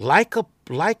 Like a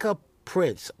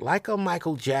Prince, like a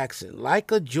Michael Jackson,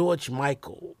 like a George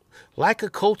Michael, like a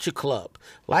Culture Club,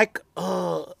 like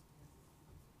Paul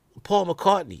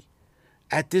McCartney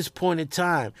at this point in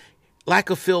time, like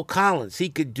a Phil Collins. He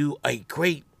could do a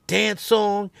great dance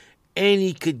song and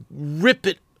he could rip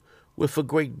it with a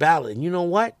great ballad. And you know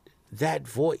what? That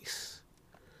voice.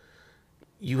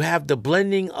 You have the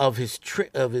blending of his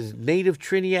native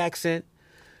Trini accent,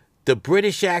 the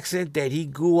British accent that he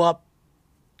grew up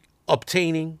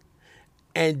obtaining,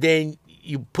 and then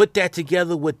you put that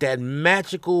together with that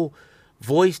magical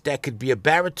voice that could be a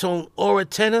baritone or a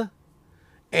tenor,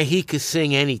 and he could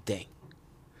sing anything.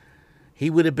 He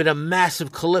would have been a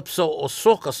massive calypso or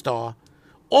soca star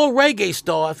or reggae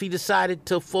star if he decided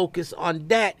to focus on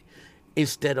that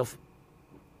instead of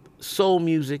soul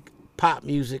music, pop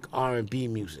music, R&B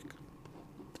music.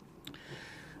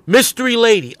 Mystery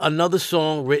Lady, another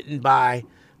song written by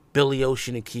Billy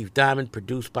Ocean and Keith Diamond,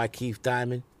 produced by Keith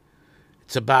Diamond.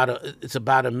 It's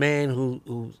about a man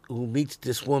who meets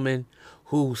this woman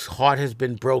whose heart has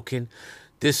been broken.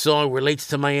 This song relates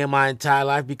to my entire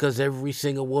life because every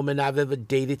single woman I've ever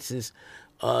dated since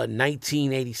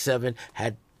 1987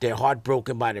 had They're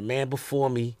heartbroken by the man before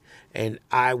me, and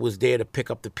I was there to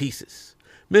pick up the pieces.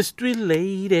 Mystery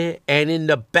Lady. And in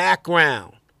the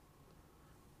background,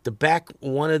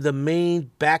 one of the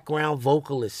main background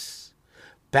vocalists,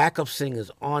 backup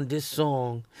singers on this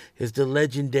song is the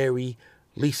legendary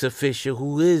Lisa Fischer,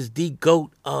 who is the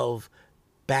GOAT of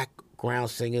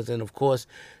background singers. And of course,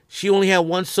 she only had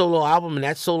one solo album, and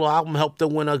that solo album helped her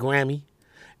win a Grammy.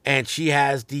 And she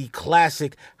has the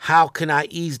classic How Can I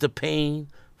Ease the Pain?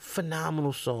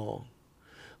 Phenomenal song.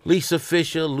 Lisa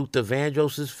Fischer, Luther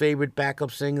Vandross's favorite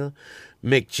backup singer,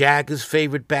 Mick Jagger's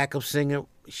favorite backup singer.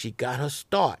 She got her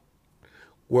start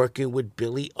working with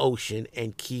Billy Ocean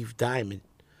and Keith Diamond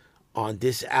on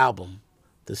this album,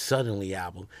 the Suddenly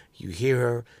album. You hear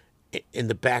her in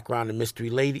the background of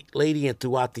Mystery Lady and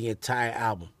throughout the entire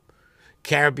album.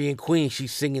 Caribbean Queen,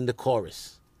 she's singing the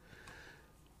chorus.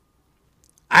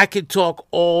 I could talk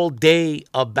all day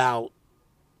about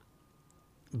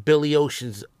Billy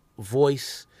Ocean's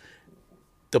voice,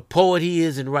 the poet he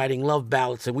is in writing love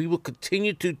ballads, and we will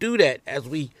continue to do that as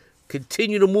we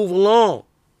continue to move along,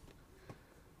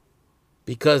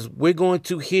 because we're going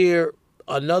to hear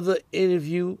another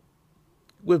interview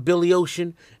with Billy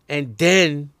Ocean, and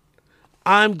then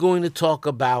I'm going to talk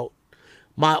about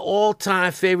my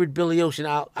all-time favorite Billy Ocean.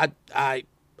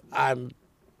 I'm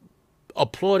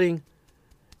applauding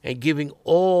and giving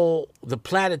all the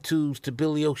platitudes to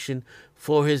Billy Ocean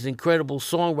for his incredible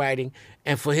songwriting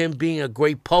and for him being a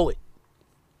great poet.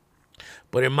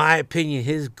 But in my opinion,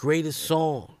 his greatest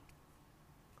song,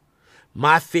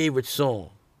 my favorite song,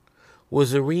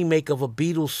 was a remake of a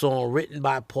Beatles song written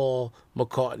by Paul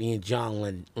McCartney and John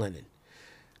Lennon,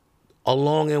 A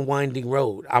Long and Winding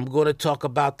Road. I'm going to talk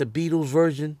about the Beatles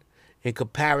version in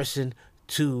comparison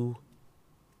to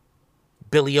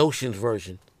Billy Ocean's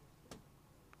version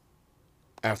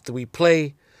after we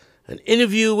play an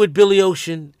interview with Billy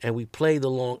Ocean and we play A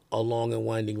Long and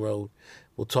Winding Road.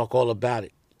 We'll talk all about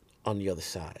it on the other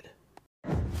side.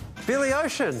 Billy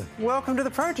Ocean, welcome to the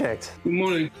project. Good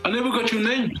morning. I never got your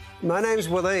name. My name's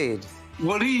Waleed.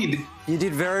 Waleed. You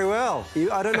did very well.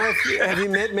 I don't know if have you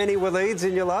met many Waleeds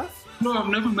in your life? No, I've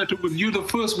never met it with you. The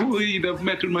first Waleed I've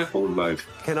met in my whole life.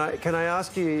 Can I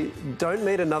ask you, don't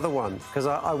meet another one, because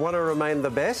I want to remain the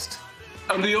best.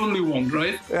 I'm the only one,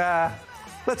 right?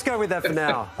 Let's go with that for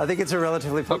now. I think it's a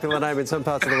relatively popular name in some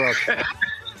parts of the world.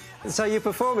 So you're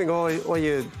performing all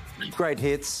your great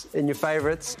hits and your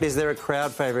favourites. Is there a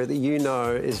crowd favourite that you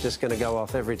know is just going to go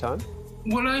off every time?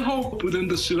 Well, I hope within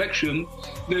the selection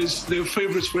there are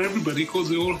favourites for everybody, because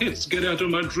they're all hits. Get Out of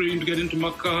My Dream, Get Into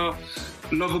My Car,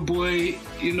 Lover Boy,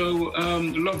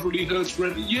 Love Really Hurts.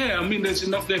 Yeah, I mean, there's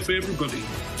enough there for everybody.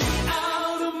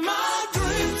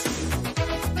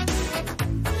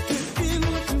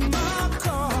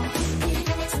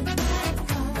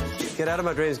 Get Out of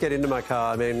My Dreams, Get Into My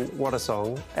Car. I mean, what a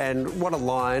song. And what a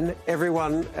line.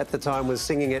 Everyone at the time was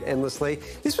singing it endlessly.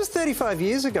 This was 35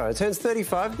 years ago. It turns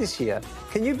 35 this year.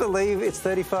 Can you believe it's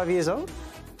 35 years old?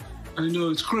 I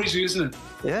know, it's crazy, isn't it?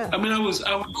 Yeah. I mean, I was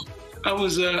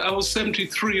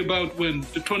 73 about when?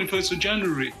 The 21st of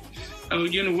January.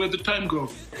 Where the time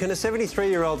go. Can a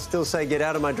 73-year-old still say, get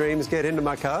out of my dreams, get into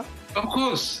my car? Of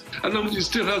course. As long as he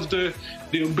still has the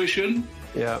ambition,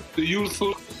 the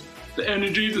youthful, the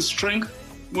energy, the strength,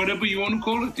 whatever you want to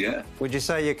call it, yeah. Would you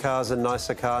say your car's a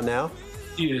nicer car now?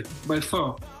 Yeah, by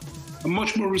far. A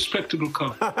much more respectable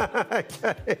car.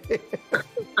 Okay.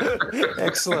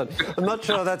 Excellent. I'm not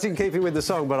sure that's in keeping with the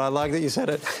song, but I like that you said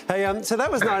it. Hey, so that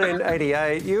was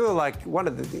 1988. You were like one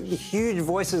of the huge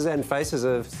voices and faces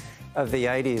of the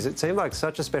 80s. It seemed like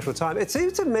such a special time. It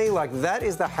seems to me like that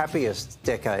is the happiest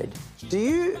decade.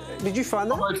 Did you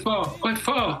find that? By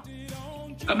far.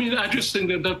 I mean, I just think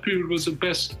that period was the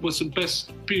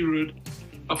best period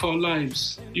of our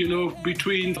lives.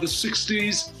 Between the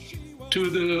 60s to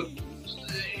the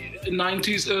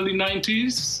 90s, early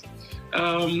 90s.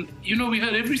 We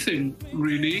had everything,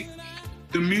 really.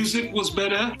 The music was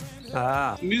better.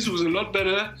 Music was a lot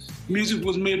better. Music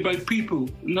was made by people,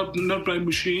 not by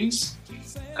machines.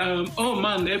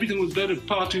 Everything was better.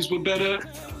 Parties were better.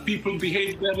 People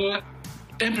behaved better.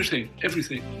 Everything.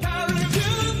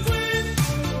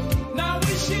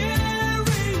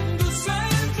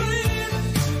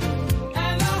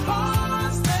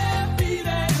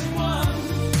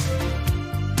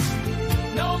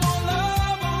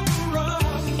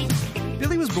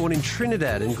 Born in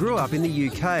Trinidad and grew up in the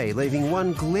UK, leaving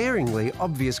one glaringly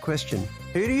obvious question.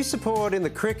 Who do you support in the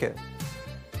cricket?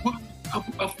 Well, I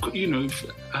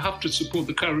have to support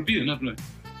the Caribbean, haven't I?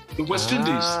 The West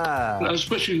Indies.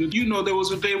 Especially, there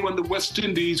was a day when the West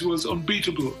Indies was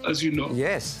unbeatable, as you know.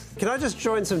 Yes. Can I just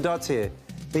join some dots here?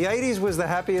 The 80s was the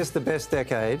happiest, the best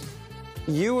decade.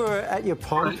 You were at your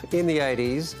pomp in the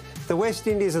 80s. The West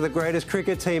Indies are the greatest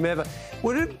cricket team ever.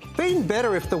 Would it have been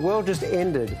better if the world just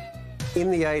ended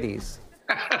in the 80s?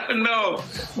 No,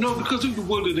 because if the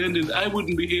world had ended, I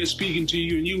wouldn't be here speaking to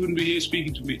you and you wouldn't be here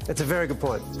speaking to me. That's a very good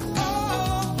point.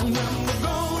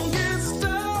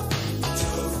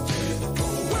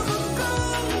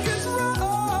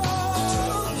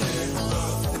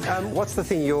 What's the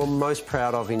thing you're most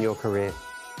proud of in your career?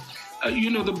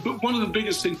 One of the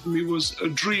biggest things for me was a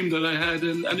dream that I had,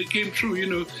 and it came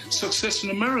true, success in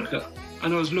America.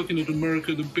 And I was looking at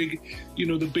America, the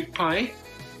big pie,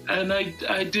 and I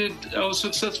was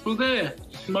successful there.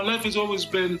 My life has always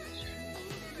been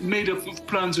made up of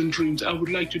plans and dreams. I would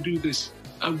like to do this.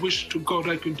 I wish to God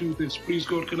I could do this. Please,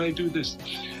 God, can I do this?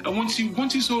 And once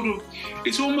you sort of,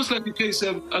 it's almost like a case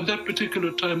of, at that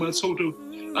particular time,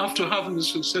 after having the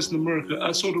success in America,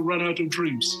 I sort of ran out of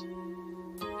dreams.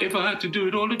 If I had to do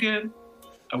it all again,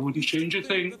 I wouldn't change a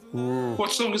thing.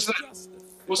 What song is that?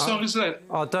 What song is that?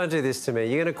 Oh, don't do this to me.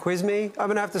 You're going to quiz me? I'm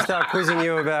going to have to start quizzing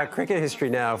you about cricket history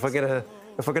now if we're going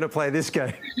to play this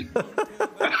game.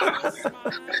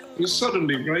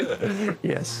 Suddenly, right?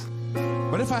 Yes.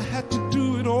 But if I had to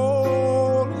do it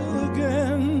all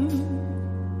again,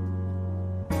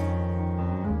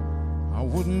 I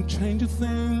wouldn't change a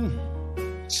thing.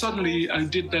 Suddenly, I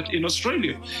did that in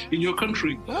Australia, in your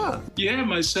country. Yeah,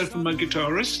 myself and my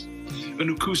guitarist, an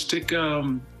acoustic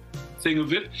thing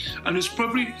of it. And it's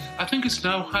probably, I think it's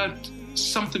now had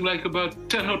something like about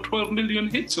 10 or 12 million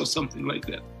hits or something like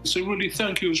that. So really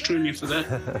thank you, Australia, for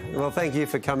that. Well, thank you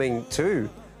for coming to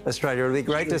Australia. It'll be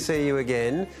great to see you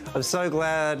again. I'm so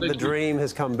glad the dream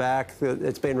has come back,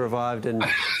 it's been revived, and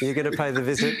you're going to pay the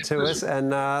visit to us.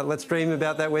 And let's dream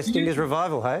about that West Indies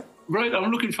revival, hey? Right,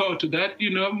 I'm looking forward to that.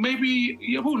 Maybe,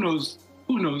 who knows?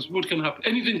 Who knows what can happen?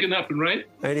 Anything can happen, right?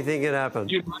 Anything can happen.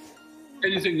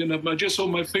 Anything can happen. I just saw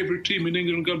my favourite team in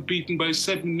England got beaten by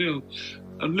 7-0.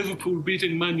 And Liverpool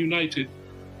beating Man United.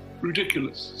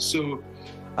 Ridiculous. So,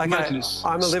 madness.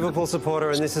 I'm a Liverpool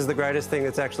supporter, and this is the greatest thing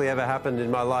that's actually ever happened in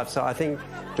my life. So I think,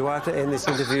 do I have to end this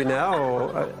interview now,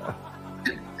 or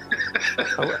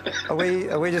are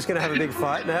we just going to have a big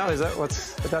fight now? Is that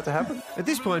what's about to happen? At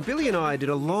this point, Billy and I did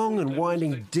a long and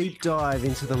winding deep dive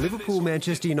into the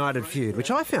Liverpool-Manchester United feud, which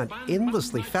I found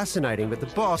endlessly fascinating, but the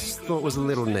boss thought was a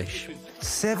little niche.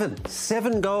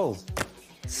 Seven goals.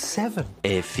 7.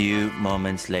 A few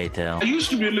moments later. I used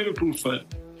to be a Liverpool fan.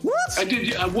 What? I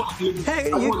did. I was Liverpool.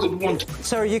 Hey, I wasn't one.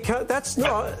 Sorry, you can't. That's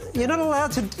not. You're not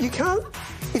allowed to. You can't.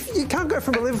 If you can't go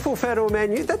from a Liverpool fan to a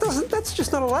Man U, that's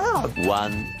just not allowed.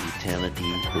 One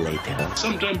eternity later.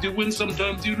 Sometimes you win,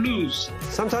 sometimes you lose.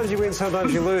 Sometimes you win,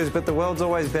 sometimes you lose, but the world's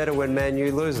always better when Man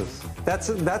U loses. That's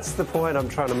the point I'm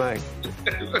trying to make.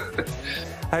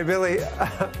 Hey, Billy,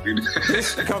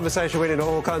 this conversation went into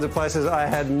all kinds of places I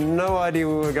had no idea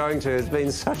we were going to. It's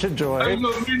been such a joy. I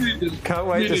know, really. Can't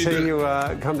wait to see you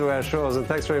come to our shores, and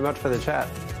thanks very much for the chat.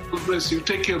 God bless you.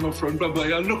 Take care, my friend.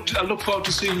 Bye-bye. I look forward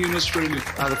to seeing you in Australia.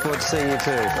 I look forward to seeing you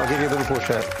too. I'll give you a Liverpool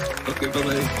shirt. Okay,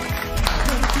 bye-bye.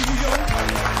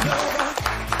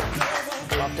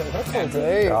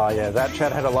 Oh, yeah, that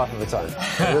chat had a life of its own.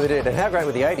 It really did. And how great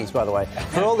were the 80s, by the way.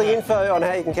 For all the info on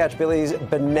how you can catch Billy's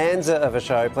bonanza of a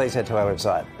show, please head to our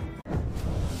website.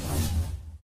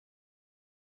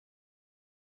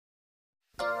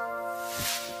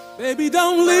 Baby,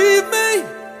 don't leave me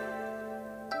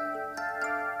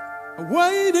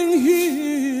waiting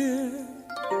here.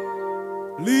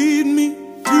 Lead me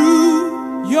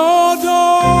to your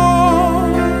door.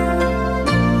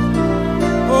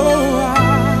 Oh,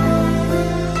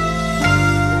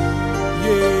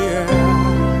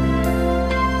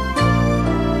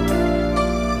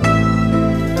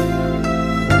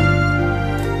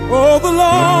 oh, the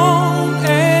long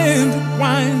and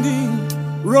winding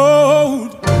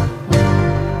road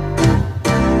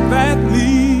that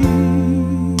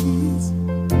leads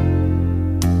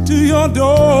to your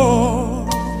door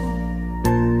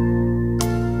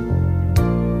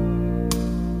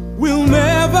will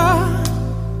never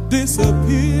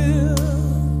disappear.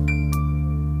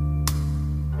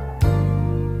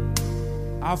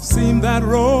 I've seen that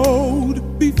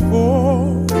road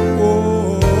before.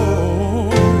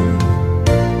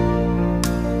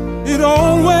 It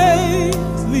always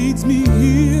leads me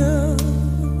here.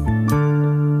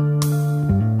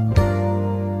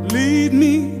 Lead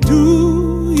me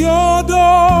to your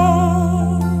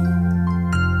door.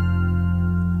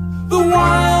 The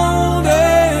wild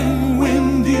and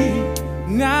windy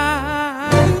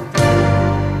night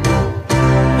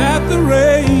that the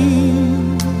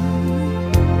rain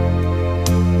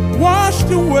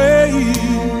washed away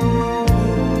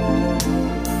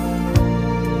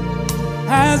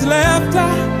his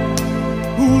laughter,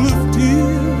 full of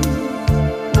tears.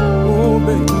 Oh,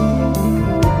 baby,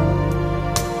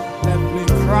 left me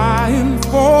crying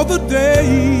for the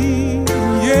day,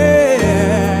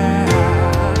 yeah.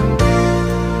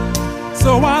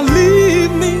 So I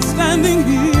leave me standing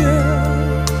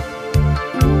here.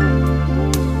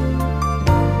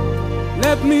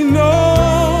 Let me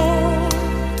know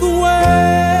the way.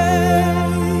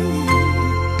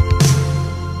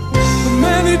 The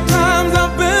many times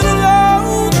I've been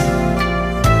alone,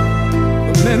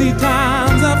 the many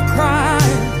times I've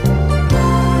cried.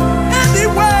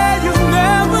 Anywhere you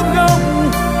never know,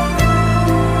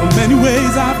 the many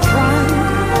ways I've tried,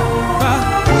 but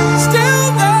still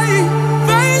they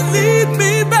lead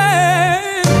me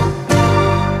back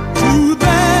to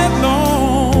that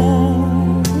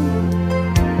long,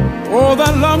 oh,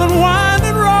 that long and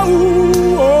winding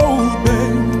road,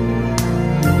 babe.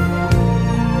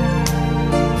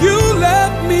 You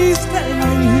left me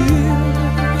standing here,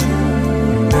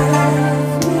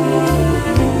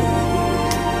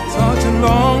 such a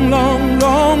long, long,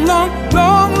 long, long,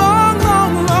 long, long,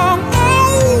 long, long, oh,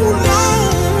 long.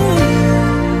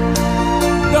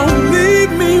 Don't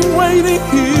leave me waiting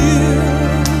here.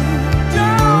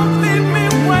 Don't leave me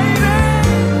waiting.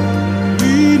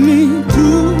 Lead me to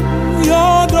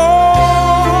your door.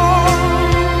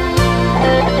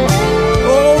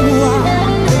 Oh,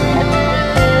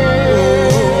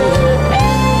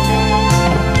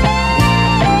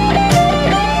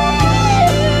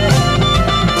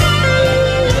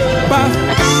 but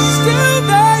still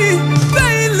they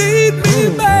lead me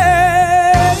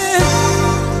back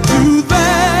to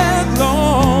that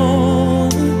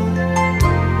long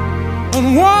and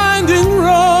winding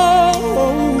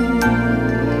road.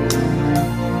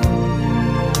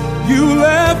 You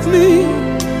left me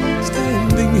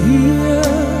standing here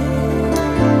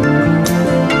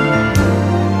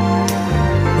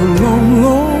a long,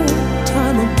 long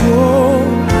time ago.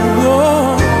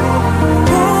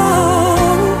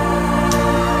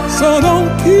 So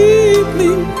don't keep me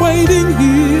waiting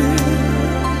here.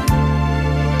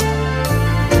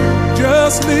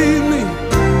 Just lead me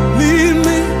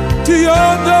to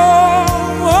your door.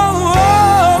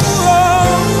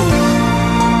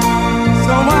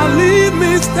 So I leave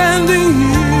me standing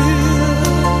here.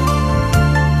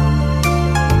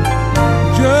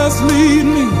 Just lead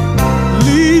me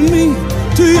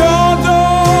to your door.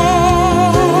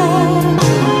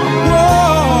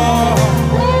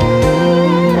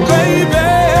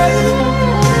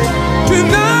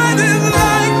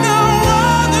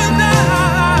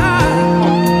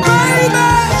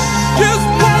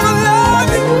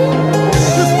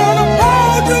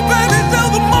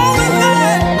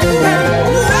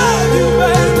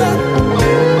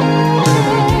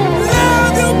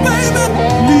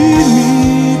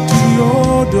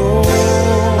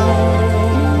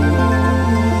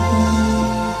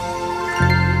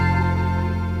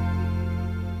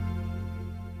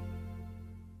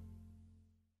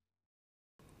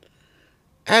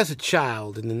 As a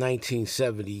child in the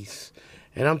 1970s,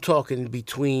 and I'm talking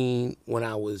between when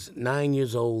I was 9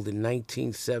 years old in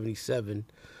 1977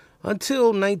 until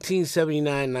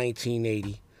 1979,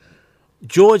 1980,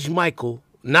 George Michael,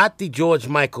 not the George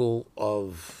Michael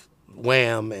of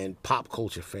Wham and pop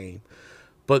culture fame,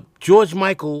 but George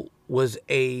Michael was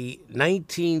a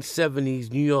 1970s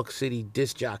New York City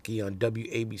disc jockey on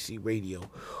WABC radio,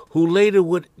 who later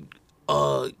would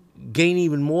gain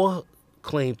even more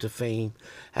claim to fame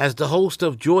as the host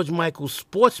of George Michael's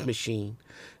Sports Machine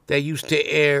that used to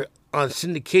air on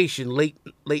syndication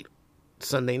late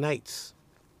Sunday nights,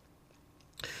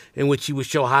 in which he would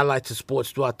show highlights of sports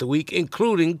throughout the week,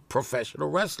 including professional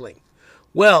wrestling.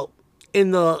 Well, in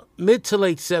the mid to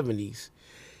late 70s,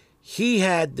 he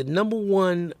had the number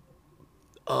one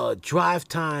drive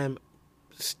time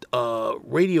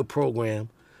radio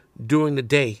program during the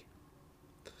day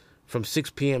from 6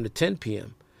 p.m. to 10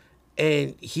 p.m.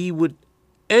 And he would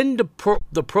end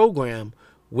the program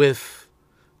with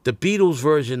the Beatles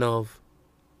version of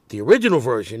the original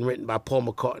version written by Paul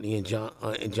McCartney and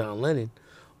John Lennon,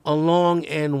 A Long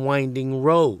and Winding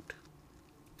Road.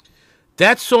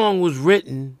 That song was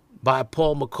written by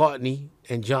Paul McCartney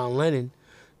and John Lennon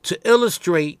to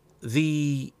illustrate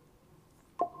the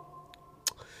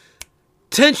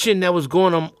tension that was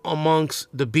going on amongst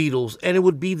the Beatles, and it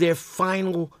would be their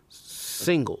final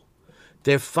single,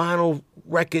 their final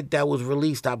record that was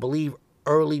released, I believe,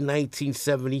 early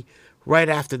 1970, right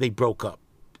after they broke up.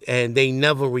 And they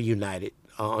never reunited.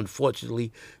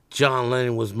 Unfortunately, John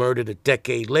Lennon was murdered a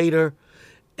decade later,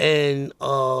 and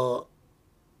Paul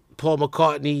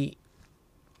McCartney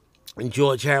and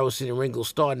George Harrison and Ringo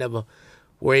Starr never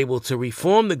were able to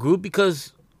reform the group,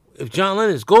 because if John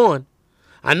Lennon's gone,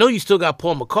 I know you still got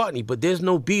Paul McCartney, but there's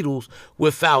no Beatles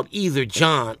without either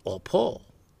John or Paul.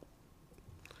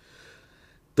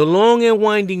 The Long and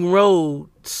Winding Road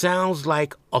sounds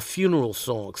like a funeral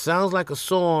song, sounds like a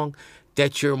song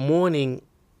that you're mourning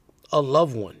a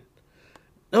loved one.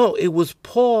 No, it was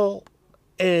Paul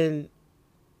and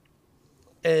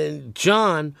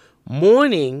John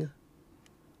mourning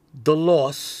the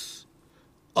loss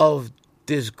of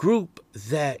this group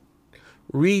that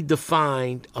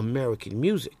redefined American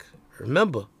music.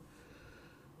 Remember,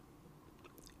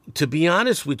 to be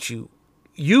honest with you,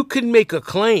 you can make a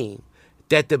claim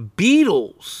that the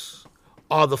Beatles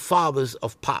are the fathers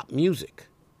of pop music.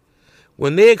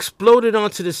 When they exploded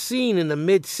onto the scene in the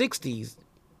mid-'60s,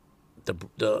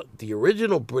 the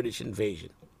original British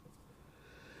invasion,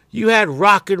 you had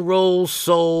rock and roll,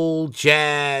 soul,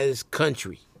 jazz,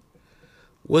 country.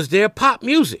 Was there pop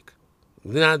music?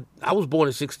 Now, I was born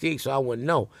in '68, so I wouldn't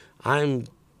know.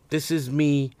 This is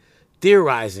me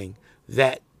theorizing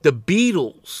that the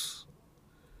Beatles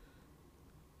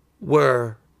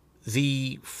were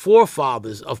the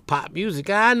forefathers of pop music.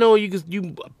 I know you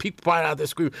people probably out there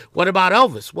screaming, what about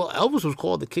Elvis? Well, Elvis was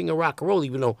called the king of rock and roll,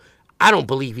 even though I don't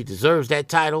believe he deserves that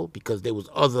title, because there was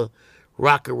other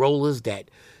rock and rollers that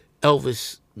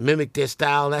Elvis mimicked their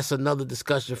style. That's another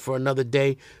discussion for another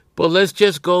day. But let's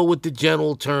just go with the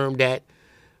general term that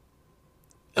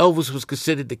Elvis was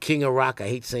considered the king of rock. I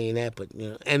hate saying that, but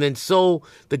you know. And then soul,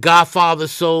 the godfather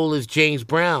of soul is James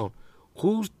Brown.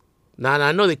 Now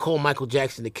I know they call Michael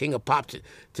Jackson the king of pop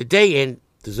today, and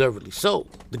deservedly so,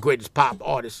 the greatest pop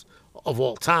artist of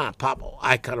all time, pop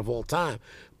icon of all time.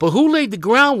 But who laid the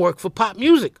groundwork for pop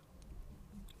music?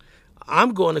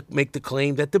 I'm going to make the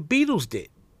claim that the Beatles did.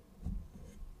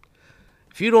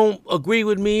 If you don't agree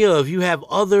with me, or if you have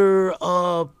other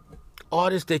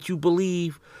artists that you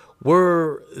believe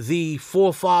were the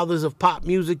forefathers of pop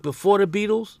music before the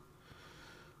Beatles,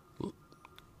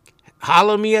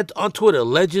 holler me on Twitter,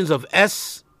 Legends of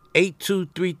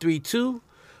S82332,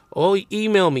 or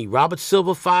email me,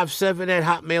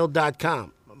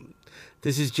 robertsilver57@hotmail.com.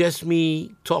 This is just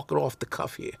me talking off the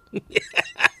cuff here.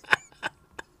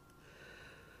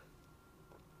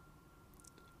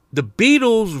 The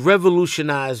Beatles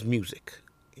revolutionized music.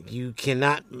 You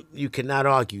cannot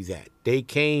argue that. They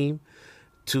came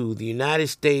to the United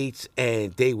States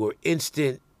and they were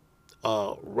instant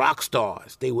rock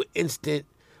stars. They were instant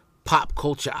pop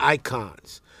culture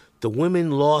icons. The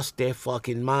women lost their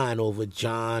fucking mind over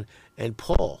John and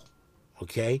Paul.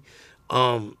 Okay?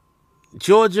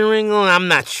 George and Ringo, I'm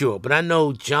not sure, but I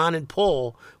know John and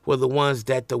Paul were the ones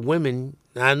that the women,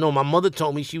 I know my mother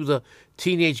told me she was a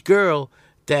teenage girl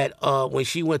that when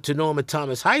she went to Norman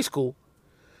Thomas High School,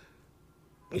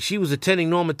 she was attending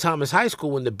Norman Thomas High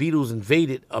School when the Beatles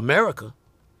invaded America.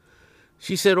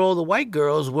 She said all the white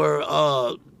girls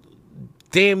were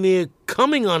damn near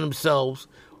coming on themselves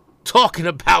talking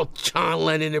about John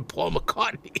Lennon and Paul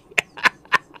McCartney.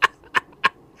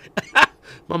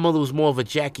 My mother was more of a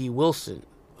Jackie Wilson.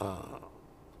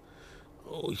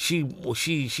 She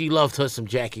loved her some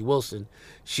Jackie Wilson.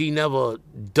 She never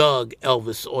dug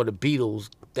Elvis or the Beatles.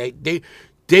 They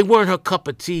weren't her cup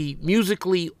of tea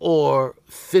musically or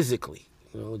physically.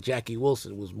 You know, Jackie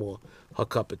Wilson was more her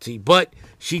cup of tea. But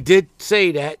she did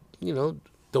say that, you know,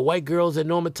 the white girls at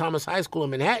Norman Thomas High School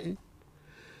in Manhattan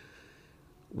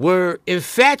were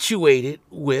infatuated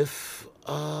with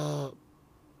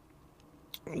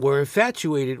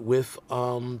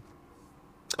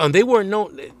they weren't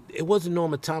known, it wasn't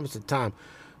Norman Thomas at the time.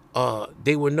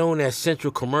 They were known as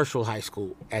Central Commercial High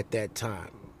School at that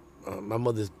time. My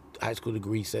mother's high school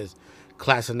degree says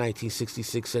class of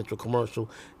 1966 Central Commercial.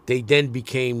 They then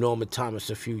became Norman Thomas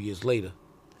a few years later.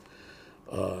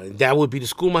 That would be the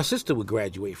school my sister would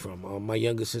graduate from, my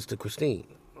younger sister Christine.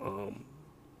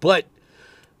 But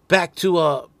back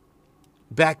to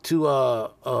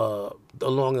The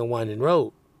Long and Winding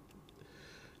Road.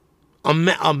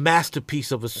 A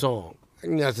masterpiece of a song. I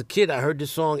mean, as a kid, I heard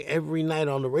this song every night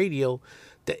on the radio.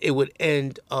 That it would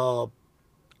end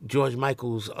George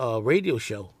Michael's radio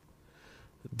show.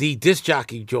 The disc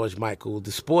jockey George Michael,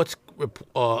 the sports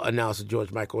announcer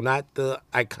George Michael, not the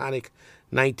iconic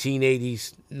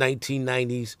 1980s,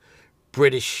 1990s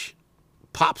British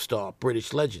pop star,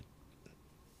 British legend.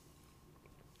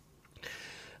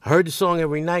 I heard the song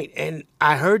every night, and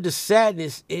I heard the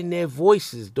sadness in their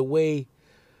voices, the way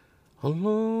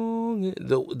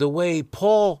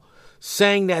Paul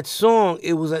sang that song.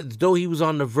 It was as though he was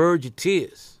on the verge of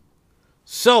tears.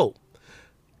 So,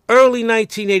 early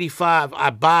 1985, I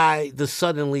buy the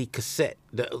Suddenly cassette,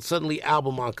 the Suddenly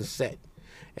album on cassette.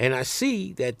 and I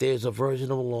see that there's a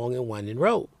version of A Long and Winding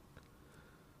Road.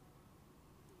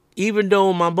 Even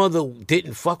though my mother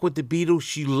didn't fuck with the Beatles,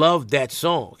 she loved that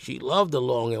song. She loved A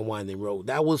Long and Winding Road.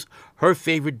 That was her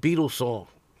favorite Beatles song.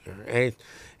 And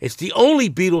it's the only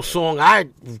Beatles song I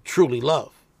truly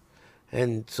love.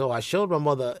 And so I showed my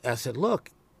mother, I said, look,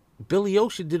 Billy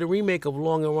Ocean did a remake of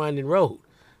Long and Winding Road.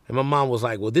 And my mom was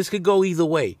like, well, this could go either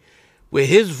way. With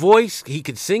his voice, he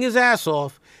could sing his ass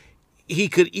off. He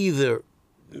could either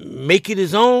make it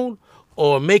his own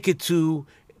or make it to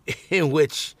in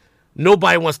which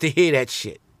nobody wants to hear that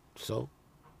shit. So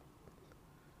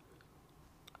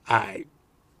I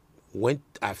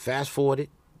fast forwarded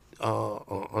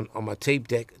on my tape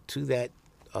deck to that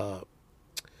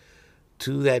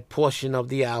portion of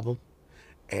the album,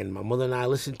 and my mother and I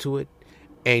listened to it,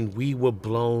 and we were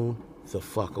blown the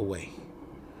fuck away.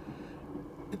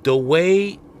 The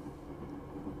way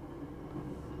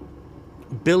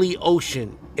Billy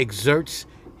Ocean exerts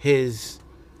his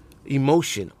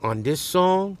emotion on this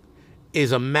song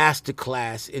is a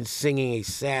masterclass in singing a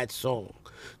sad song.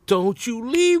 Don't you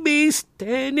leave me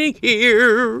standing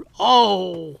here.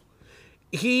 Oh,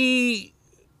 you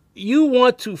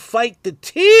want to fight the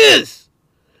tears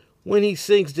when he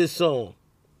sings this song.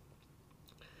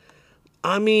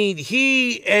 I mean,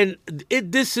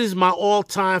 this is my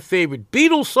all-time favorite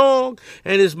Beatles song,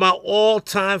 and it's my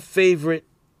all-time favorite.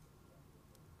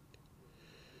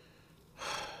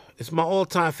 It's my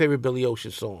all-time favorite Billy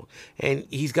Ocean song. And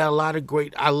he's got a lot of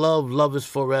great, I love Love Is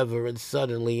Forever and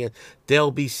Suddenly, and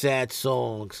There'll Be Sad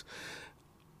Songs.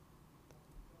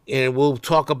 And we'll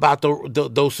talk about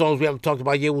those songs we haven't talked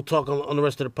about yet. We'll talk on the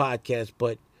rest of the podcast.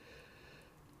 But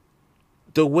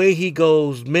the way he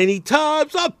goes, many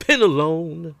times I've been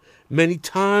alone. Many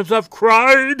times I've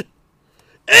cried.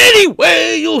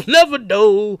 Anyway, you'll never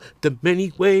know the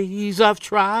many ways I've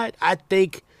tried. I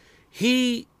think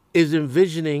he is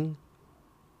envisioning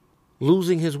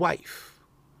losing his wife.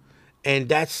 And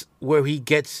that's where he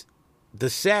gets the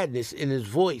sadness in his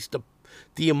voice,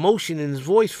 the emotion in his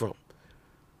voice from.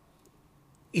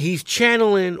 He's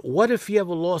channeling, what if he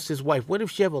ever lost his wife? What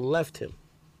if she ever left him?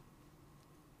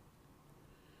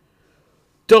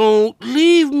 Don't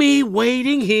leave me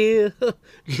waiting here.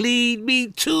 Lead me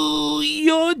to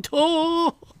your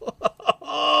door.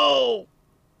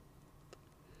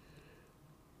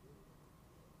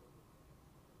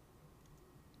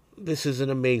 This is an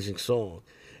amazing song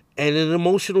and an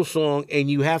emotional song,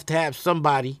 and you have to have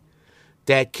somebody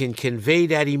that can convey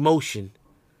that emotion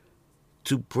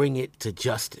to bring it to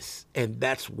justice. And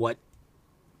that's what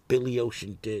Billy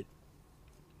Ocean did.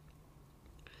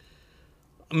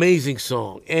 Amazing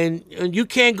song. And you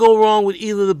can't go wrong with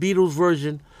either the Beatles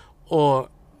version or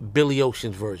Billy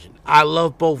Ocean's version. I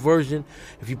love both versions.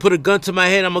 If you put a gun to my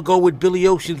head, I'm going to go with Billy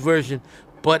Ocean's version.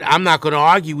 But I'm not going to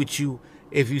argue with you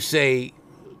if you say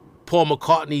Paul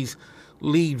McCartney's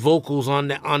lead vocals on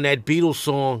that Beatles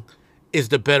song is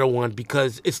the better one,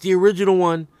 because it's the original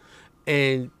one,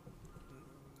 and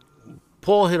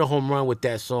Paul hit a home run with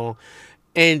that song.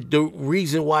 And the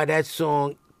reason why that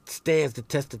song stands the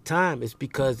test of time is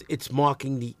because it's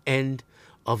marking the end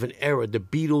of an era. The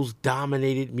Beatles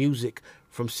dominated music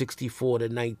from 64 to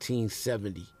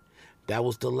 1970. That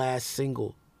was the last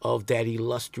single of that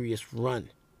illustrious run.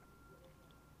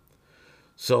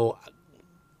 So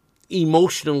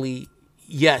emotionally,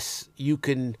 yes, you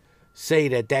can say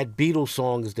that Beatles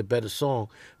song is the better song.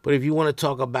 But if you want to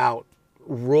talk about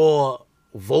raw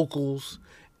vocals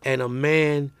and a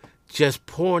man just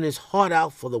pouring his heart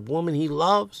out for the woman he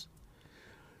loves,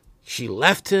 she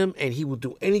left him and he will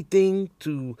do anything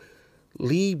to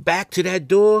lead back to that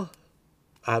door.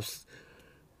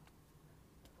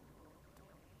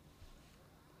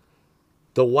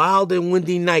 The wild and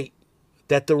windy night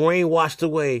that the rain washed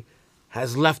away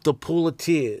has left a pool of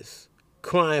tears,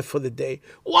 crying for the day.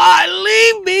 Why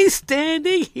leave me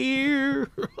standing here?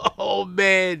 Oh,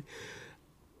 man.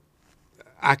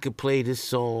 I could play this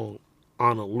song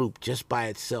on a loop just by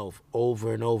itself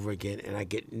over and over again, and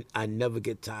I never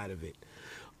get tired of it.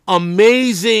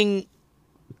 Amazing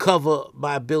cover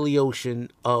by Billy Ocean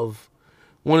of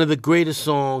one of the greatest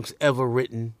songs ever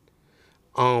written.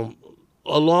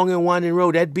 A Long and Winding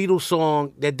Road, that Beatles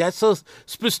song, that's a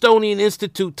Smithsonian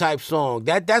Institute type song.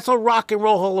 That's a Rock and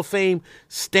Roll Hall of Fame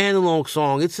standalone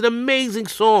song. It's an amazing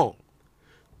song.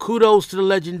 Kudos to the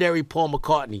legendary Paul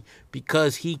McCartney,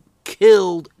 because he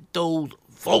killed those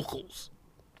vocals.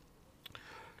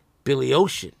 Billy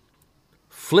Ocean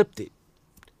flipped it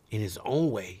in his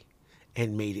own way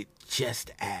and made it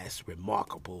just as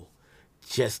remarkable,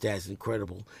 just as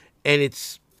incredible. And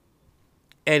it's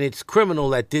criminal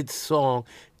that this song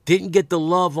didn't get the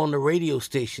love on the radio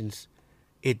stations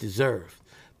it deserved.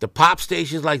 The pop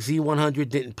stations like Z100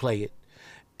 didn't play it,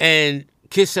 and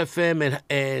Kiss FM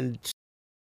and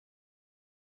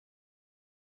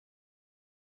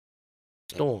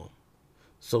Storm.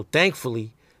 So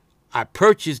thankfully, I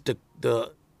purchased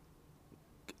the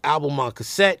album on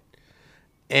cassette,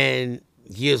 and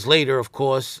years later, of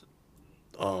course,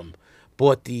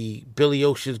 bought the Billy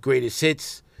Ocean's Greatest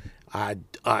Hits. I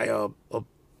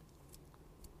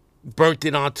burnt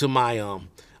it onto my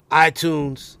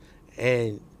iTunes,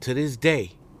 and to this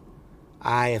day,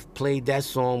 I have played that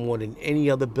song more than any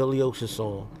other Billy Ocean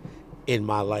song in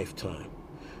my lifetime.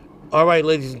 All right,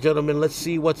 ladies and gentlemen, let's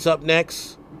see what's up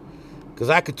next, because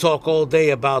I could talk all day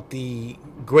about the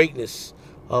greatness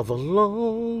of A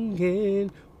Long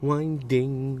and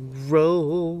Winding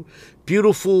Road.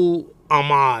 Beautiful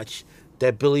homage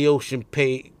that Billy Ocean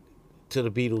paid to the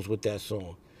Beatles with that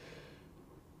song.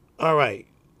 All right,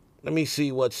 let me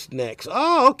see what's next.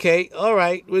 Oh, okay, all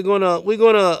right. We're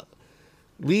gonna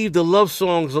leave the love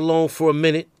songs alone for a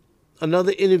minute.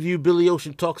 Another interview, Billy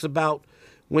Ocean talks about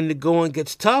when the going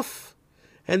gets tough,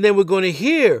 and then we're going to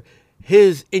hear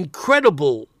his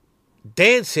incredible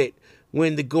dance hit,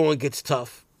 When the Going Gets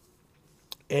Tough,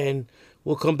 and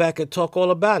we'll come back and talk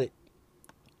all about it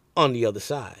on the other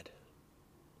side.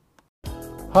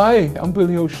 Hi, I'm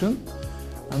Billy Ocean,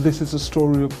 and this is a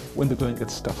story of when the going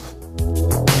gets tough.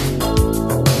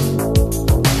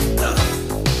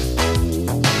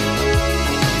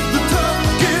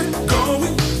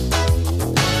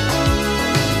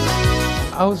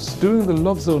 I was doing the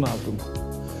Love Zone album,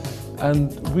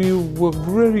 and we were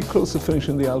very close to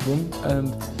finishing the album,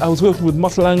 and I was working with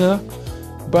Mutt Lange,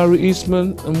 Barry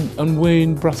Eastman, and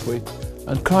Wayne Brathwaite,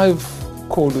 and Clive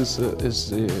called is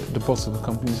the boss of the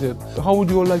company. He said, how would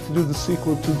you all like to do the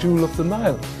sequel to Jewel of the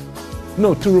Nile?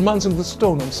 No, to Romancing the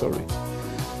Stone, I'm sorry.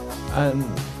 And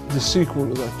the sequel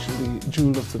was actually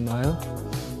Jewel of the Nile.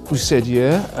 We said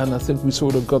yeah, and I think we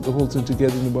sort of got the whole thing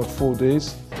together in about 4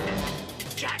 days.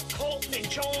 Jack Colton and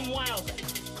Joan Wilder.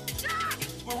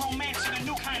 We're romancing a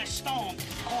new kind of stone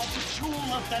called the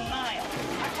Jewel of the Nile.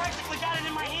 I practically got it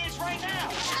in my hands right now.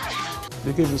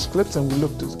 They gave us clips, and we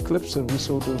looked at the clips, and we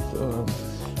sort of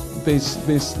based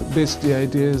the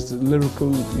ideas, the lyrical,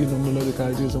 melodic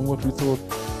ideas, on what we thought,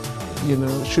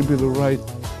 should be the right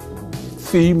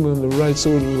theme and the right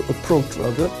sort of approach,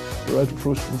 rather, the right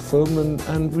approach for the film,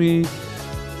 and we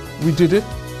did it,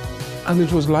 and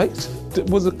it was liked. It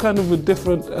was a kind of a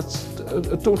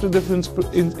totally different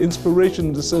inspiration,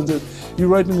 in the sense that you're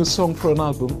writing a song for an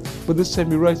album, but this time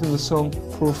you're writing the song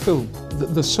for a film.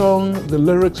 The song, the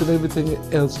lyrics and everything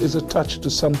else is attached to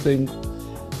something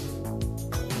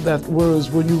that, whereas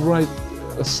when you write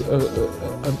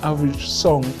an average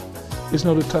song, it's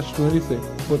not attached to anything,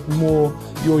 but more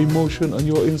your emotion and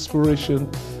your inspiration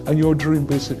and your dream,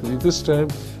 basically. This time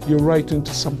you're writing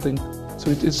to something, so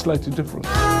it is slightly different.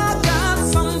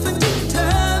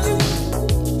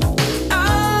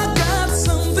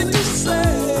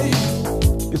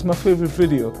 It's my favorite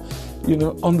video.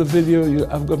 On the video,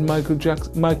 I've got Michael Douglas.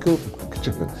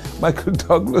 Michael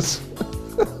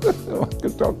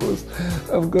Douglas.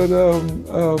 I've got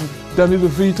Danny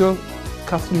DeVito,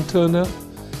 Kathleen Turner.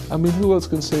 I mean, who else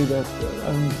can say that?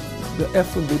 The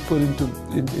effort they put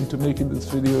into making this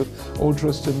video, all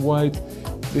dressed in white.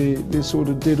 They sort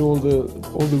of did all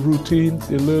the routine.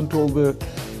 They learned all the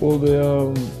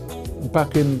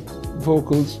back-end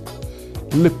vocals,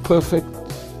 lip perfect.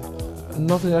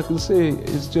 Nothing I can say.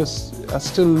 It's just, I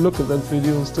still look at that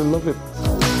video and still love it.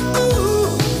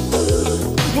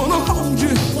 Wanna hold you.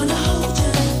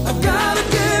 I gotta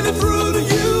get it through to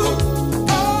you.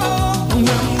 Oh, when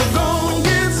the going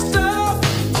gets tough.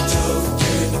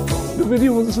 The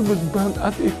video wasn't so much banned.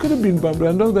 It could have been banned, but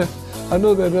I know that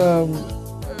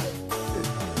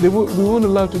we weren't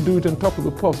allowed to do it on Top of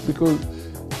the Pops, because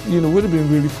it would have been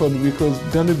really funny, because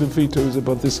Danny DeVito is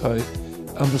about this high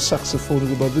and the saxophone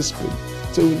is about this big.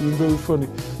 So it would have been very funny.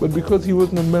 But because he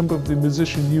wasn't a member of the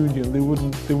musician union, they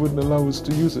wouldn't allow us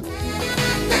to use it.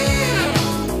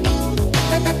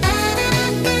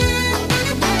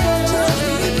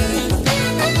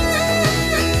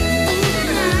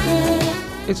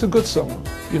 It's a good song,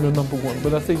 number one,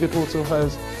 but I think it also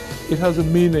has a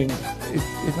meaning.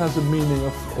 It has a meaning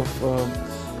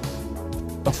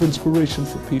of inspiration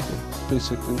for people,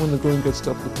 basically. When the going gets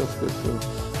tough, the tough gets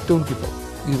tough. Don't give up.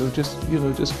 Just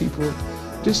keep on,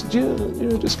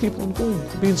 just keep on going.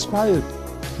 Be inspired,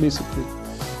 basically.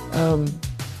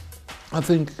 I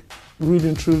think, really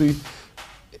and truly,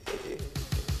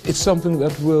 it's something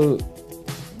that will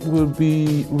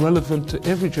be relevant to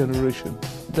every generation.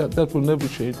 That will never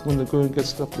change. When the going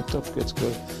gets tough, the tough gets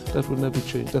going. That will never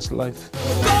change. That's life. The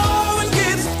going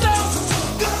gets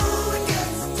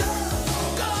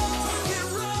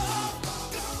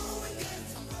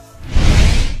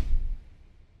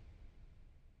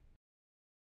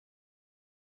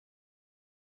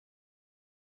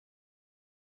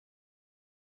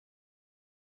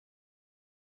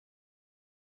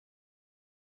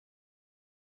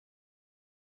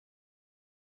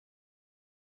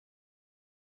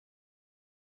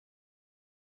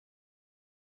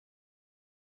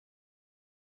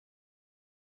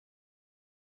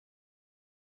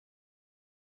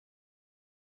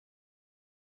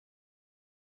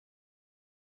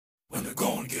When the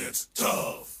going gets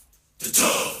tough, the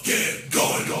tough get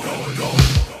going, going, going.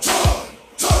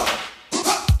 Tough, tough.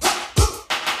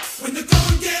 When the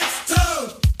going gets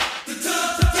tough, the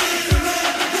tough get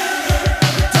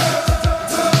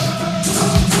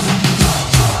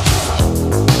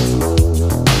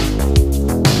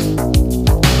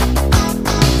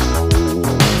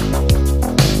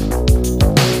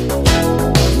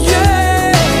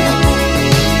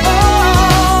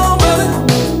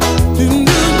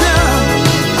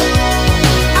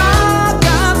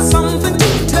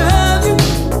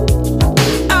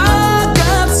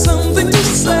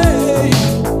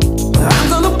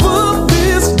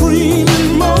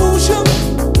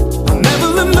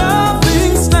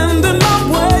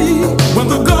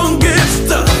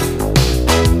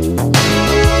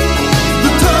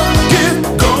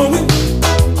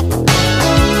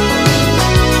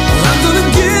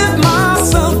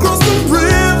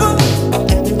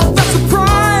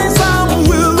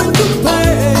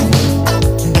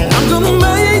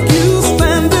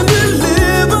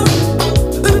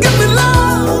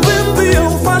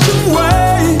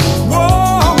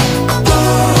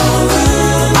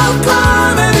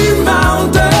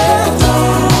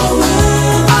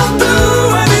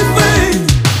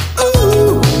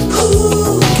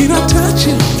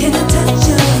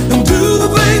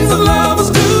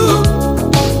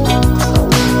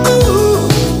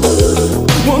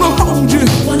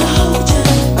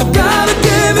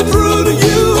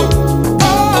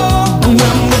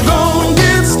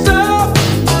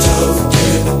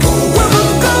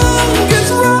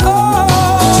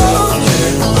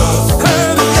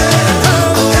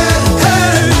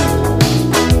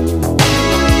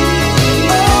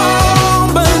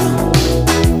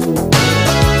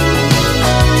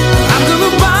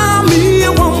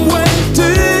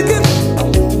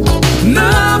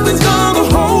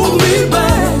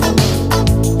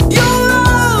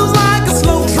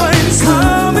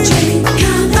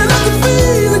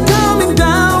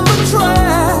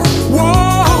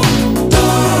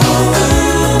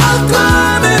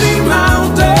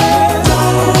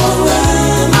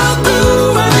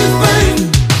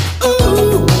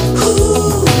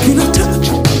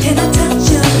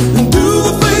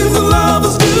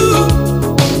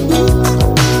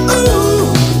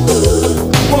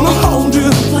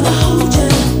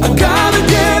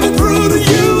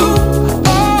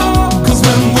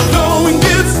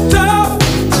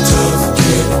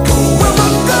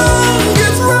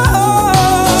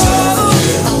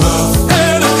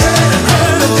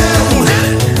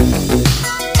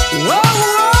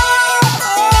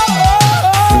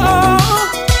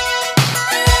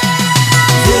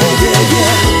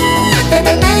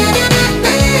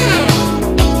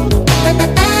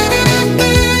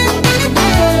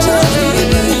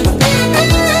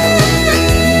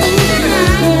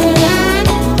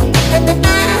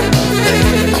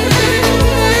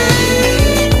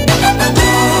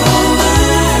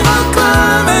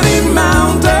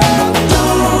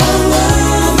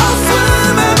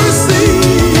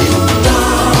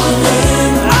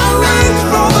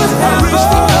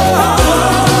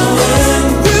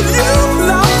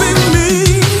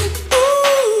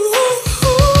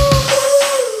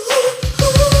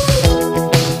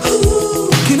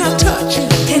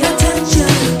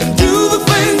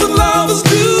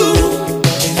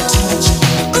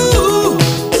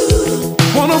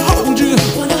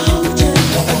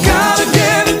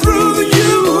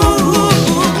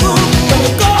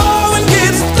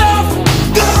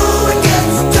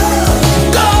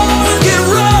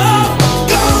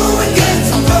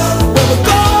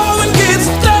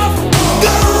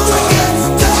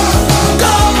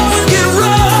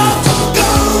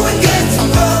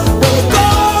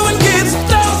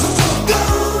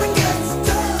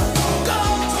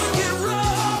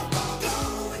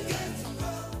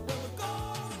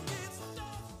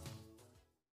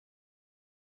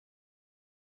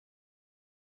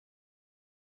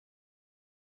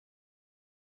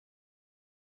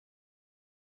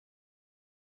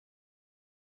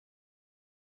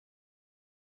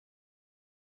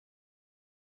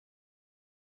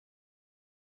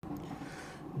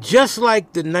Just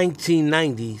like the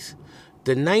 1990s,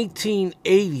 the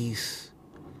 1980s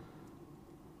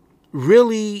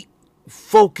really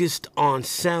focused on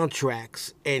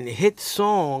soundtracks and hit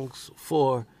songs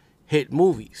for hit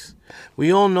movies.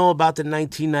 We all know about the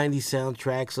 1990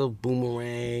 soundtracks of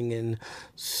Boomerang and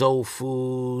Soul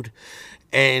Food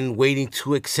and Waiting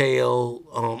to Exhale,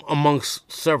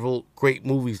 amongst several great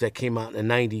movies that came out in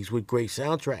the 90s with great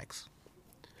soundtracks.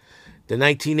 The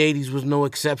 1980s was no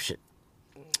exception.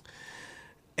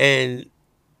 And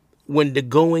when the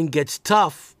going gets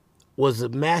tough, was a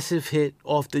massive hit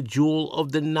off the Jewel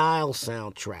of the Nile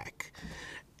soundtrack.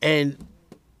 And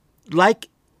like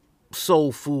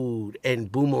Soul Food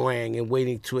and Boomerang and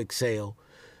Waiting to Exhale,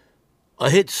 a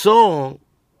hit song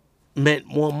meant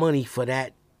more money for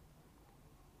that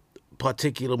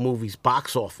particular movie's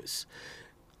box office.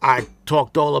 I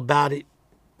talked all about it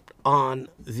on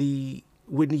the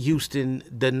Whitney Houston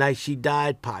The Night She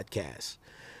Died podcast.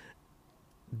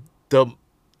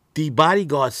 The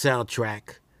Bodyguard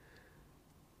soundtrack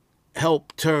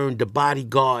helped turn the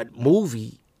Bodyguard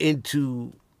movie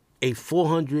into a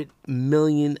 $400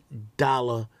 million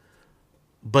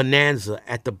bonanza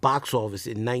at the box office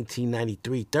in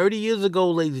 1993. 30 years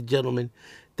ago, ladies and gentlemen,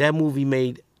 that movie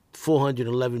made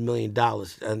 $411 million.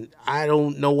 And I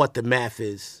don't know what the math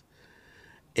is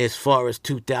as far as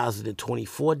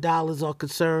 2024 dollars are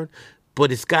concerned,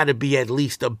 but it's got to be at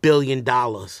least $1 billion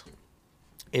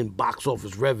in box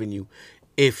office revenue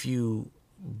if you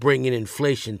bring in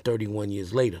inflation 31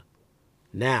 years later.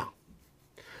 Now,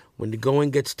 when the going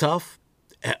gets tough,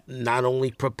 not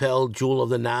only propelled Jewel of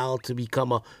the Nile to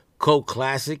become a cult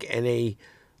classic and a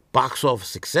box office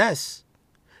success,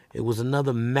 it was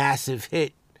another massive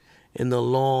hit in the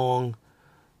long,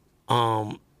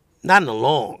 not in the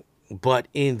long, but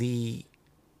in the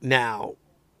now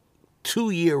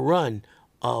 2-year run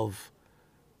of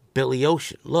Billy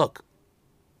Ocean. Look,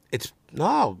 it's,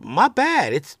 no, my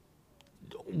bad. It's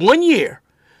 1 year,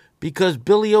 because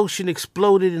Billy Ocean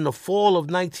exploded in the fall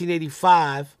of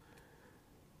 1985.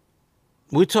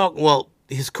 We're talking, well,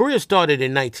 his career started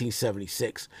in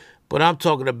 1976, but I'm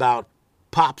talking about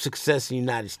pop success in the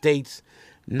United States.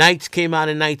 Nights came out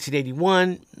in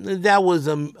 1981. That was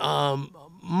a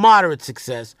moderate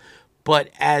success, but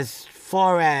as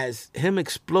far as him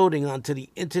exploding onto the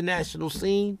international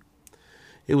scene,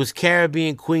 it was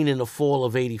Caribbean Queen in the fall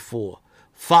of 84,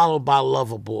 followed by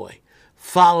Loverboy,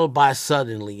 followed by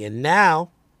Suddenly, and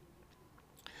now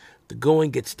The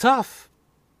Going Gets Tough,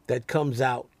 that comes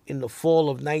out in the fall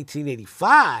of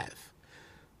 1985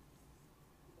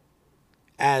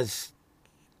 as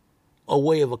a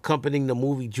way of accompanying the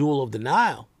movie Jewel of the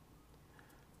Nile.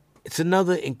 It's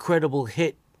another incredible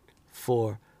hit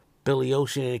for Billy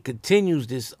Ocean, and it continues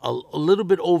this a little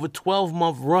bit over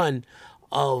 12-month run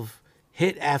of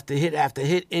hit after hit after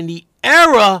hit in the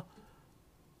era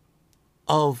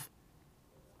of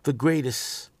the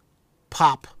greatest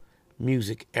pop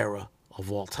music era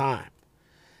of all time.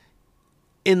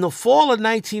 In the fall of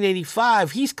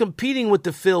 1985, he's competing with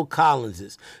the Phil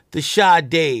Collinses, the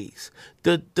Sade's,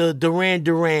 the Duran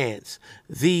Durans,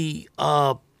 the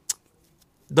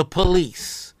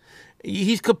Police.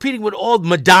 He's competing with all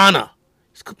Madonna.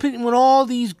 He's competing with all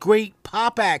these great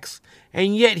pop acts,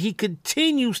 and yet he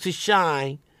continues to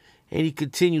shine, and he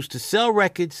continues to sell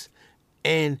records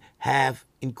and have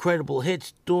incredible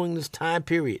hits during this time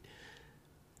period.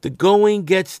 The Going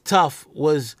Gets Tough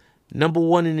was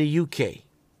 #1 in the UK.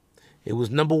 It was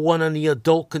 #1 on the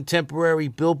adult contemporary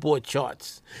Billboard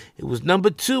charts. It was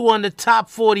 #2 on the top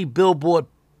 40 Billboard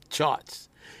charts.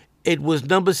 It was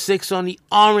 #6 on the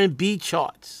R&B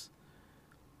charts.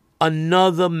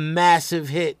 Another massive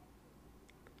hit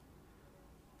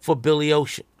for Billy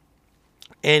Ocean.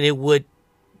 And it would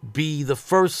be the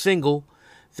first single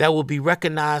that would be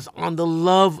recognized on the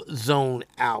Love Zone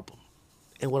album.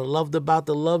 And what I loved about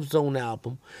the Love Zone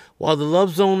album, while the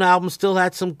Love Zone album still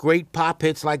had some great pop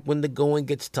hits like When the Going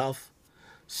Gets Tough,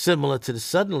 similar to the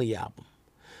Suddenly album,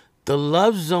 the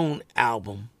Love Zone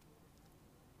album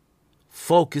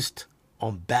focused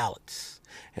on ballads.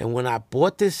 And when I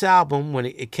bought this album, when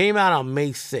it came out on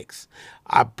May 6th,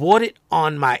 I bought it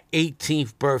on my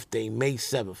 18th birthday, May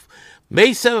 7th.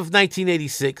 May 7th,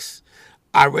 1986,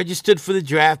 I registered for the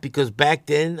draft because back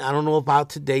then, I don't know about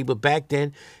today, but back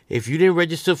then, if you didn't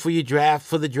register for the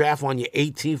draft on your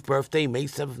 18th birthday, May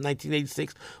 7th,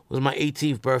 1986 was my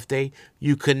 18th birthday,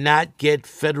 you could not get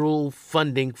federal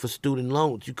funding for student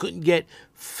loans. You couldn't get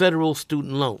federal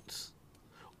student loans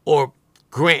or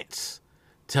grants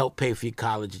to help pay for your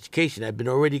college education. I'd been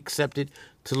already accepted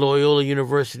to Loyola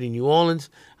University in New Orleans.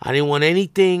 I didn't want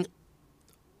anything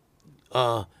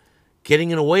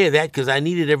getting in the way of that because I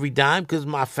needed every dime because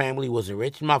my family wasn't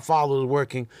rich. My father was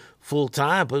working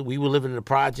full-time, but we were living in the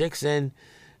projects, and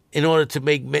in order to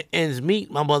make ends meet,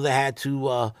 my mother had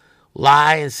to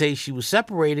lie and say she was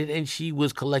separated and she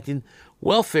was collecting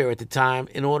welfare at the time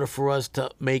in order for us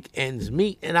to make ends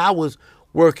meet. And I was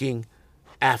working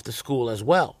after school as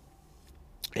well.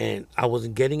 And I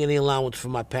wasn't getting any allowance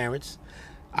from my parents.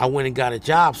 I went and got a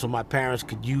job so my parents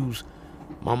could use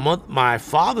my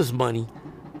father's money,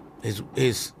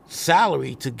 his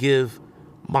salary, to give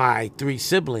my 3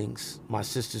 siblings, my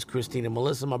sisters Christine and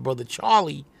Melissa, my brother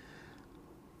Charlie,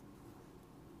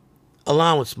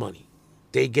 allowance money.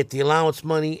 They get the allowance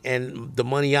money, and the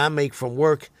money I make from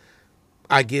work,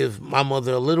 I give my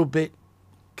mother a little bit,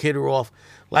 kid her off.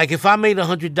 Like if I made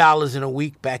 $100 in a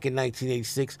week back in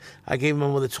 1986, I gave my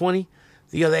mother 20.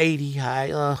 The other 80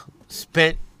 I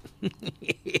spent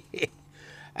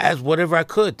as whatever I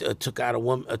could. Took out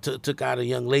a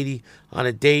young lady on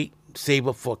a date, save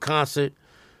up for a concert,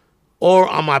 or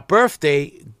on my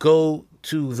birthday, go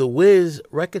to the Wiz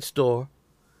record store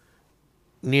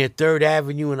near 3rd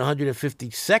Avenue and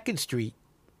 152nd Street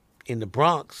in the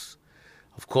Bronx.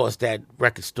 Of course, that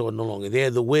record store no longer there.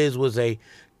 The Wiz was a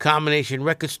combination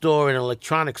record store and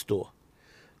electronic store.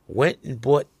 Went and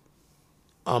bought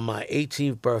on my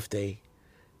 18th birthday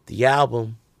the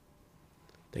album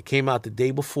that came out the day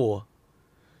before,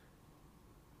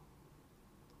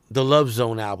 the Love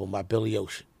Zone album by Billy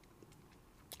Ocean.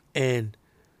 And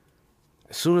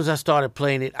as soon as I started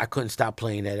playing it, I couldn't stop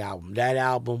playing that album. That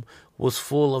album was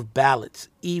full of ballads.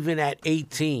 Even at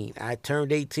 18, I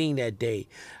turned 18 that day.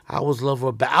 I was a lover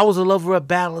of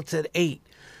ballads at 8.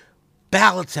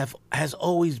 Ballads has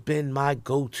always been my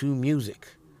go-to music.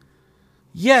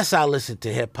 Yes, I listened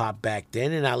to hip-hop back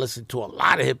then, and I listened to a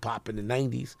lot of hip-hop in the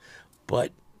 90s,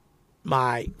 but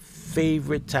my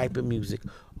favorite type of music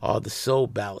are the soul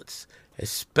ballads,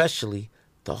 especially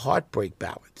the heartbreak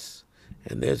ballads.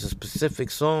 And there's a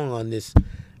specific song on this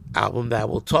album that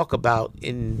we'll talk about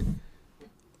in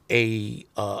a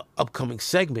upcoming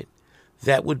segment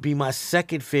that would be my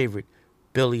second favorite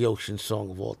Billy Ocean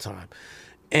song of all time.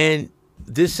 And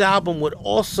this album would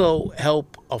also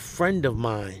help a friend of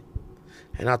mine,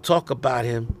 and I'll talk about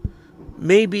him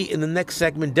maybe in the next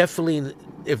segment, definitely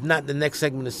if not the next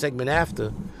segment, the segment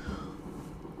after.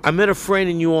 I met a friend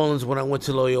in New Orleans when I went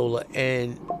to Loyola,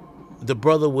 and the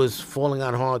brother was falling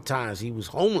on hard times. He was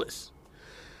homeless.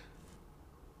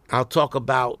 I'll talk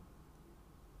about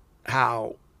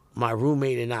how my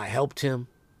roommate and I helped him,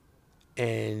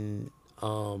 and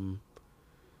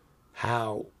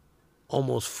how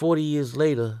almost 40 years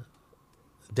later,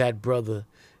 that brother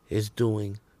is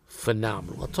doing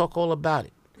phenomenal. I'll talk all about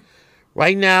it.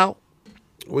 Right now,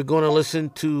 we're going to listen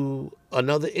to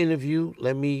another interview.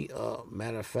 Let me,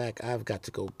 matter of fact, I've got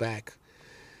to go back.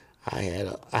 I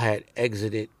had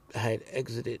exited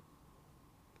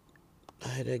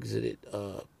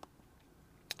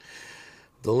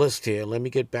the list here. Let me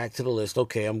get back to the list.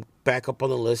 Okay, I'm back up on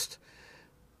the list.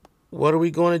 What are we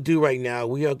going to do right now?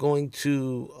 We are going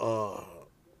to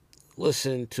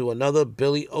listen to another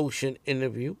Billy Ocean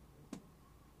interview.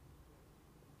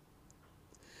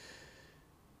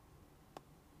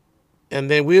 And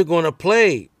then we're going to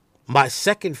play my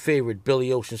second favorite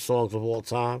Billy Ocean songs of all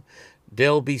time,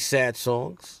 There'll Be Sad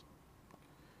Songs,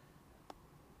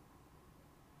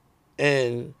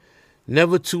 and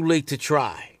Never Too Late to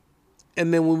Try.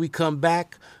 And then when we come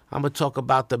back, I'm going to talk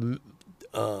about the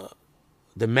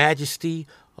majesty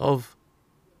of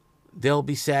There'll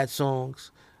Be Sad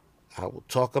Songs. I will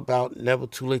talk about Never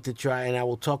Too Late to Try, and I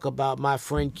will talk about my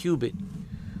friend Cubit,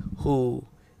 who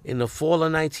in the fall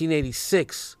of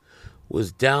 1986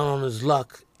 was down on his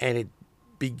luck, and it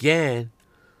began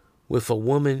with a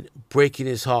woman breaking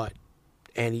his heart,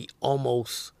 and he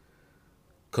almost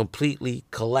completely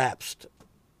collapsed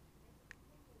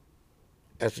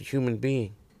as a human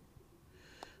being.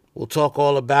 We'll talk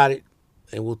all about it,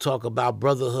 and we'll talk about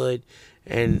brotherhood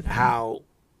and how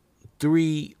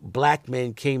 3 black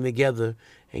men came together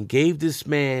and gave this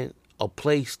man a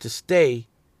place to stay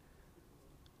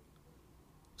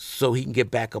so he can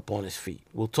get back up on his feet.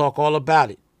 We'll talk all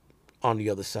about it on the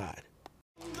other side.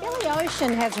 Billy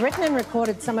Ocean has written and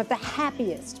recorded some of the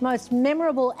happiest, most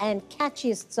memorable and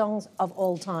catchiest songs of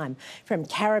all time, from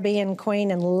Caribbean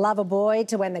Queen and Loverboy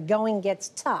to When the Going Gets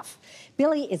Tough.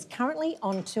 Billy is currently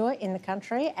on tour in the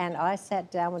country, and I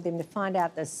sat down with him to find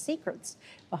out the secrets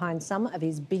behind some of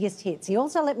his biggest hits. He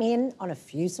also let me in on a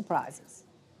few surprises.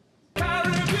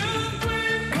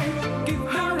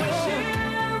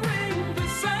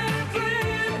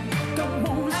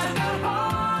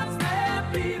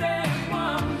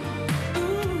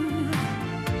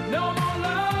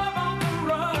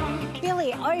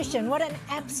 Ocean, what an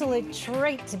absolute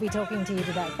treat to be talking to you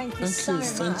today. Thank you so much.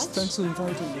 Thanks for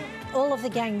inviting me. All of the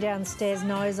gang downstairs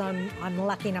knows I'm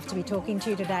lucky enough to be talking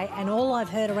to you today, and all I've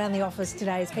heard around the office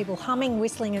today is people humming,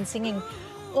 whistling and singing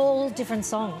all different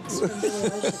songs from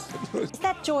Billy Ocean. Is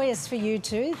that joyous for you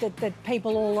too, that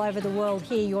people all over the world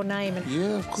hear your name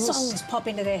and songs pop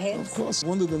into their heads? Of course.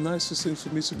 One of the nicest things for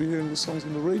me to be hearing the songs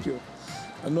on the radio.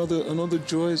 Another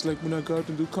joy is like when I go out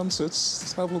and do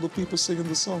concerts, have all the people singing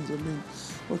the songs. I mean,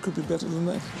 what could be better than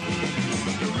that?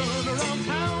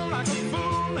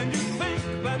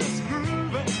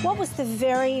 What was the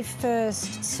very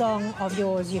first song of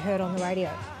yours you heard on the radio?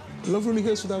 Love Really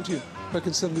Hurts Without You, back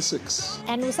in '76.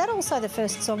 And was that also the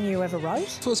first song you ever wrote?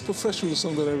 First professional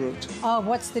song that I wrote. Oh,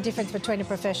 what's the difference between a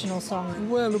professional song?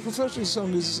 Well, a professional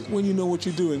song is when you know what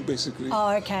you're doing, basically.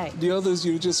 Oh, okay. The others,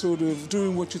 you're just sort of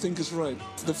doing what you think is right.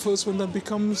 The first one that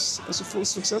becomes, I suppose,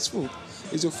 successful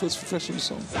is your first professional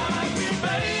song.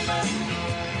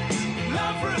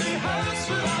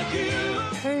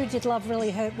 Who did Love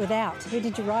Really Hurt without? Who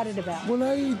did you write it about? Well,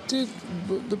 I did.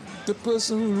 The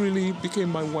person who really became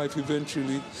my wife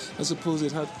eventually, I suppose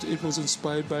it was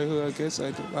inspired by her, I guess.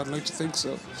 I'd like to think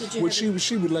so. Well,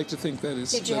 she would like to think that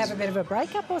is. Did you have a bit of a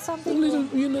breakup or something? A little,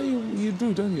 you know, you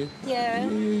do, don't you? Yeah.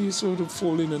 You sort of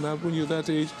fall in and out when you're that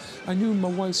age. I knew my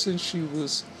wife since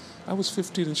I was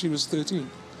 15 and she was 13.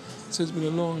 So it's been a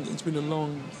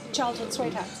long Childhood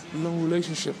sweethearts. Long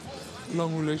relationship.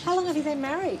 How long have you been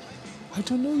married? I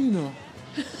don't know, you know.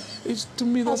 It's to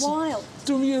me that's a while.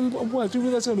 To me a while. To me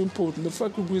that's not important. The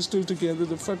fact that we're still together,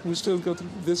 the fact we still got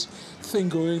this thing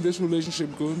going, this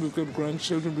relationship going. We've got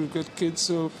grandchildren, we've got kids.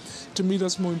 So to me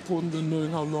that's more important than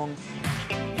knowing how long.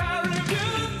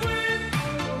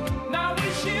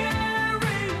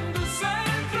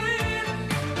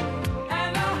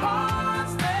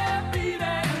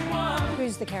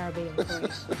 The Caribbean Queen.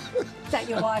 Is that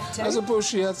your wife too? I suppose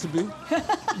she has to be.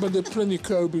 But there are plenty of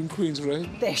Caribbean queens, right?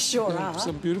 There sure are.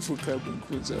 Some beautiful Caribbean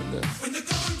queens out there. When the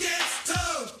going gets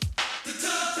tough, the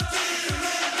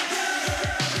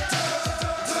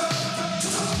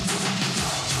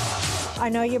tough I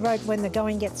know you wrote When the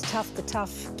Going Gets Tough, the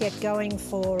Tough Get Going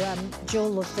for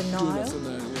Jewel of the Nile. Jewel of the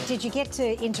Nile, yeah. Did you get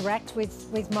to interact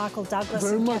with Michael Douglas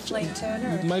Very and much. Kathleen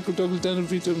Turner? With Michael Douglas, Daniel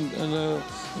Vito and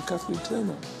Kathleen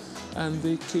Turner. And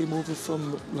they came over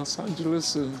from Los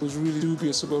Angeles and was really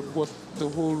dubious about what the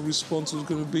whole response was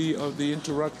going to be or the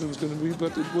interaction was going to be,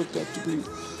 but it worked out to be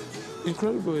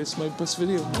incredible. It's my best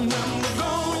video.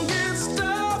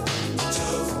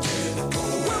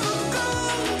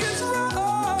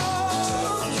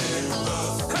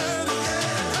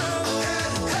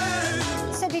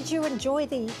 So did you enjoy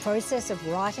the process of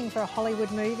writing for a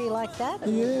Hollywood movie like that?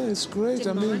 Yeah, it's great.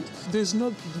 Didn't I mean, mind? there's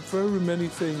not very many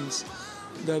things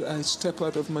that I step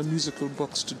out of my musical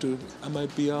box to do. I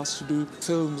might be asked to do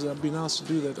films, I've been asked to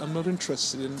do that. I'm not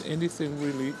interested in anything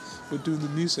really but doing the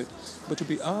music. But to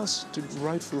be asked to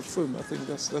write for a film, I think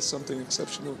that's something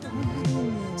exceptional.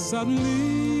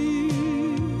 Suddenly,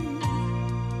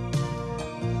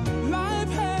 life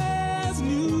has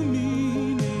new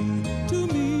meaning to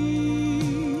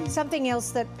me. Something else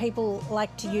that people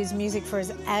like to use music for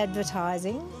is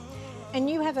advertising. And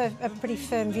you have a pretty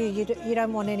firm view. You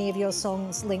don't want any of your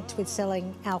songs linked with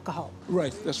selling alcohol.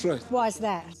 Right, that's right. Why is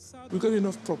that? We've got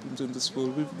enough problems in this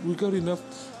world. We've got enough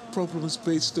problems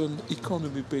based on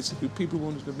economy, basically. People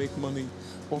wanting to make money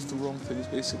off the wrong things,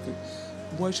 basically.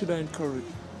 Why should I encourage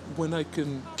when I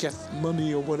can get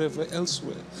money or whatever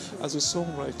elsewhere as a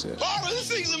songwriter? Barbara, this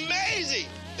thing's amazing!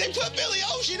 They put Billy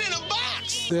Ocean in a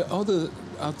box! There are other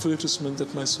advertisements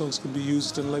that my songs can be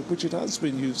used in, like which it has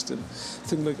been used in.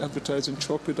 Things like advertising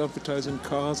chocolate, advertising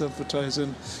cars,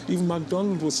 advertising... Even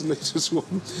McDonald's was the latest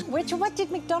one. What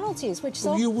did McDonald's use? Which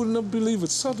song? You would not believe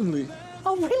it. Suddenly.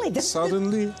 Oh, really?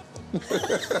 Suddenly.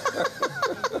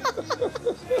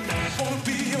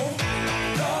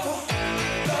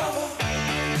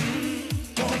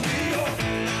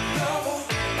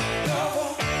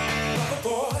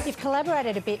 You've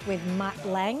collaborated a bit with Mutt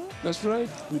Lang. That's right.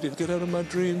 We did Get Out of My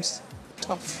Dreams,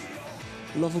 Tough,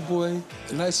 Loverboy,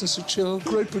 License to Chill.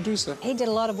 Great producer. He did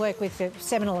a lot of work with the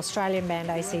seminal Australian band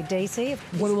AC/DC.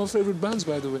 One of my favourite bands,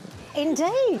 by the way.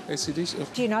 Indeed.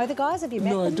 AC/DC. Do you know the guys? Have you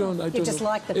met No, them? I don't. You just know.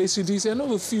 like them? AC/DC. I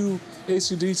know a few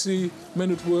AC/DC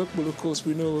Men at Work. Well, of course,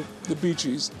 we know the Bee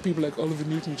Gees. People like Oliver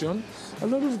Newton-John. A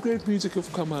lot of great music have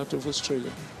come out of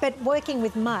Australia. But working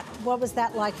with Mutt, what was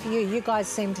that like for you? You guys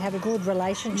seem to have a good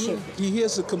relationship. He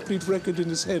hears the complete record in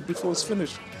his head before it's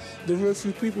finished. There are very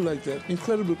few people like that.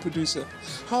 Incredible producer.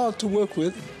 Hard to work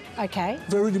with. Okay.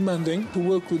 Very demanding. To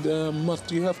work with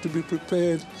Mutt, you have to be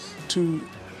prepared to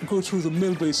go through the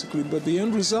mill, basically. But the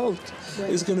end result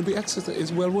is going to be excellent.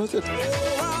 It's well worth it.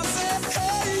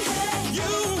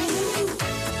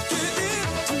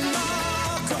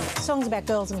 Songs about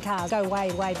girls and cars go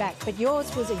way, way back, but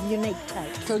yours was a unique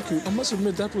take. Thank you. I must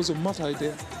admit that was a Mutt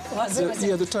idea. Was it?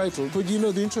 Yeah, the title. But you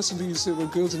know, the interesting thing you said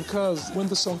about girls and cars, when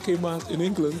the song came out in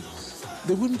England,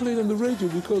 they wouldn't play it on the radio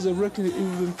because they reckon it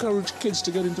would encourage kids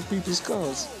to get into people's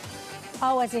cars.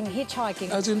 Oh, as in hitchhiking?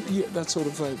 As in, yeah, that sort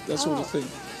of vibe, that sort of thing.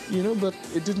 You know, but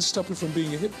it didn't stop it from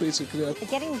being a hit, basically.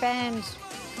 Getting banned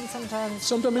can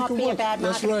sometimes it not can be work. a bad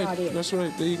That's marketing right. idea. That's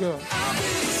right. There you go.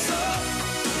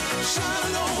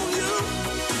 shining on you.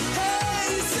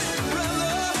 Hey,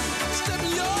 Cinderella, step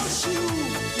in your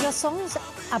shoe. Your songs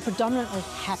are predominantly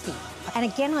happy. And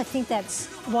again, I think that's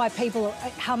why people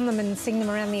hum them and sing them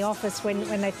around the office when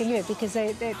they think of it, because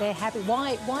they're happy.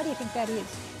 Why do you think that is?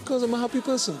 Because I'm a happy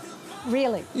person.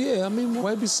 Really? Yeah, I mean,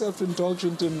 why be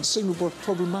self-indulgent and sing about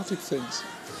problematic things?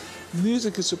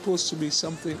 Music is supposed to be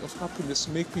something of happiness,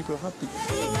 make people happy.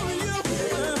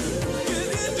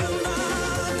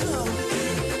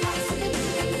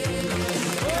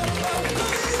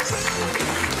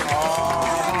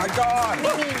 Oh my God!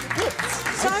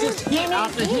 So just hit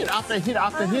after hit after hit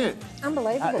after hit.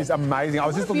 Unbelievable. That is amazing. I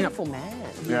was just looking Beautiful man.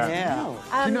 Yeah.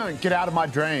 Wow. You know, Get Out of My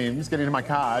Dreams, Get Into My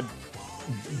Car,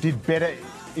 did better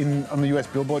on the US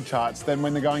Billboard charts than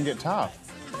When the Going Get Tough.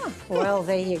 Well,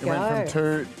 there you It go. went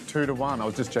from two to one. I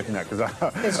was just checking that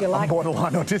because you I'm like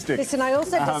borderline autistic. Listen, I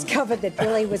also discovered that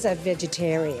Billy was a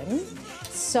vegetarian.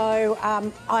 So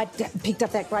I picked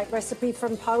up that great recipe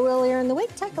from Poe earlier in the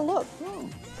week. Take a look.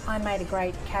 I made a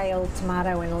great kale,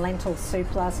 tomato and lentil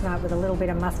soup last night with a little bit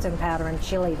of mustard powder and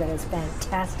chilli that is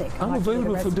fantastic. I'm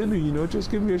available for dinner, you know, just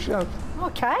give me a shout.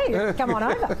 Okay, come on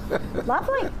over.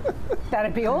 Lovely.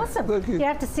 That'd be awesome. Thank you. You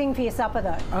have to sing for your supper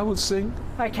though. I will sing.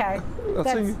 Okay. I'll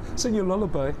sing your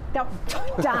lullaby. Done,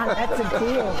 that's a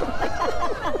deal.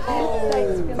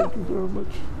 Thanks, Billy. Thank you very much.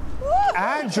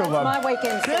 Angela. That's my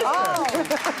weekend.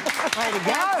 Way to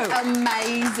go.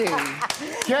 Amazing.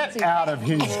 Get out of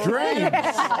his dreams.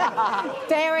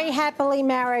 Very happily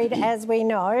married, as we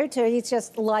know, he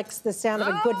just likes the sound of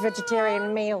a good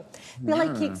vegetarian meal. Billy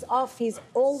kicks off his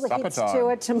All the Supper Hits time.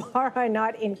 tour tomorrow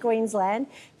night in Queensland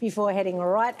before heading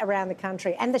right around the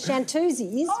country. And the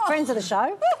Shantuzis, friends of the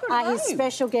show, are his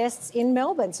special guests in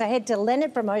Melbourne. So head to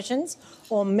Leonard Promotions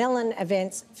or Mellon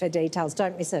Events for details.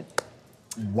 Don't miss it.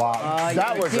 Wow.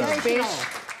 That was a fish.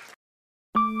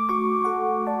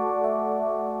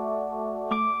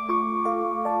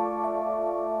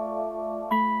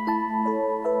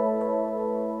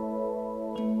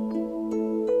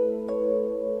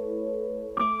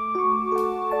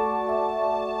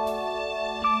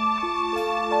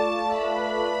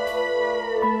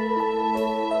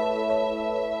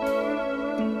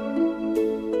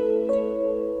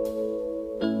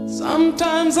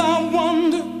 Sometimes I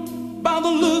wonder by the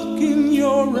look in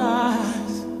your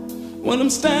eyes. When I'm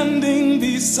standing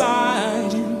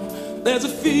beside you, there's a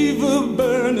fever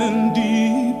burning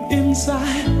deep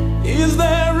inside. Is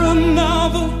there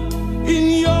another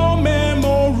in your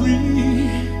memory?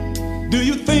 Do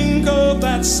you think of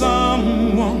that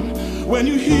someone when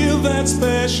you hear that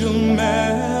special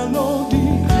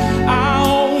melody? I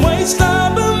always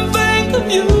stop and think of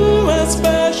you,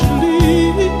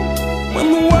 especially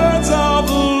when the words of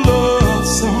the love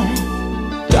song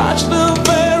touch the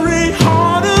very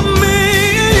heart of me.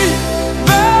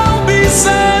 There'll be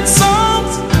sad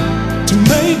songs to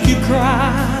make you cry.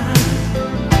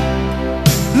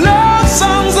 Love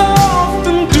songs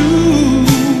often do.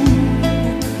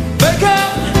 They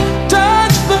can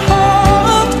touch the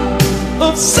heart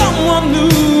of someone new,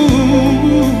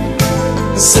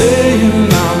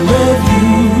 saying I love you.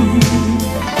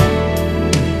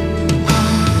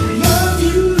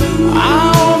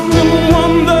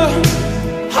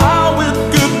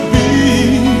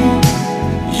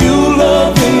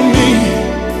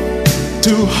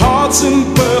 Two hearts in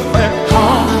perfect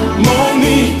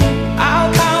harmony.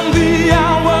 I'll count the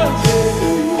hours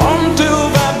until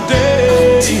that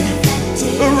day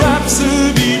a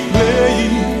rhapsody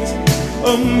plays,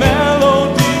 a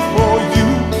melody for you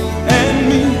and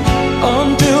me,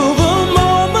 until the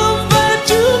moment that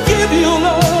you give your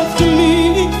love to me.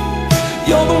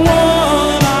 You're the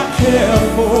one I care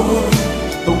for,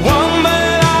 the one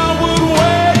that I would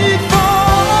wait for.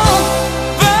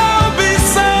 There'll be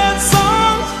sad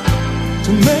songs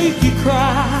to make you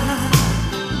cry.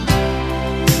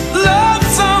 Love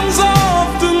songs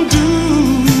often do.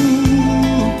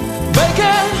 They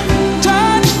can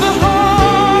touch the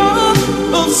heart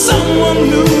of someone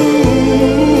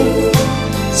new,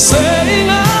 saying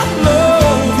I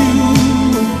love you.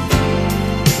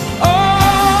 Oh,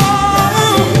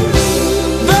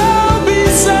 there'll be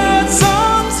sad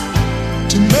songs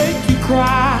to make you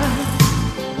cry.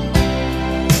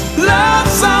 Love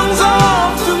songs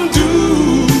often do.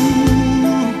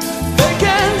 They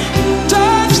can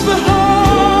touch the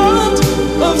heart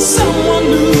of someone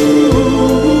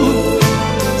new,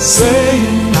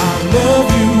 saying I love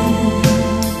you.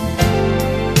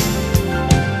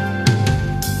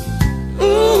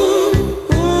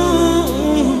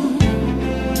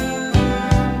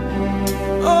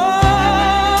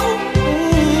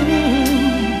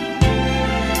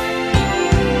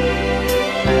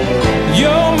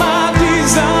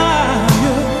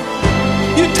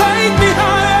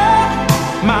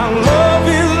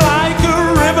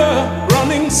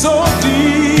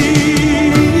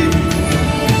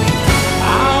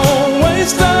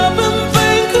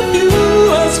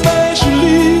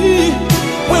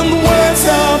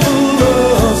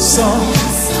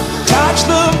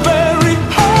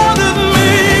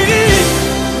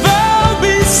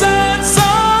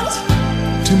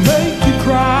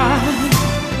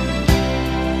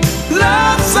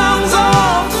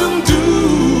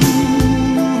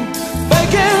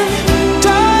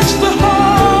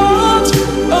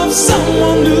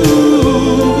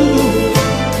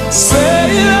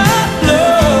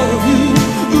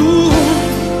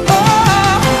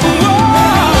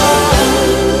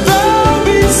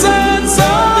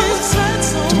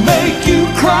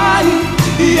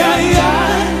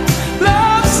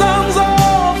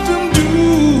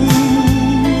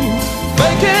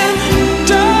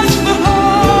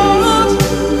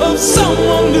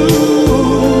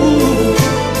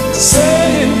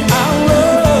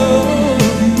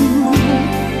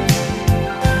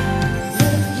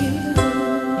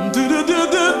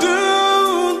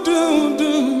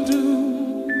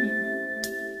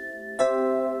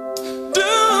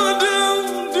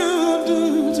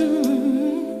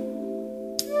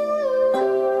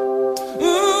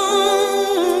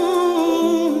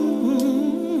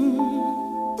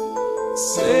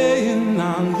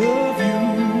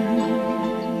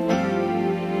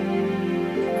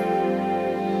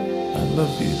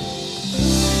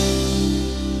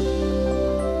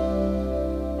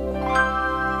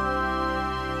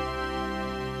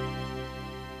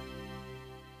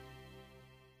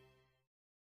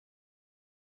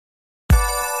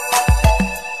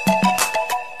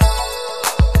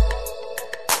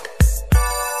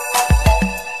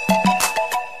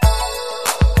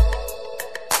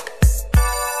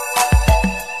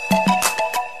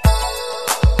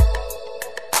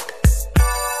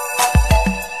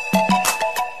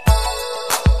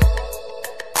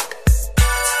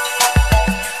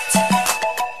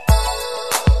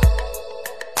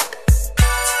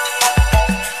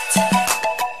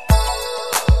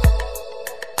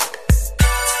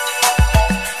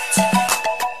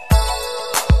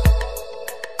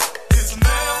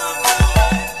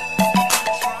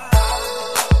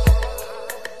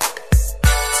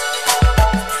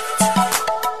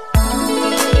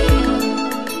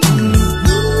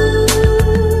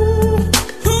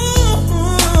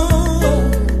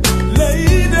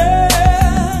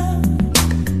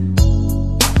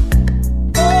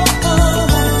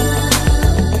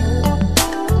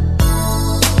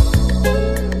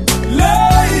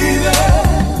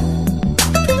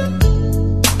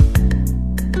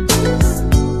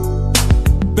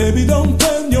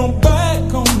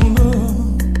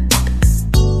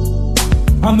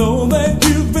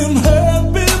 you've been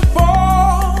hurt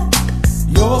before.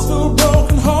 You're still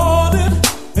broken hearted,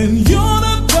 and you're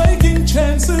not taking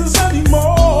chances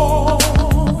anymore.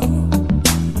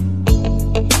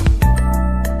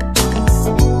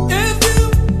 If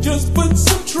you just put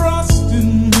some trust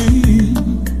in me,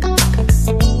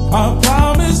 I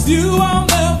promise you I'll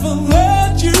never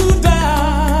let you down.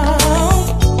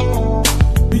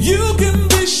 You can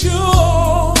be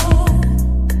sure,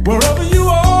 wherever you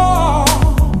are,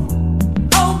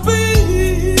 I'll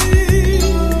be.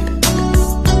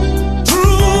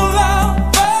 True love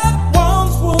that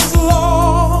once was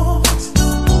lost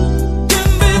can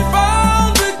be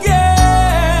found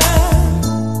again.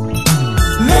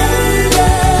 Lady,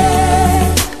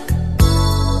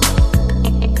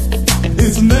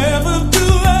 it's never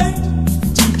too late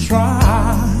to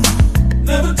try.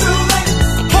 Never too late.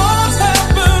 Hearts have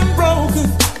been broken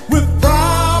with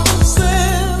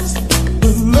promises,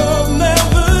 but love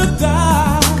never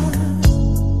dies.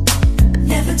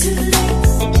 Never too late.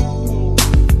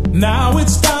 Now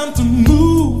it's time to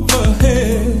move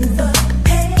ahead.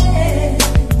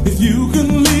 If you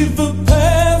can leave the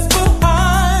past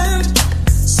behind,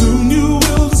 soon you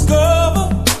will discover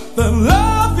that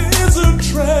love is a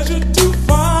treasure to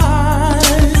find.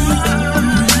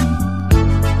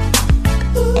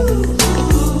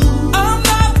 I'm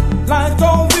not like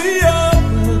all the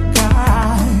other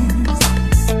guys,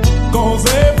 'cause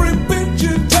every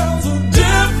picture tells a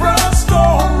different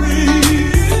story.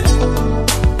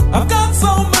 I've got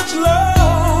so much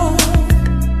love,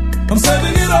 I'm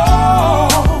saving it all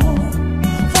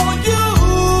for you.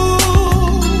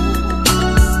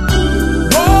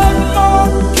 What more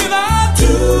can I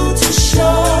do to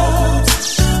show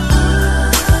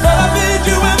that I need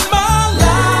you in my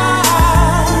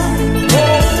life?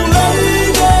 Oh,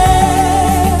 lady,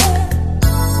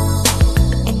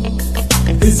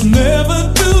 it's never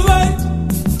too late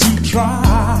to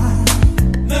try.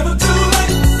 Never too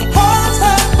late. Hearts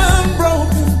have been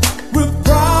broken with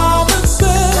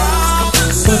promises,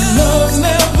 but love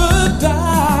never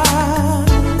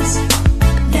dies.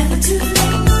 Never too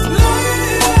late.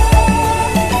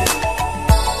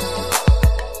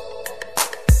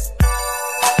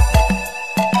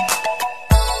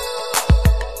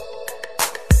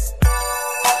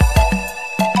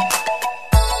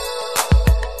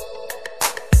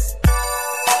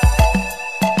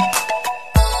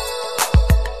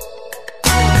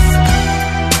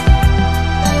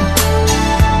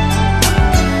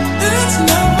 It's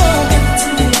never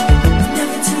too late.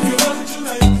 Never too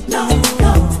late. No,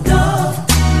 no, no.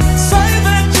 Say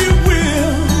that you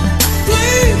will.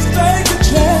 Please take a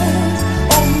chance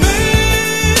on me.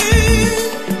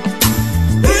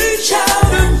 Reach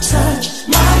out and touch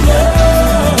my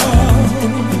love.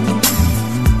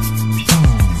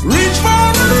 Reach for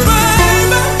it,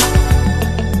 baby.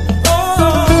 Oh.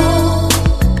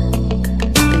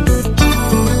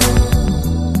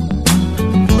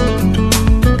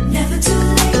 Never too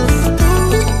late.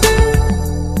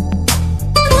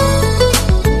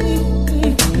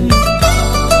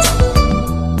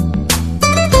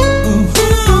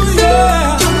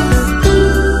 Yeah.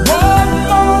 What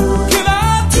more can I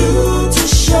do to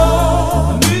show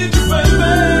I need you,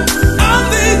 baby? I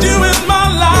need you in my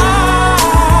life.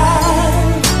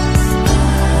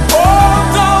 Oh,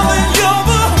 darling, you're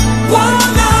the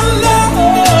one I love.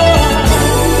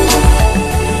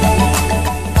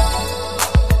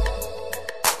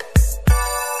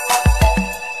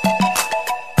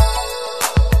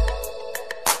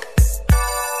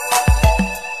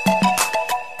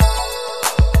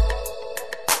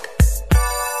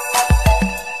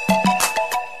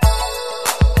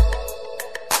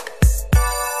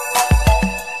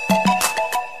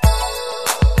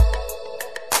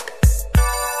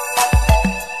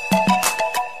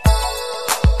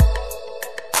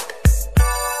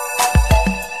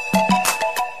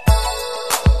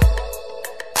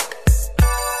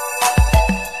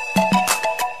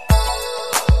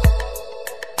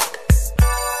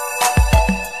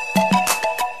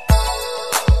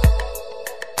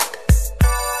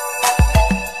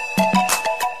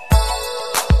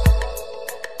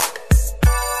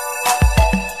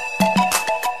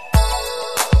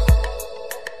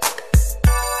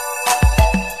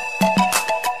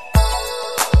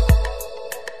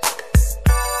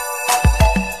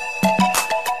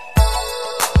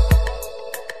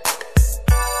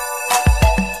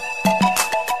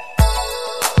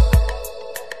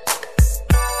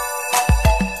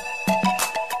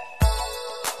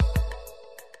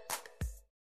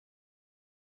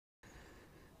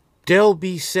 There'll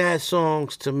Be Sad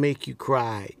Songs to Make You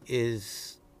Cry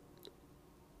is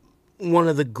one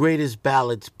of the greatest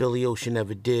ballads Billy Ocean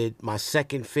ever did. My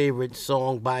second favorite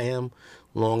song by him,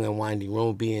 Long and Winding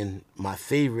Road, being my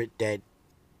favorite that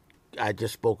I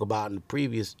just spoke about on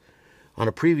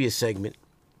a previous segment.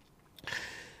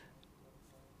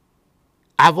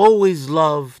 I've always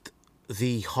loved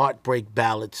the heartbreak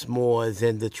ballads more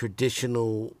than the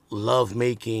traditional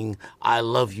love-making, I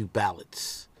love you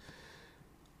ballads.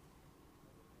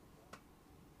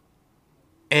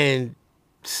 And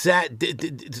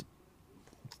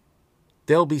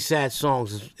There'll Be Sad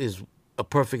Songs is a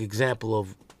perfect example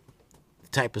of the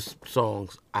type of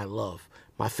songs I love.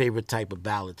 My favorite type of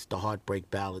ballads, the heartbreak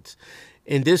ballads.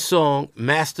 In this song,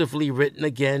 masterfully written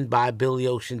again by Billy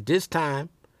Ocean, this time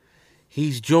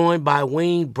he's joined by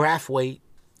Wayne Brathwaite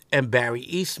and Barry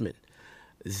Eastman.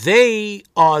 They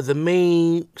are the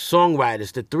main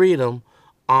songwriters, the three of them,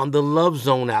 on the Love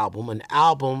Zone album, an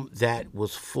album that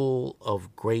was full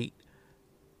of great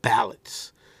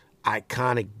ballads,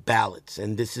 iconic ballads,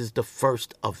 and this is the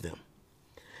first of them.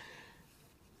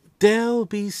 There'll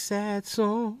be sad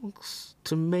songs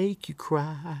to make you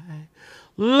cry.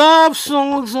 Love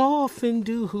songs often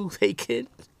do. They can.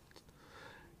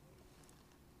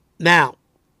 Now,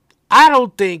 I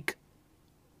don't think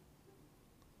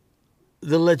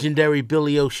the legendary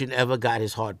Billy Ocean ever got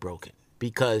his heart broken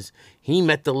because he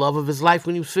met the love of his life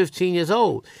when he was 15 years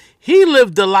old. He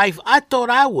lived the life I thought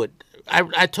I would.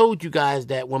 I told you guys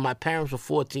that when my parents were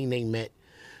 14, they met.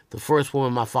 The first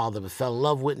woman my father fell in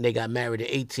love with, and they got married at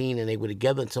 18, and they were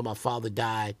together until my father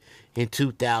died in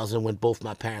 2000 when both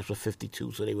my parents were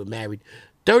 52, so they were married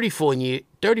 34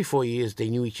 years. They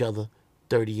knew each other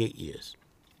 38 years.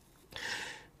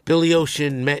 Billy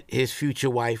Ocean met his future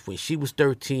wife when she was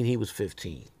 13, he was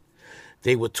 15.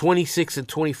 They were 26 and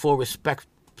 24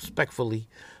 respectfully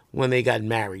when they got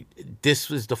married. This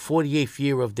was the 48th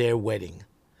year of their wedding,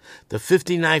 the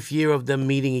 59th year of them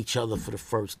meeting each other for the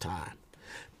first time.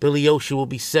 Billy Ocean will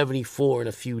be 74 in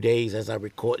a few days as I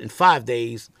record, in 5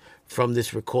 days from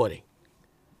this recording.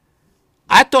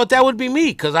 I thought that would be me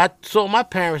because I saw my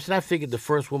parents and I figured the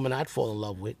first woman I'd fall in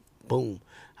love with, boom,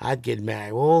 I'd get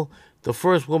married. Well, the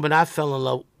first woman I fell in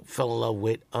love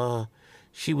with,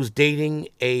 she was dating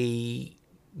a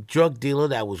drug dealer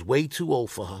that was way too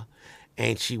old for her,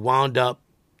 and she wound up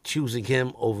choosing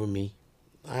him over me.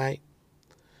 All right?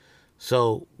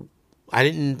 So I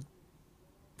didn't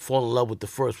fall in love with the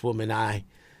first woman I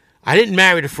didn't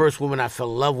marry the first woman I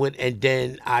fell in love with, and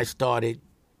then I started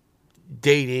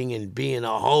dating and being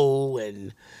a hoe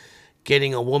and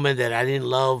getting a woman that I didn't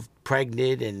love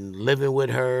pregnant and living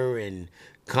with her and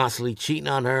constantly cheating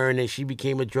on her, and then she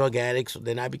became a drug addict, so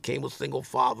then I became a single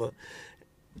father.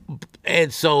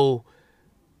 And so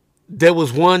there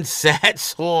was one sad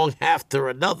song after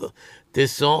another.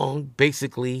 This song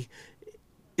basically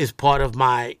is part of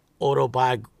my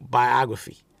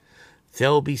autobiography.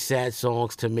 There'll be sad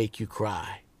songs to make you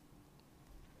cry.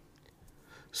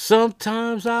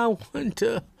 Sometimes I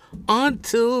wonder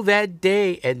until that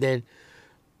day. And then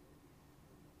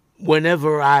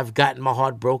whenever I've gotten my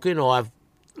heart broken or I've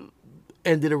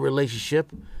ended a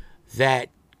relationship that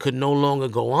could no longer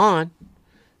go on,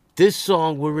 this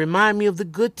song will remind me of the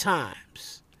good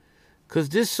times. Because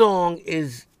this song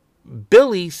is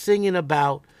Billy singing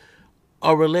about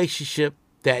a relationship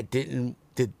that didn't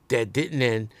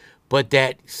end, but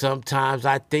that sometimes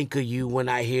I think of you when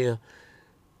I hear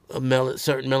a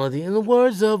certain melody. In the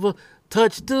words of a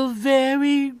touch the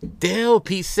very, there'll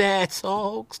be sad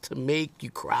songs to make you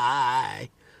cry.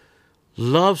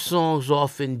 Love songs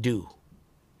often do.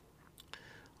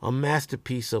 A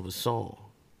masterpiece of a song.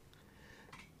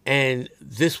 And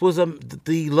this was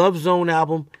the Love Zone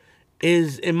album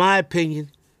is, in my opinion,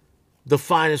 the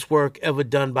finest work ever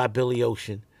done by Billy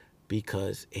Ocean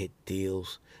because it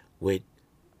deals with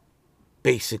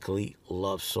basically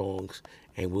love songs,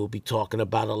 and we'll be talking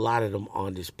about a lot of them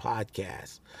on this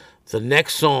podcast. The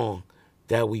next song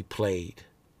that we played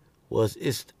was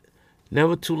It's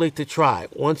Never Too Late to Try.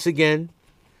 Once again,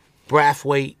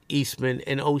 Brathwaite, Eastman,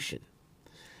 and Ocean.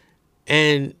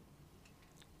 And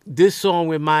this song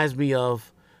reminds me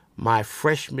of my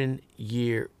freshman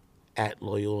year at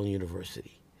Loyola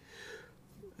University.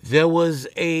 There was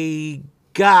a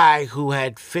guy who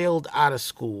had failed out of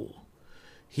school.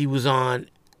 He was on,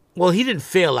 well, he didn't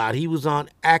fail out. He was on,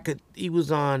 how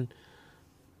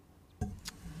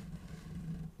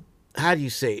do you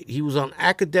say it? He was on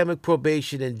academic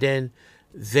probation, and then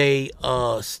he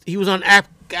was on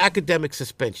academic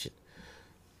suspension.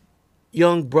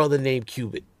 Young brother named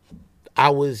Cubit. I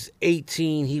was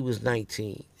 18, he was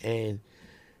 19, and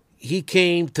he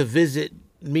came to visit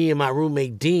me and my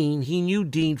roommate Dean. He knew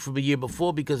Dean from a year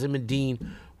before because him and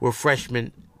Dean were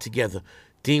freshmen together.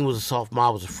 Dean was a sophomore, I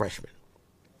was a freshman.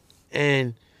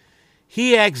 And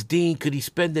he asked Dean, could he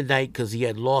spend the night because he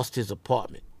had lost his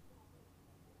apartment.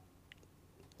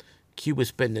 Cubit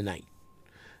spent the night.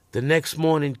 The next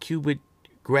morning, Cubit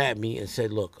grabbed me and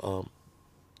said, look,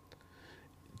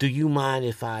 do you mind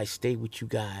if I stay with you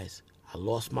guys? I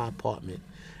lost my apartment.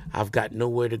 I've got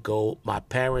nowhere to go. My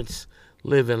parents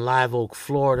live in Live Oak,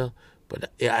 Florida,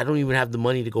 but I don't even have the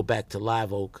money to go back to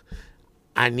Live Oak.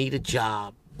 I need a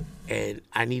job, and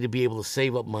I need to be able to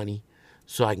save up money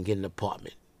so I can get an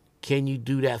apartment. Can you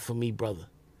do that for me, brother?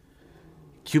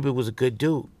 Cubit was a good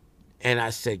dude. And I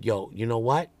said, yo, you know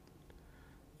what?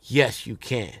 Yes, you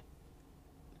can.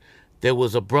 There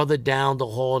was a brother down the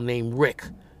hall named Rick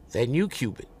that knew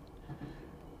Cubit.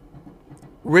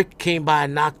 Rick came by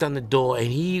and knocked on the door, and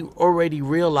he already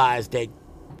realized that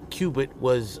Cubit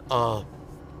was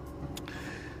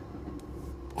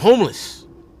homeless.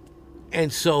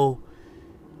 And so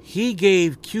he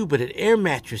gave Cubit an air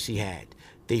mattress he had.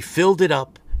 They filled it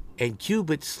up, and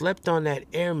Cubit slept on that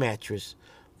air mattress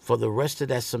for the rest of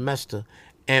that semester.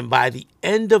 And by the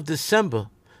end of December,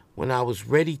 when I was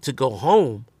ready to go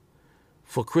home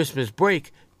for Christmas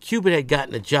break, Cubit had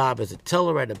gotten a job as a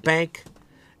teller at a bank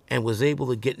and was able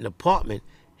to get an apartment.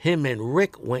 Him and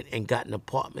Rick went and got an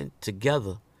apartment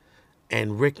together.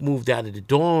 And Rick moved out of the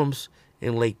dorms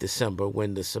in late December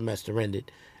when the semester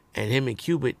ended. And him and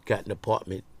Cubit got an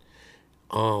apartment.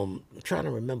 I'm trying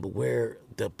to remember where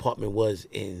the apartment was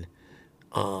in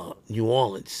New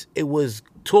Orleans. It was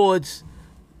towards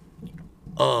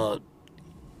the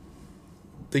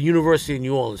University of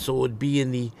New Orleans. So it would be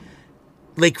in the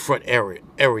lakefront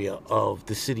area of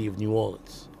the city of New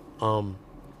Orleans.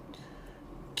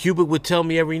 Cubit would tell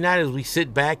me every night as we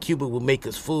sit back, Cubit would make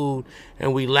us food,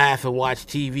 and we laugh and watch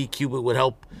TV. Cubit would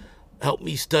help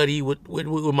me study with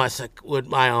my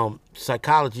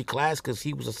psychology class because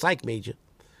he was a psych major.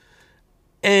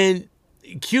 And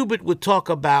Cubit would talk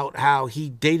about how he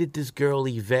dated this girl,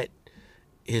 Yvette,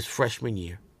 his freshman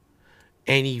year.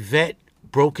 And Yvette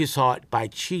broke his heart by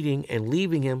cheating and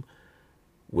leaving him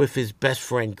with his best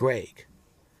friend, Greg.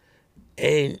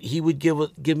 And he would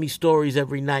give me stories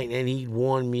every night, and he'd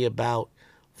warn me about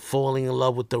falling in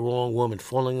love with the wrong woman,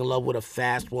 falling in love with a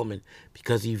fast woman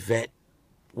because Yvette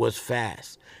was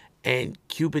fast. And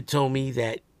Cubit told me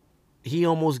that he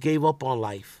almost gave up on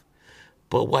life.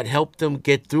 But what helped him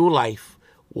get through life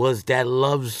was that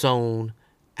Love Zone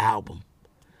album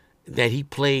that he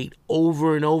played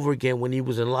over and over again when he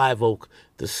was in Live Oak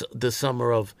the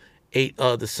summer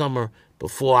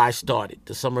before I started,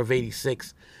 the summer of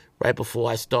 '86, right before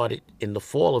I started in the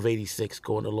fall of '86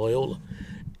 going to Loyola.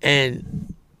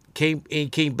 And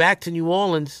came back to New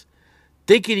Orleans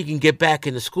thinking he can get back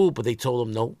into school, but they told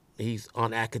him no, he's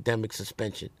on academic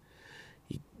suspension.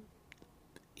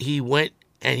 He went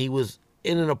and he was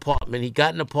in an apartment. He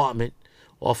got an apartment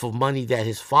off of money that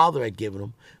his father had given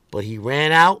him, but he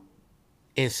ran out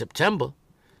in September.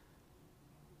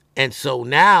 And so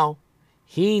now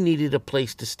he needed a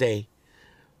place to stay.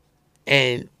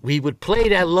 And we would play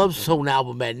that Love Zone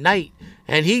album at night,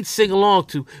 and he'd sing along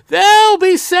to There'll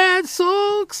Be Sad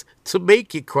Songs to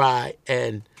Make You Cry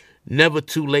and Never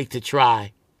Too Late to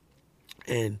Try.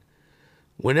 And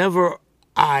whenever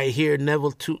I hear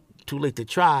Never Too Late to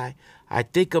Try, I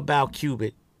think about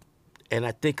Cubit, and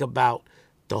I think about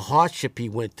the hardship he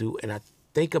went through, and I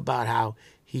think about how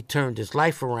he turned his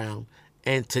life around.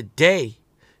 And today,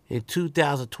 in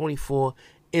 2024,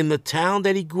 in the town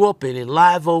that he grew up in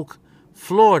Live Oak,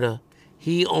 Florida,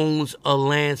 he owns a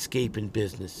landscaping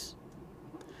business.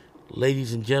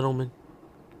 Ladies and gentlemen,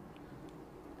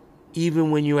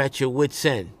 even when you're at your wit's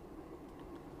end,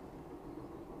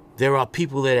 there are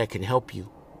people there that can help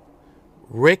you.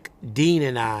 Rick, Dean,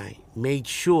 and I made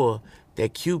sure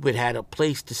that Cubit had a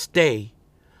place to stay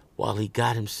while he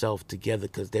got himself together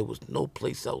because there was no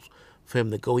place else for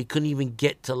him to go. He couldn't even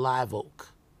get to Live Oak.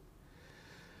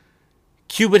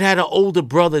 Cubit had an older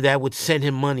brother that would send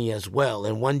him money as well.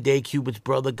 And one day, Cubit's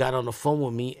brother got on the phone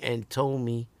with me and told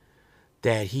me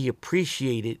that he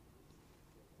appreciated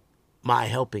my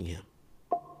helping him.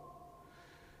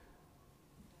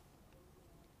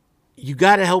 You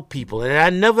got to help people. And I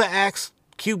never asked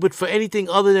Cubit for anything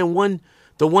other than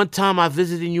the one time I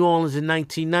visited New Orleans in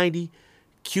 1990.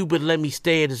 Cubit let me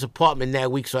stay at his apartment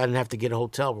that week so I didn't have to get a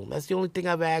hotel room. That's the only thing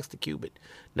I've asked the Cubit.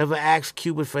 Never asked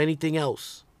Cubit for anything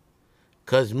else.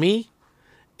 Because me,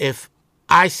 if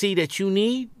I see that you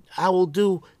need, I will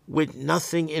do with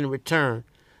nothing in return.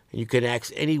 And you can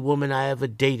ask any woman I ever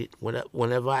dated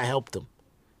whenever I helped them.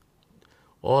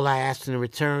 All I ask in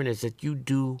return is that you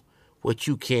do what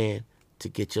you can to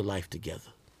get your life together.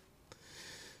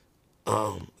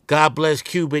 God God bless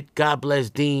Cubit. God bless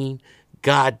Dean.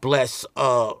 God bless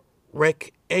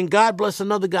Rick. And God bless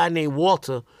another guy named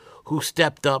Walter who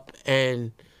stepped up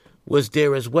and was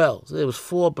there as well. So there was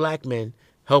 4 black men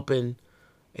helping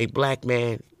a black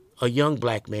man, a young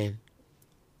black man,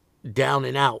 down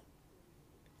and out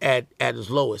at his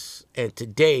lowest. And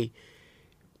today,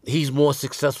 he's more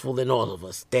successful than all of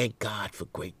us. Thank God for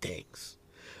great things.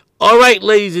 All right,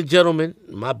 ladies and gentlemen,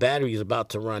 my battery is about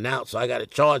to run out, so I got to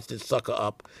charge this sucker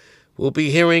up. We'll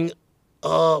be hearing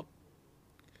the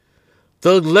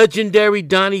legendary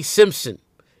Donnie Simpson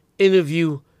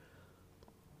interview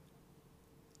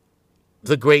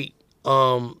the great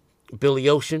Billy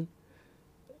Ocean.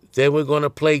 Then we're going to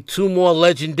play 2 more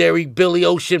legendary Billy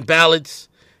Ocean ballads,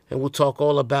 and we'll talk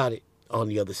all about it on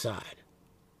the other side.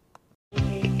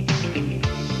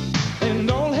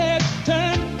 And all had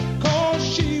turned 'cause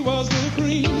she was the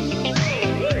queen.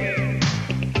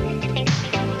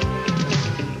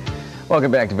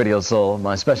 Welcome back to Video Soul.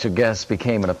 My special guest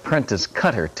became an apprentice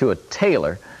cutter to a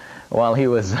tailor while he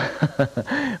was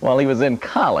in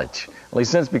college. Well, he's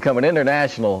since become an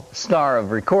international star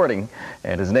of recording,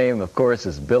 and his name, of course,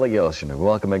 is Billy Ocean.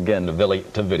 Welcome again to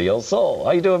Video Soul.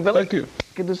 How you doing, Billy? Thank you.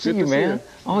 Good to see you, man.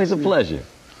 Always a pleasure.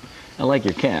 I like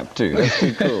your cap, too. That's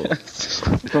too cool.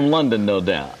 From London, no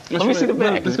doubt. Let me see the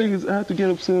back. The thing is, I had to get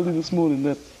up so early this morning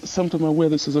that sometimes I wear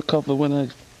this as a cover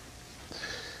when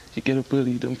you get up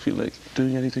early, you don't feel like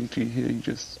doing anything to your hair. You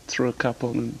just throw a cap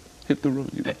on and hit the road,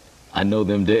 you know. I know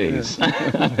them days. Yeah.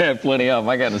 I've had plenty of them.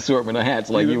 I got an assortment of hats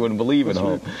like you wouldn't believe at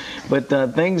home. Right.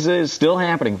 But things are still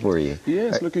happening for you. Yeah,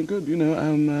 it's looking good. You know,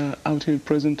 I'm out here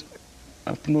present.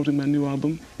 I'm promoting my new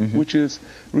album, which is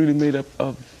really made up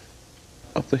of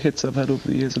the hits I've had over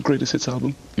the years, the greatest hits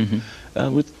album,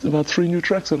 with about 3 new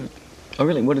tracks on it. Oh,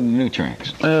 really? What are the new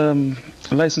tracks?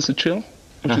 License to Chill,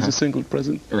 which is a single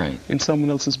present. Right. In Someone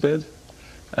Else's Bed,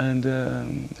 and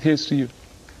Here's to You,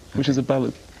 which is a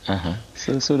ballad.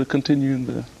 So sort of continuing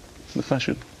the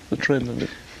fashion, the trend of it.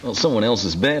 Well, Someone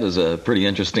Else's Bed is a pretty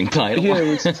interesting title. Yeah,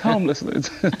 it's harmless. It's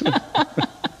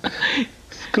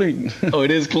clean. Oh,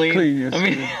 it is clean? Clean, yes. I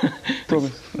mean,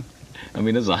 promise. I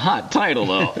mean, it's a hot title,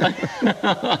 though.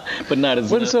 But not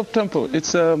as... Well, it's up-tempo.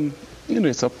 It's,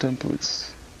 it's up-tempo.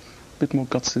 It's a bit more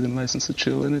gutsy than License to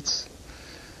Chill, and it's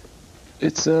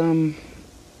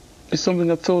something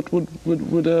I thought would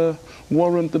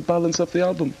warrant the balance of the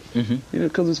album. You know,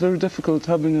 because it's very difficult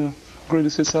having a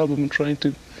greatest hits album and trying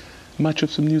to match up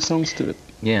some new songs to it.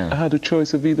 Yeah. I had a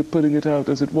choice of either putting it out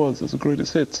as it was, as a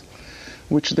greatest hits,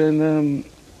 which then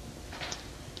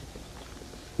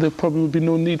there probably would be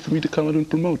no need for me to come out and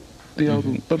promote the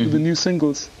album. But with the new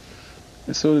singles,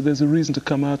 so that there's a reason to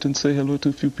come out and say hello to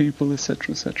a few people,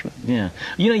 etc., etc. Yeah.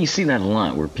 You know, you see that a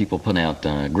lot where people put out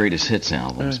greatest hits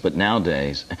albums, but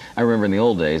nowadays, I remember in the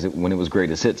old days, when it was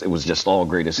greatest hits, it was just all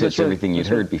greatest hits, everything you'd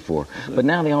heard before. But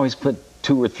now they always put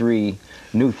 2 or 3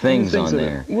 new things on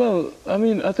there. Well, I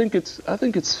mean, I think it's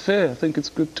fair. I think it's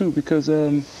good too, because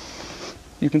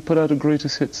you can put out a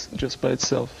greatest hits just by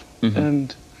itself.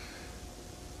 And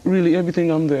really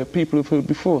everything on there people have heard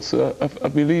before, so I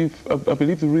believe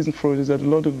the reason for it is that a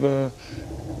lot of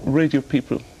radio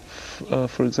people,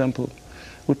 for example,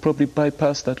 would probably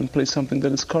bypass that and play something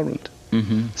that is current.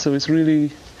 So it's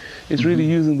really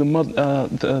using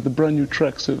the brand new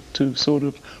tracks to sort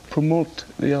of promote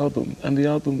the album, and the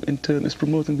album in turn is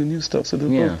promoting the new stuff. So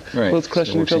they're both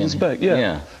crashing each other's back.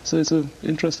 So it's an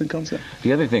interesting concept.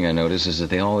 The other thing I notice is that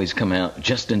they always come out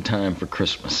just in time for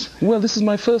Christmas. Well, this is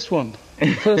my first one.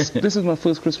 This is my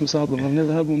first Christmas album. I've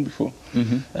never had one before,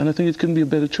 and I think it couldn't be a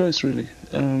better choice, really,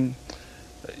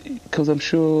 because I'm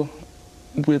sure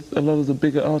with a lot of the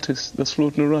bigger artists that's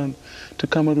floating around, to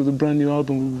come out with a brand new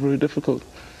album would be very difficult.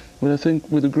 But I think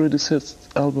with the greatest hits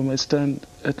album, I stand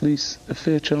at least a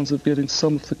fair chance of getting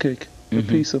some of the cake, a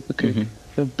piece of the cake,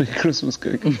 a big Christmas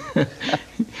cake.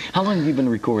 How long have you been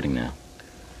recording now?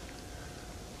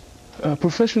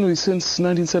 Professionally since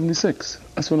 1976.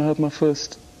 That's when I had my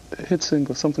first hit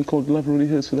single, something called Love Really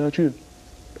Hurts Without You,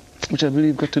 which I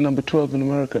believe got to number 12 in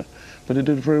America, but it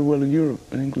did very well in Europe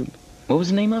and England. What was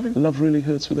the name of it? Love Really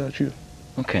Hurts Without You.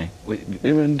 Okay.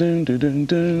 It went dun dun dun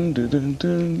dun dun dun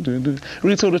dun dun dun.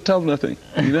 Really sort of tell nothing,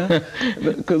 you know,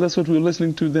 because that's what we were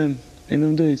listening to then in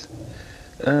those days.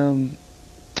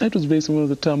 It was based on one of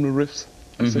the Tamla riffs,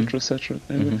 etc., etc.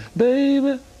 Anyway,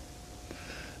 baby,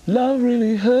 love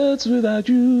really hurts without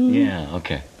you. Yeah.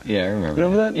 Okay. Yeah, I remember.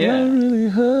 Remember that? Yeah. Love really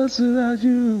hurts without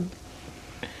you.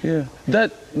 Yeah.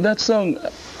 That song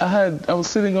I was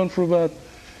sitting on for about,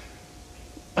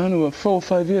 I don't know, 4 or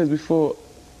 5 years before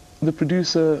the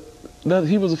producer,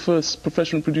 he was the first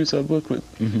professional producer I worked with,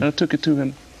 and I took it to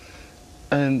him,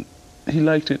 and he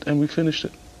liked it, and we finished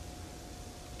it.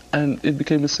 And it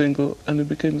became a single, and it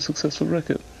became a successful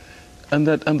record. And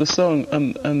the song,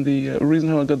 and the reason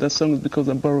how I got that song is because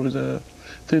I borrowed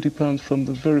 £30 from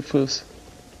the very first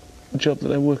job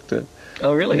that I worked at.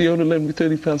 Oh, really? He only lent me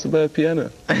 £30 to buy a piano.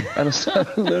 And I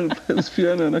started learning to play this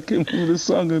piano, and I came up with this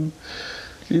song, and,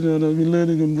 and I've been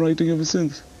learning and writing ever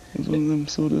since. It's one of them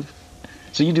sort of...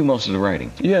 So you do most of the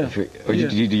writing? Yeah. Or do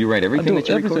you write everything that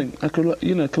you everything. record?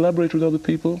 I collaborate with other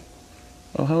people,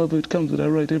 or however it comes, that I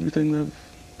write everything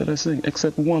that I sing,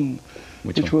 except one,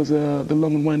 which was The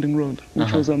Long and Winding Road,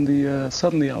 which was on the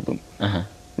Suddenly album,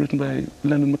 written by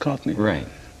Lennon McCartney. Right.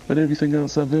 But everything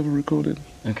else I've ever recorded.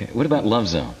 Okay. What about Love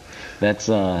Zone? That's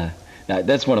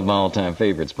one of my all-time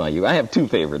favorites by you. I have two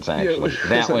favorites, actually. Yeah,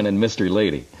 that one and Mystery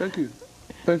Lady. Thank you.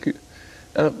 Thank you.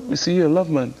 You see, you're a love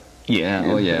man. Yeah,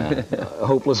 oh yeah.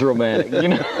 Hopeless romantic, you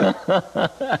know.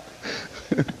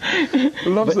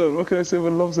 Love Zone, what can I say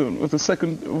about Love Zone? With the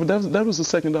second, that was the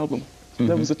second album.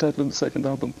 That was the title of the second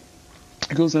album.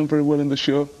 It goes down very well in the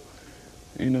show.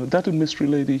 That and Mystery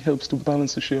Lady helps to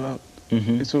balance the show out.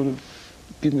 It sort of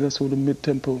gives me that sort of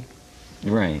mid-tempo.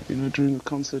 Right. During the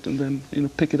concert, and then,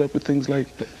 pick it up with things like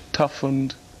Tough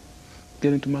and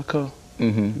Get Into My Car.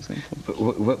 But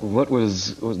what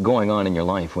was going on in your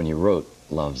life when you wrote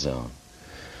Love Zone?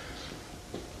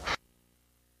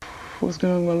 What's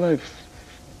going on in my life?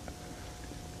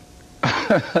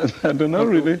 I don't know,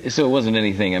 really. So it wasn't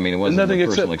anything, I mean, it wasn't Nothing a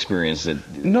personal experience that...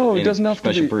 No, it doesn't have to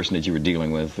be. Special person that you were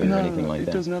dealing with or anything like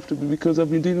that? It doesn't have to be, because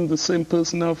I've been dealing with the same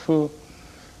person now for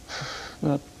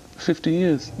about 50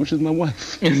 years, which is my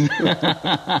wife.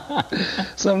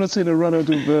 So I'm not saying I run out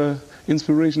of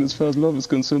inspiration as far as love is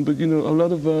concerned, but, a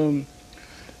lot of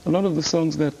the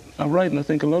songs that I write, and I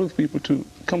think a lot of people too,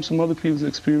 comes from other people's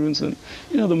experience, and,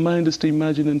 the mind is to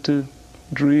imagine and to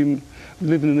dream. We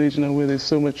live in an age now where there's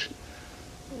so much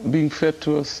being fed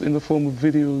to us in the form of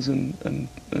videos and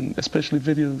especially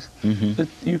videos that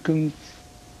you can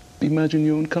imagine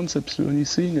your own concepts to, and you're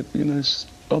seeing it, it's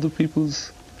other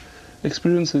people's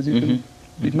experiences you can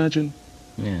imagine,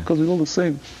 because we're all the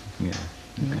same. Yeah.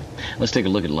 Okay. Let's take a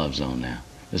look at Love Zone now.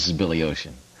 This is Billy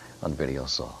Ocean on Video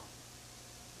Soul.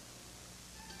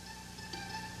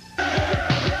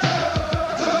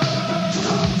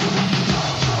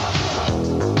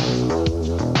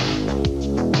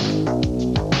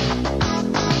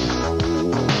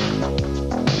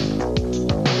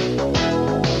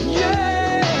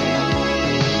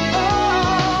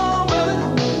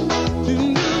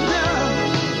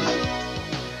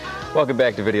 Welcome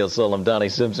back to Video Soul. I'm Donnie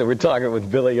Simpson. We're talking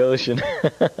with Billy Ocean.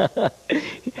 Do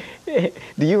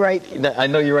you write, I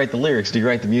know you write the lyrics, do you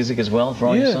write the music as well for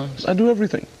all your songs? I do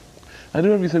everything. I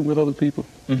do everything with other people,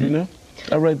 I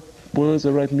write words, I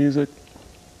write music,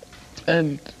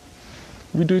 and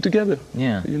we do it together.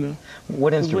 Yeah.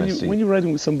 What instruments when you're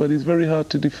writing with somebody, it's very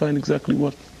hard to define exactly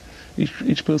what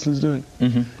each person is doing.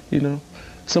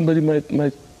 Somebody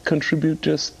might contribute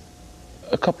just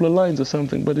a couple of lines or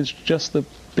something, but it's just the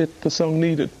bit the song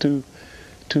needed to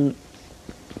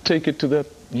take it to that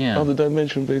other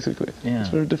dimension, basically. Yeah. It's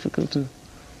very difficult to...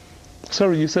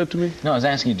 Sorry, you said to me? No, I was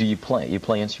asking you, do you play? You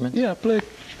play instruments? Yeah, I play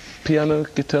piano,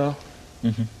 guitar,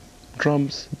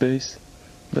 drums, bass,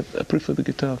 but I prefer the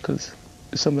guitar because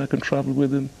it's something I can travel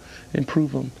with and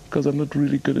improve on, because I'm not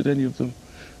really good at any of them,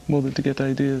 more than to get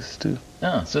ideas to...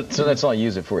 Oh, so that's all you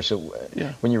use it for. So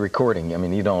when you're recording, I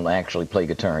mean, you don't actually play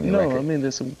guitar in your record? No, I mean,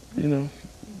 there's some,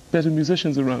 better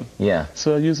musicians around. Yeah.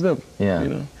 So I use them.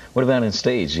 Yeah. What about on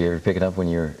stage? Do you ever pick it up when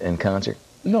you're in concert?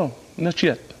 No, not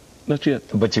yet. Not yet.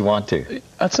 But you want to?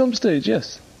 At some stage,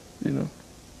 yes. I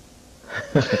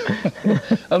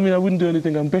mean, I wouldn't do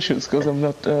anything ambitious because I'm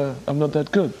not that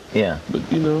good. Yeah. But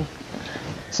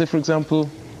say for example,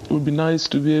 it would be nice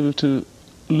to be able to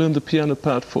learn the piano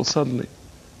part for Suddenly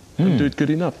and do it good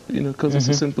enough, because it's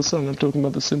a simple song. I'm talking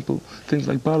about the simple things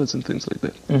like ballads and things like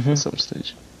that at some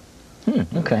stage.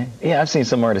 Okay. Yeah, I've seen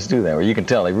some artists do that where you can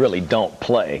tell they really don't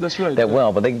play that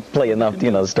well, but they play enough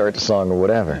to, start the song or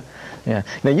whatever. Yeah.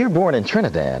 Now, you're born in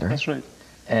Trinidad, right? That's right.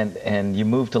 And you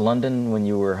moved to London when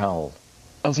you were how old?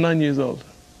 I was 9 years old.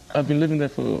 I've been living there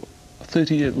for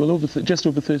 30 years, well, just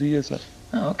over 30 years now.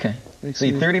 Oh, okay. So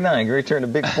you're 39, you turned a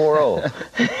big 4-0.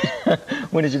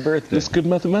 When is your birthday? That's good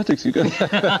mathematics, you guys.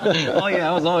 Oh, yeah,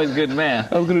 I was always good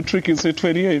math. I was going to trick you and say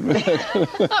 28.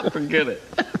 Forget it.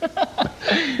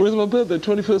 Where's my birthday?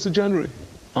 21st of January.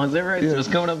 Oh, is that right? Yeah. So it's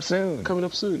coming up soon. Coming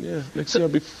up soon, yeah. Next year I'll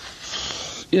be...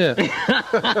 Yeah.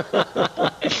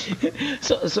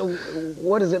 So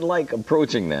what is it like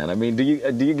approaching that? I mean, do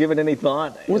you give it any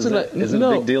thought? What's it like? Is it a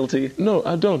big deal to you? No,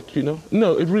 I don't,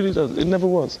 No, it really doesn't. It never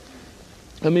was.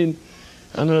 I mean,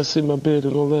 And then I see my bed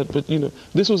and all that. But, you know,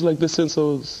 this was like this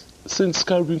since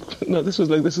Caribbean, no, this was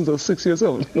like this since I was 6 years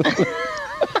old.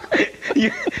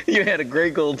 You had a gray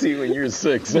gold tee when you were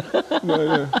 6.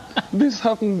 Yeah.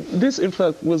 This in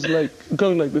fact was like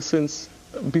going like this since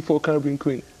before Caribbean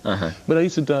Queen. Uh-huh. But I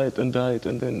used to diet, and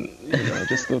then, you know, I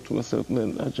just thought to myself,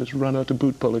 man, I just ran out of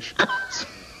boot polish.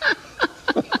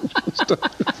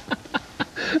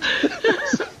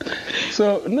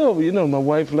 So, no, you know, my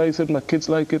wife likes it, my kids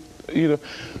like it, you know.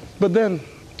 But then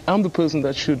I'm the person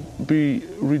that should be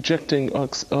rejecting or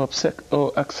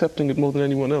accepting it more than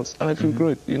anyone else. And I feel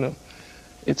great, you know.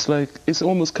 It's like, it's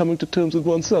almost coming to terms with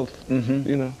oneself,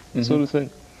 you know, sort of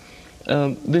thing.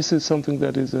 This is something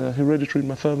that is hereditary in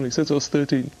my family since I was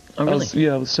 13. Oh, really?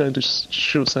 I was trying to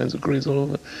show signs of grace all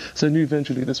over. So I knew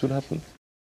eventually this would happen.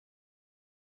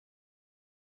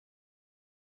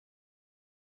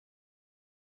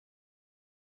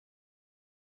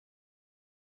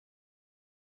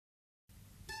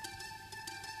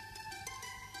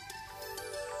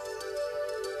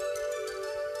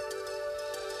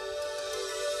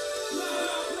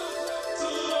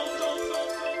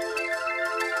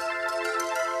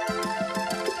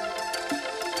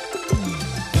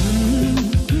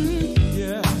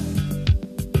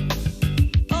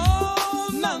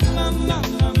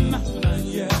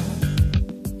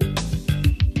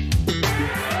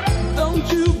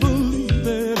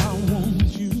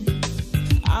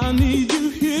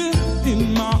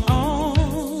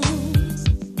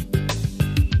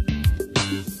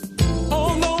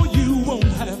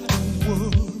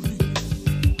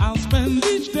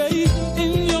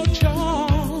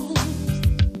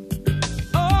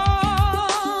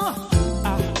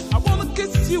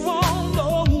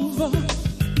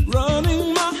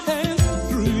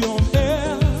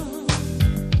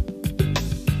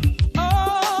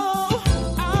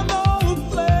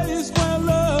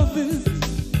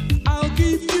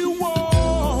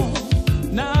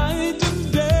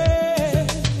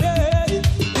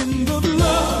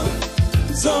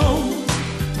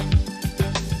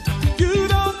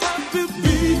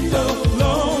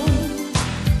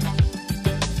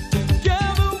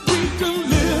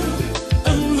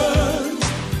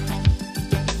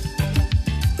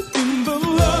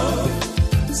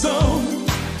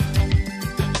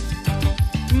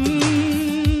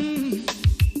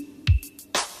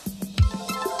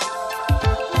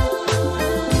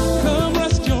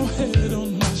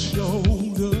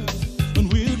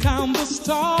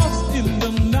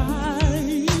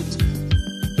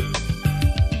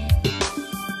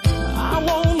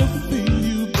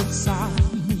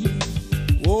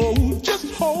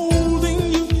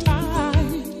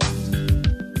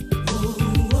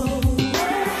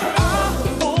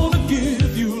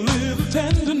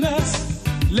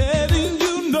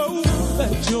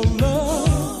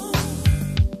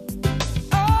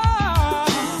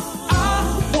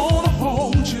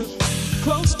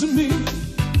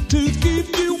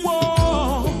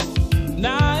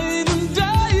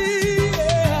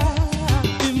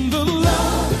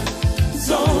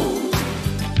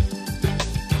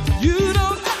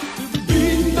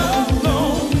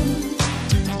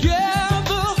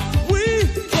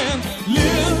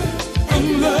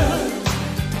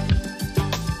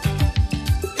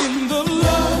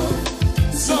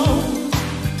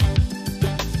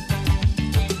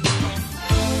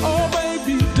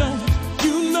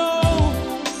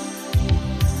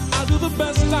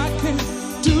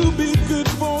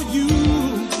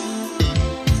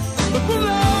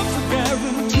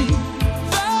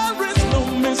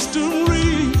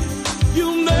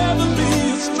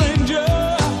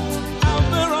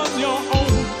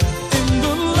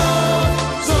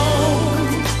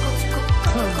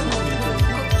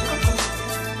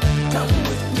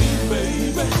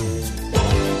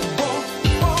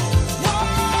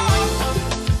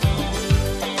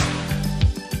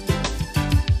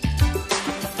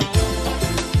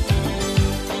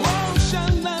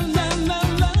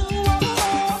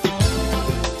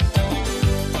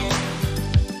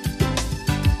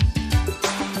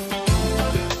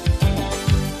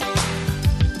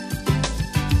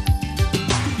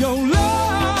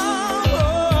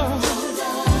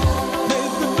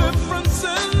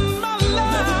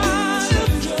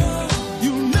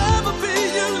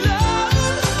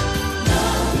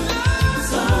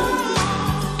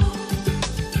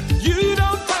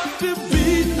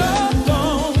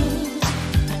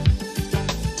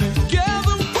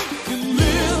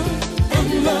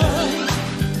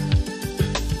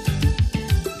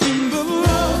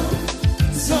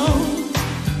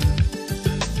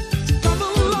 Come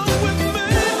along with me.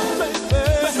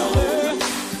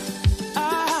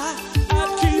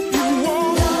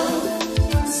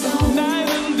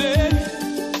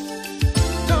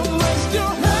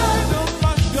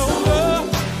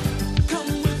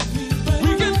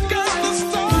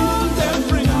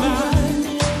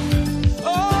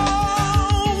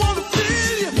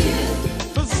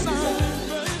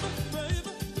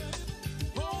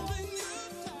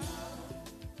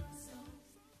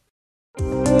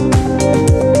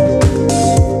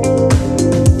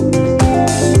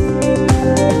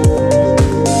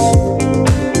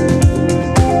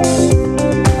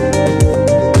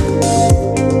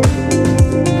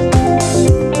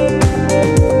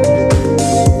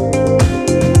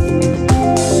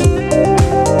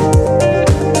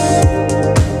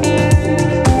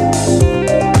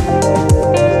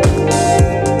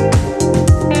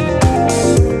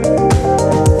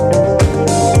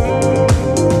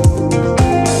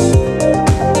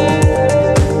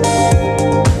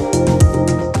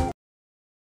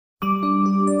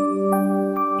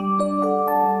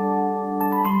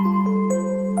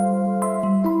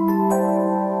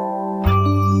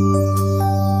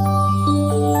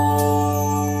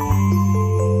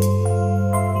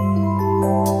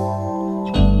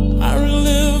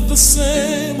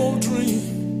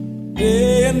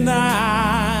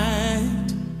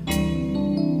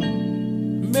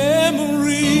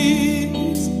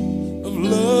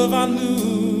 love I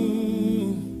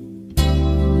knew.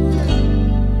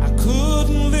 I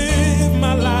couldn't live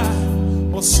my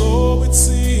life, or so it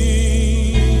seemed.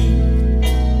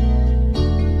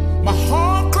 My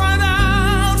heart cried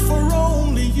out for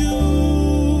only you.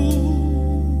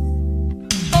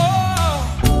 Oh,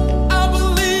 I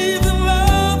believe in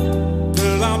love,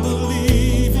 girl, I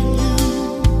believe in you.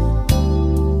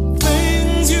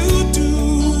 Things you do,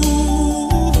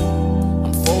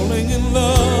 I'm falling in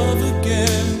love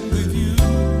again with you.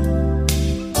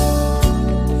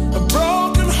 A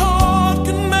broken heart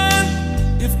can mend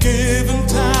if given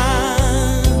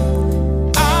time.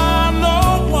 I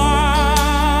know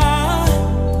why.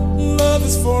 Love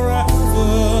is forever.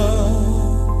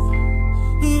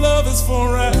 Love is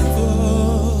forever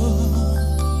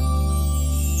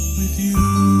with you.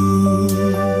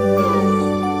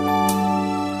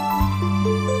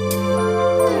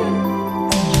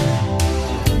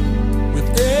 With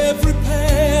every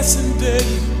passing day,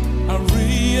 I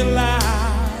realize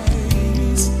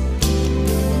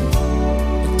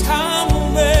that time will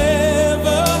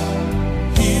never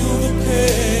heal the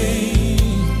pain.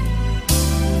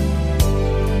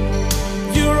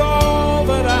 You're all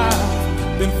that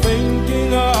I've been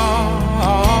thinking of.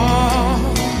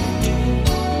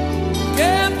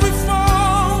 Can't we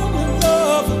fall in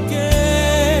love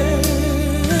again?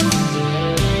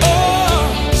 Oh,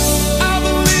 I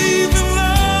believe in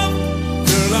love,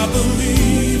 girl, I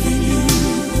believe in you.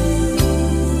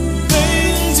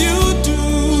 Things you do,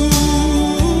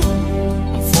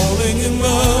 I'm falling in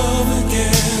love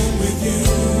again with you.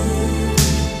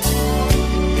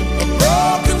 A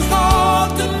broken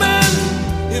heart can mend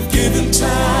if given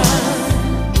time.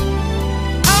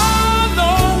 I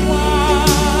know why.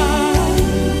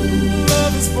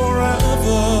 Love is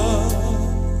forever.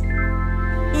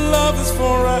 Love is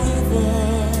forever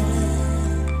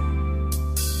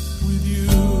with you.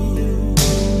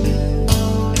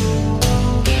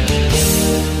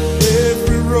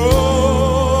 Every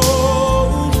road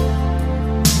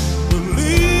will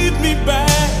lead me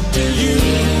back to you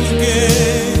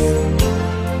again,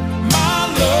 my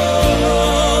love.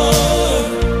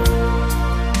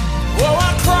 Oh,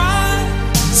 I cried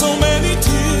so many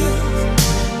tears,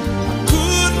 I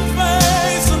couldn't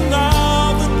face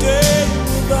another day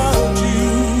without you.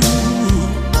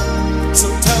 So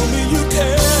tell me you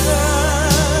care.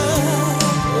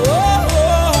 Oh,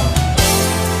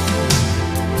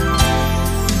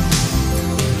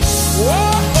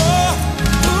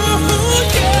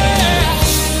 yeah.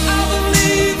 I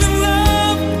believe in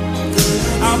love,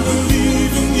 I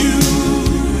believe in you.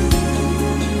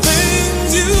 Things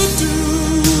you do,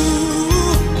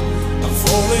 I'm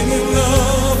falling in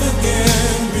love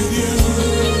again with you.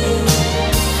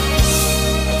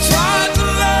 I tried to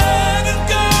let it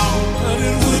go, but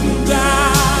it wouldn't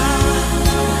die.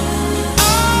 I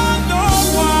know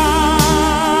why.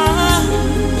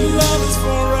 Love is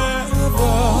forever.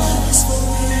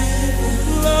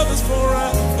 Love is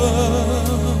forever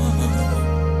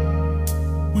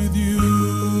with you.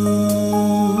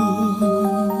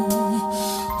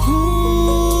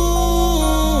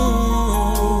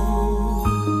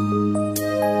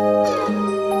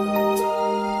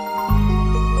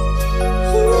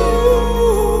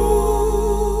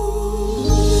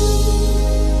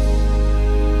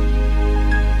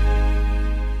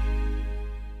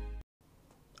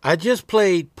 I just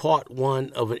played part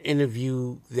one of an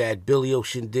interview that Billy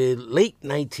Ocean did late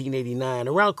 1989,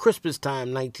 around Christmas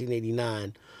time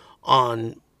 1989,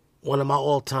 on one of my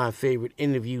all-time favorite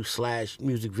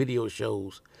interview/music video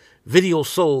shows, Video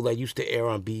Soul, that used to air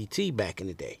on BET back in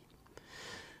the day.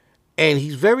 And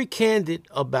he's very candid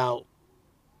about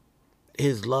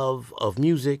his love of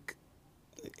music,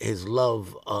 his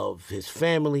love of his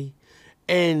family,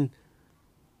 and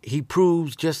he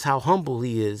proves just how humble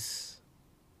he is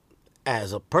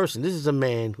as a person. This is a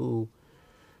man who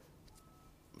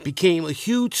became a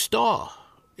huge star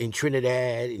in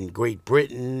Trinidad, in Great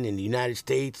Britain, in the United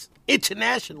States,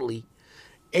 internationally,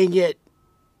 and yet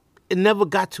it never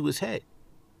got to his head.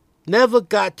 Never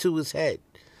got to his head.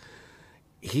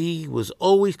 He was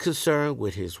always concerned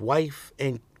with his wife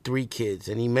and 3 kids,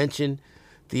 and he mentioned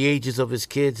the ages of his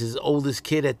kids. His oldest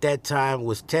kid at that time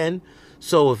was 10,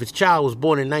 so if his child was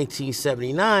born in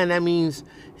 1979, that means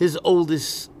his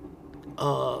oldest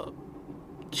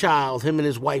child, him and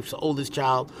his wife's oldest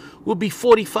child, will be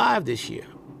 45 this year.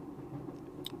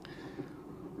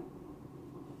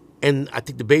 And I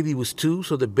think the baby was 2,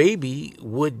 so the baby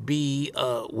would be,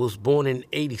 was born in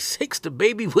 86. The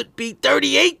baby would be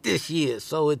 38 this year.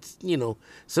 So it's, you know,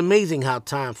 it's amazing how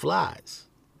time flies.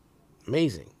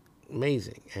 Amazing,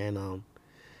 amazing. And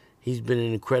He's been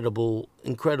an incredible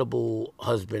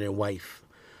husband and wife.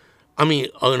 I mean,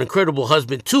 an incredible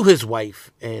husband to his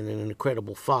wife and an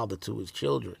incredible father to his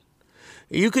children.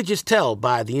 You could just tell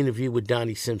by the interview with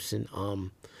Donnie Simpson.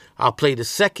 I'll play the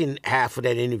second half of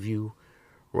that interview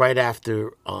right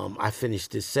after I finish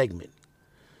this segment.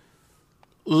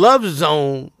 Love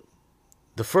Zone,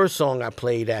 the first song I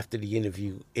played after the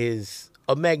interview, is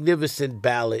a magnificent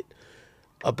ballad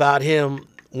about him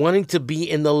wanting to be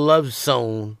in the love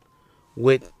zone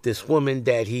with this woman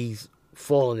that he's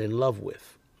fallen in love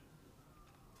with.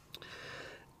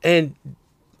 And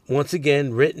once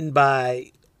again, written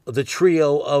by the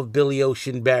trio of Billy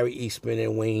Ocean, Barry Eastman,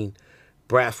 and Wayne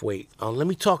Brathwaite. Let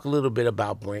me talk a little bit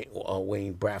about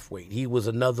Wayne Brathwaite. He was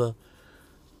another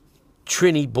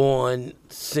Trinity-born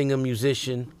singer,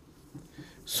 musician,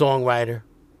 songwriter,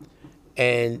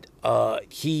 and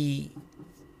he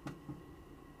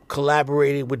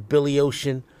collaborated with Billy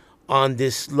Ocean on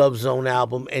this Love Zone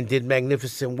album and did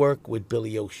magnificent work with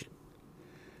Billy Ocean.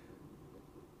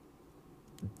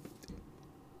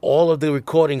 All of the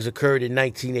recordings occurred in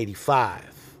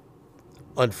 1985.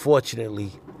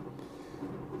 Unfortunately,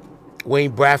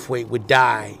 Wayne Brathwaite would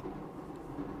die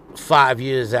 5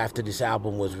 years after this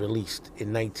album was released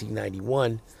in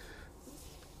 1991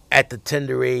 at the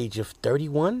tender age of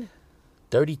 31,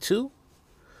 32.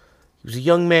 He was a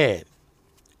young man,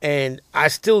 and I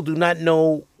still do not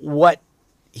know what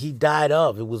he died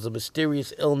of. It was a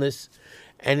mysterious illness,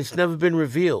 and it's never been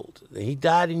revealed. He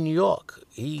died in New York.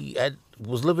 He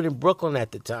was living in Brooklyn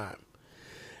at the time,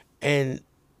 and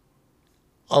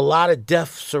a lot of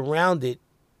death surrounded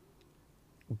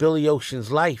Billy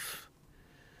Ocean's life.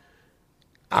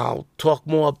 I'll talk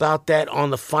more about that on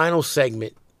the final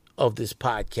segment of this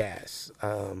podcast.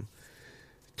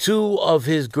 Two of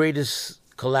his greatest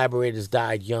collaborators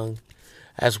died young,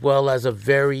 as well as a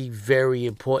very, very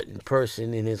important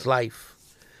person in his life,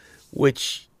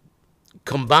 which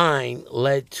combined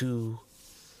led to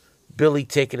Billy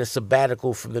taking a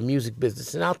sabbatical from the music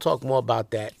business. And I'll talk more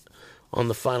about that on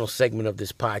the final segment of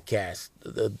this podcast,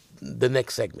 the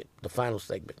next segment, the final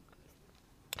segment.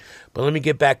 But let me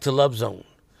get back to Love Zone.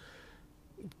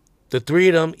 The three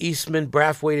of them, Eastman,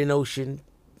 Brathwaite, and Ocean,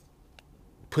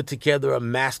 put together a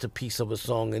masterpiece of a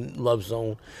song in Love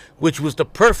Zone, which was the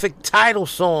perfect title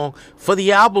song for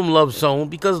the album Love Zone,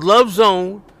 because Love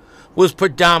Zone was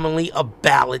predominantly a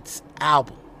ballads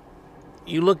album.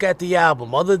 You look at the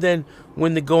album, other than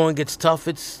When the Going Gets Tough,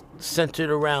 it's centered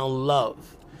around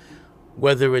love.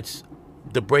 Whether it's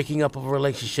the breaking up of a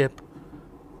relationship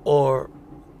or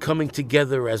coming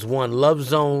together as one. Love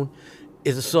Zone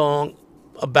is a song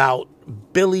about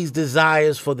Billy's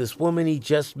desires for this woman he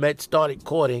just met, started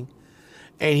courting,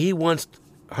 and he wants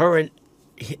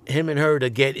him and her to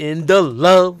get in the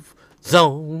love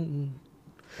zone.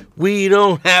 We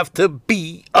don't have to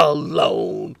be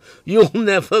alone. You'll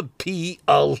never be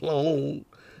alone.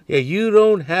 Yeah, you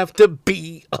don't have to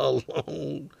be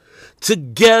alone.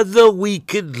 Together we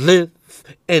could live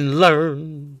and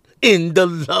learn in the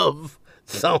love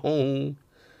zone.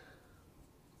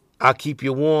 I'll keep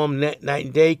you warm night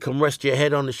and day. Come rest your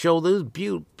head on the shoulder.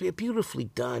 Beautifully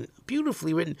done.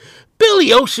 Beautifully written.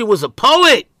 Billy Ocean was a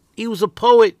poet. He was a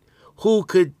poet who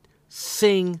could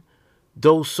sing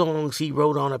those songs he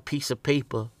wrote on a piece of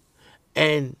paper.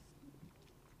 And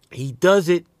he does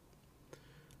it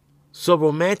so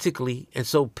romantically and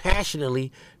so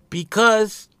passionately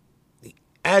because,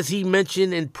 as he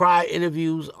mentioned in prior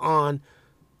interviews on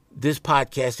this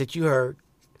podcast that you heard,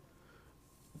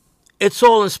 it's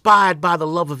all inspired by the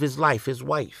love of his life, his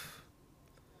wife.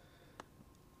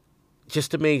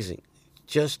 Just amazing.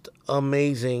 Just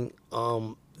amazing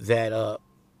that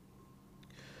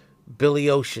Billy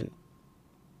Ocean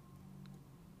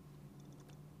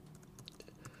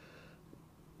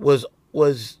was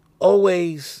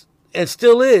always and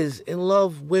still is in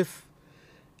love with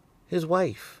his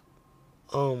wife.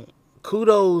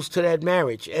 Kudos to that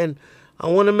marriage. And I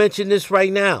want to mention this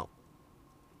right now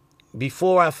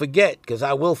before I forget, because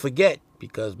I will forget,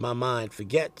 because my mind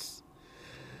forgets.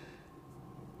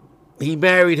 He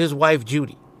married his wife,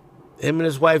 Judy. Him and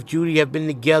his wife, Judy, have been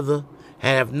together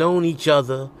and have known each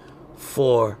other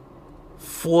for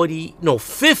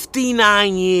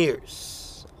 59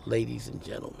 years, ladies and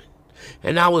gentlemen.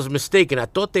 And I was mistaken. I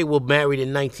thought they were married in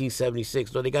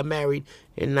 1976. No, they got married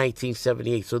in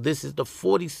 1978. So this is the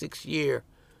 46-year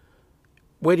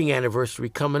wedding anniversary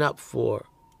coming up for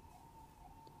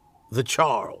the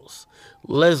Charles,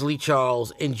 Leslie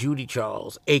Charles and Judy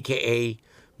Charles, a.k.a.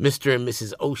 Mr. and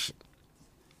Mrs. Ocean.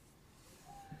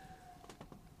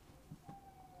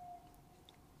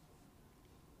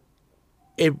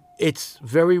 it's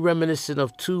very reminiscent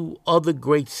of two other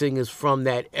great singers from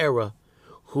that era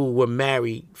who were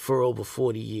married for over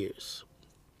 40 years.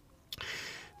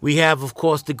 We have, of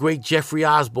course, the great Jeffrey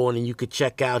Osborne, and you could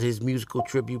check out his musical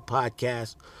tribute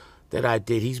podcast that I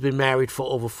did. He's been married for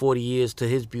over 40 years to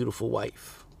his beautiful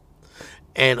wife.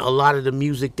 And a lot of the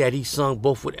music that he sung,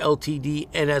 both with LTD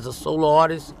and as a solo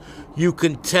artist, you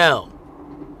can tell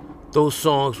those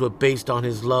songs were based on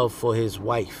his love for his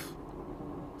wife.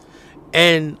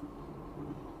 And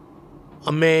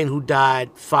a man who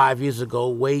died 5 years ago,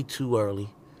 way too early,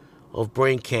 of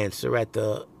brain cancer at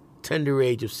the tender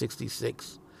age of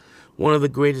 66. One of the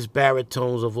greatest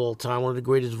baritones of all time, one of the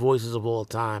greatest voices of all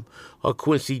time, a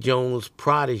Quincy Jones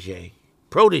protege.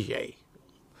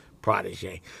 Well,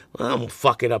 I'm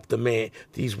fucking up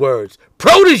these words.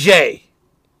 Protege!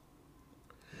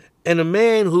 And a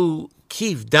man who,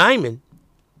 Keith Diamond,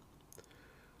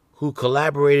 who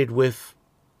collaborated with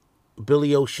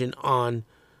Billy Ocean on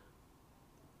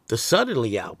the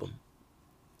Suddenly album.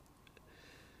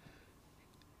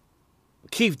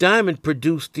 Keith Diamond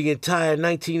produced the entire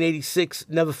 1986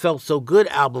 Never Felt So Good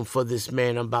album for this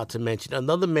man I'm about to mention.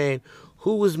 Another man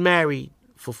who was married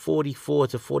for 44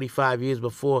 to 45 years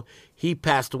before he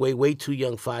passed away way too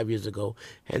young 5 years ago,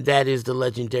 and that is the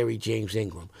legendary James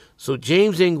Ingram. So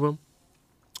James Ingram,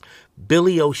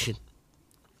 Billy Ocean,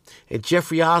 and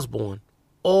Jeffrey Osborne,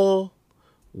 all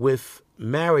with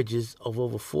marriages of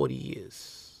over 40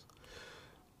 years,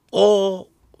 all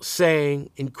sang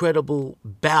incredible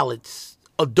ballads,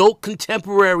 adult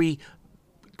contemporary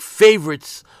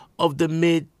favorites of the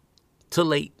mid to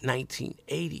late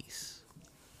 1980s.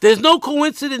 There's no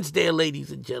coincidence there, ladies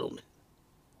and gentlemen.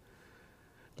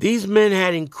 These men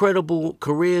had incredible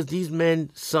careers. These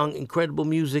men sung incredible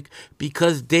music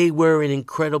because they were in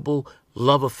incredible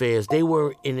love affairs. They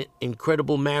were in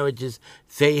incredible marriages.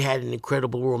 They had an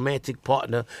incredible romantic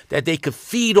partner that they could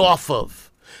feed off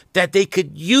of, that they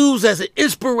could use as an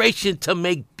inspiration to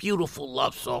make beautiful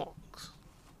love songs.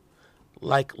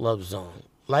 Like Love Zone.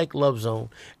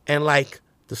 And like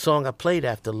the song I played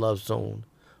after Love Zone,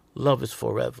 Love is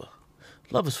Forever.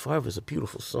 Love is Forever is a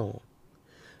beautiful song.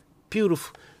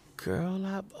 Beautiful.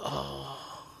 Girl,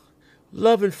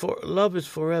 Love is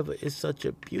Forever is such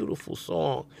a beautiful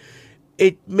song.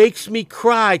 It makes me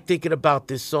cry thinking about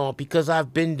this song because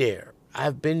I've been there. I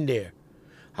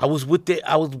was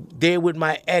there with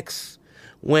my ex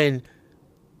when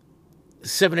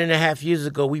 7.5 years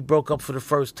ago we broke up for the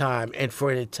first time, and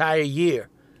for an entire year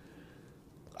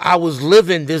I was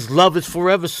living this Love is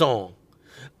Forever song.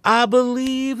 I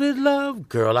believe in love,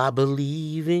 girl, I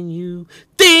believe in you.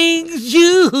 Things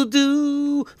you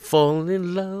do, falling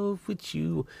in love with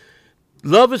you.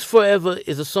 Love is Forever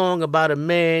is a song about a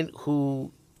man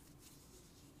who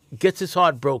gets his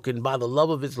heart broken by the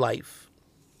love of his life.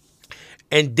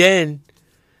 And then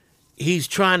he's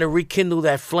trying to rekindle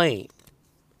that flame.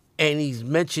 And he's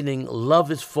mentioning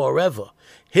love is forever.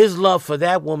 His love for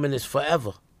that woman is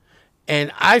forever.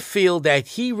 And I feel that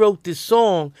he wrote this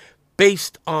song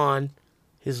based on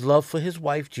his love for his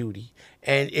wife, Judy.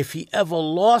 And if he ever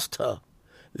lost her,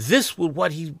 this was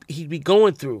what he'd be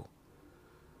going through.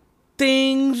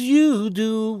 Things you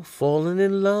do, falling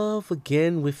in love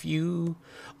again with you.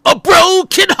 A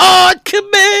broken heart can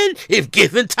mend if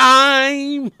given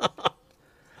time.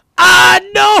 I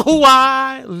know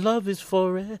why. Love is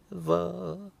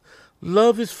forever.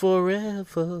 Love is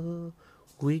forever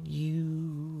with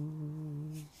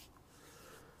you.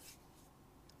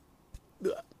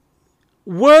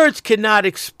 Words cannot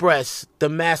express the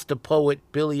master poet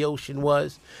Billy Ocean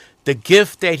was, the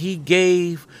gift that he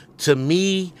gave to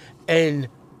me and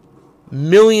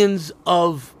millions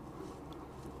of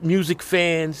music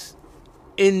fans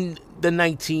in the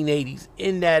 1980s,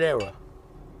 in that era.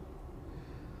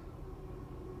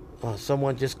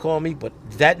 Someone just called me, but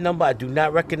that number I do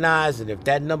not recognize, and if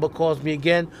that number calls me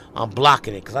again, I'm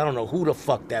blocking it because I don't know who the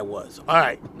fuck that was. All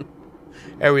right.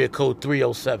 Area code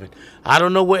 307. I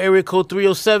don't know where area code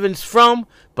 307 is from,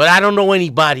 but I don't know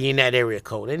anybody in that area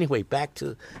code. Anyway, back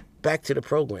to the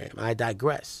program. I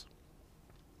digress.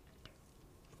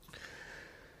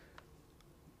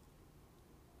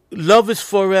 Love is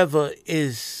Forever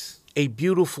is a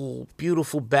beautiful,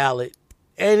 beautiful ballad,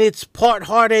 and it's part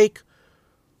heartache,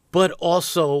 but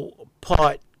also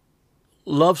part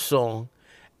love song,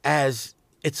 as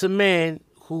it's a man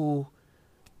who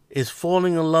is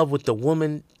falling in love with the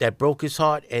woman that broke his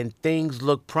heart, and things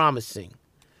look promising.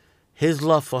 His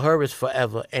love for her is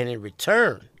forever, and in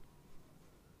return,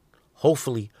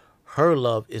 hopefully, her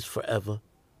love is forever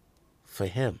for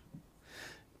him.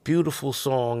 Beautiful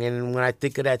song, and when I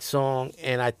think of that song,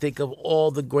 and I think of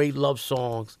all the great love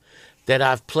songs that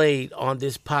I've played on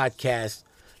this podcast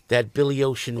that Billy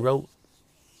Ocean wrote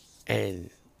and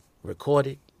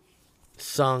recorded,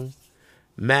 sung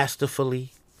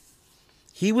masterfully.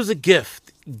 He was a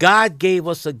gift. God gave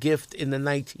us a gift in the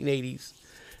 1980s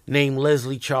named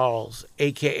Leslie Charles,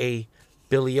 a.k.a.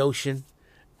 Billy Ocean.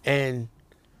 And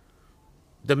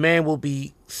the man will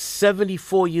be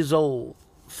 74 years old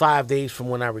 5 days from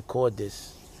when I record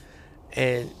this.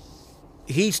 And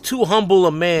he's too humble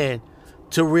a man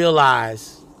to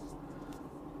realize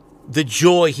the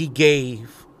joy he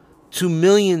gave to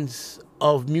millions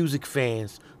of music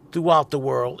fans throughout the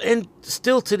world. And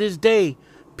still to this day,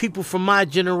 people from my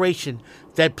generation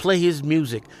that play his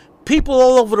music. People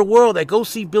all over the world that go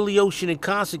see Billy Ocean in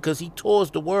concert because he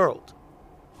tours the world.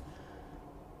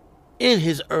 In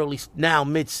his early, now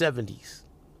mid-70s.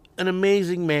 An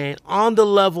amazing man on the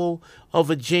level of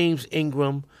a James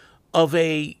Ingram, of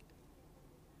a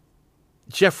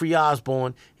Jeffrey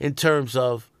Osborne in terms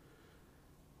of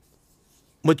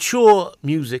mature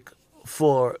music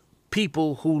for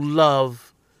people who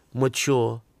love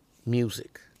mature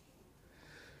music.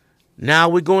 Now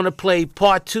we're going to play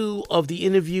part 2 of the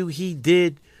interview he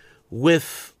did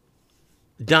with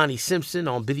Donnie Simpson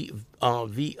on Video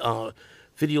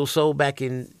Soul back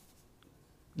in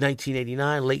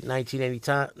 1989, late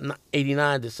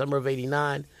 1989, December of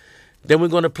 89. Then we're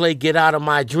going to play Get Out of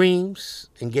My Dreams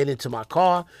and Get Into My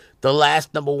Car, the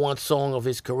last #1 song of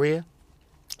his career.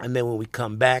 And then when we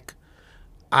come back,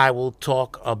 I will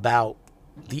talk about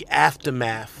the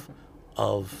aftermath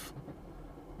of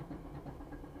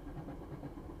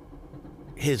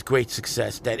his great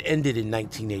success that ended in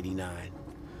 1989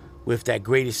 with that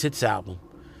Greatest Hits album,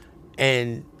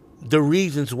 and the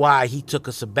reasons why he took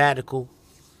a sabbatical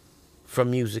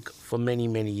from music for many,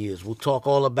 many years. We'll talk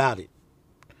all about it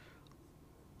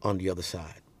on the other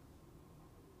side.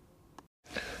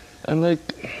 And I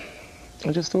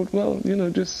just thought, well,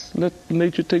 just let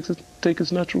nature take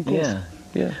its natural course. Yeah.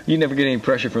 Yeah. You never get any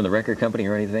pressure from the record company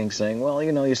or anything saying, well,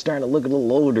 you're starting to look a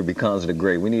little older because of the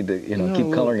gray. We need to,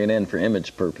 keep coloring it in for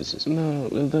image purposes. No,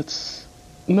 that's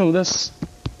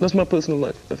my personal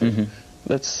life.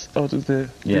 That's out of the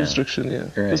restriction, yeah.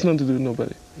 Right. It's nothing to do with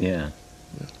nobody. Yeah.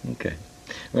 Okay.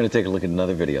 We're going to take a look at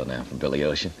another video now from Billy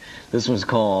Ocean. This one's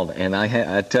called, and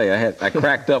I tell you, I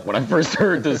cracked up when I first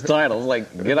heard this title. It was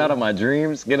like, Get Out of My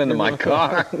Dreams, Get Into My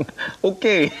Car.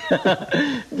 Okay.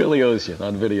 Billy Ocean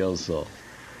on Video Soul.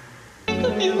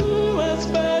 You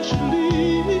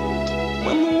especially,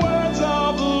 when the words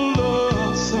of the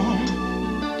love song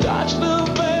touch the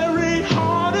very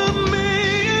heart of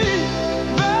me,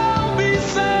 there'll be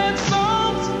sad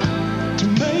songs to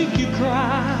make you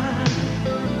cry.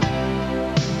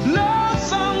 Love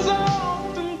songs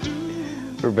often do.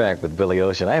 We're back with Billy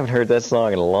Ocean. I haven't heard that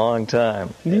song in a long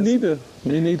time. Me neither.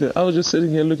 I was just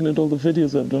sitting here looking at all the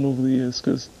videos I've done over the years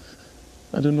because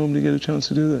I don't normally get a chance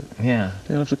to do that. Yeah.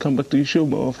 I'll have to come back to your show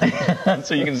more often.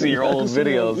 So you can see your old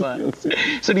videos, huh?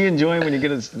 So do you enjoy when you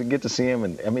get to see him?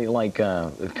 And I mean, like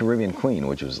Caribbean Queen,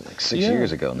 which was like 6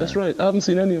 years ago now. That's right. I haven't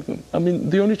seen any of them. I mean,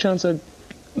 the only chance that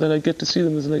I get to see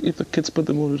them is like if the kids put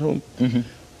them on at home.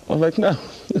 I'm like, no.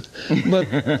 But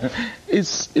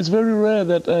it's very rare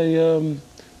that I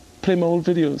play my old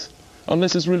videos,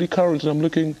 unless it's really current and I'm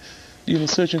looking,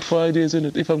 searching for ideas in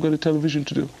it if I've got a television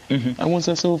to do. And once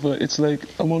that's over, it's like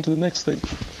I'm on to the next thing.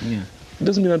 Yeah. It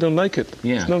doesn't mean I don't like it.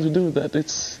 Yeah. It's nothing to do with that.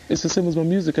 It's the same as my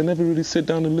music. I never really sit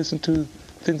down and listen to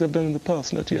things I've done in the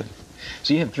past, not yet.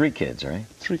 So you have 3 kids, right?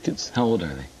 3 kids. How old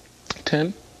are they?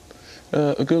 10.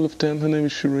 A girl of 10, her name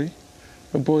is Cherie.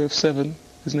 A boy of 7,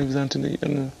 his name is Anthony.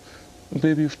 And a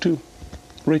baby of 2,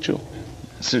 Rachel.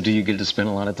 So do you get to spend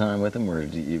a lot of time with them, or are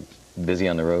you busy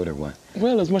on the road, or what?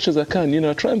 Well, as much as I can.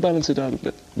 I try and balance it out a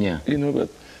bit. Yeah. But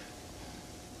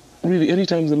really, any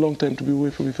time is a long time to be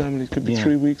away from your family. It could be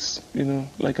 3 weeks,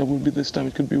 like I will be this time.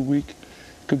 It could be a week.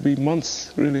 It could be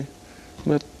months, really.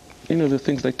 But, the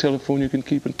things like telephone, you can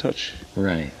keep in touch.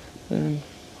 Right. And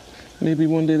maybe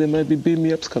one day they might be beam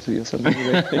me up, Scotty, or something.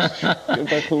 Go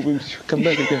back home and come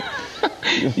back again.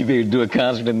 You better do a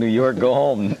concert in New York, go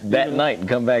home that night and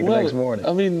come back the next morning.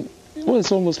 I mean,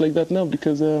 it's almost like that now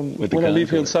because when I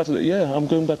leave here on Saturday, I'm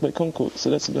going back by Concorde, so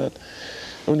that's about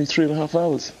only 3.5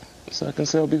 hours. So I can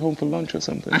say I'll be home for lunch or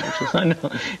something. I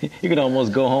know. You could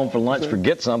almost go home for lunch,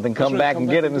 forget something, come back and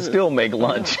get it and still make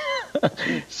lunch.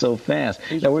 So fast.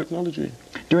 Now, technology.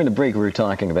 During the break, we were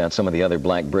talking about some of the other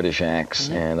black British acts,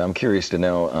 and I'm curious to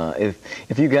know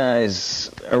if you guys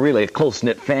are really a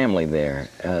close-knit family there,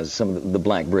 as some of the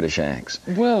black British acts.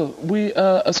 Well, we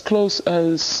are as close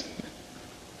as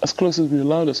we're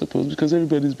allowed, I suppose, because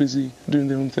everybody's busy doing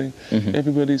their own thing.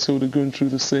 Everybody's sort of going through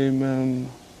the same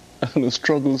I don't know,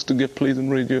 struggles to get played on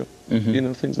radio, you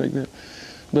know, things like that.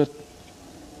 But,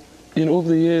 you know, over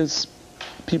the years,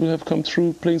 people have come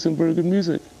through playing some very good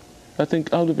music. I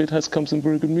think out of it has come some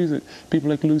very good music. People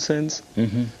like Loose Ends,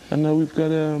 and now we've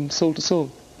got Soul to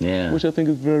Soul, which I think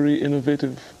is very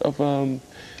innovative.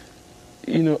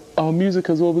 You know, our music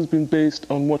has always been based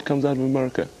on what comes out of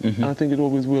America, and I think it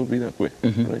always will be that way,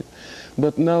 right?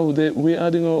 But now we're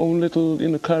adding our own little, you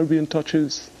know, Caribbean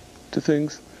touches to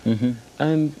things,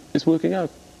 and it's working out.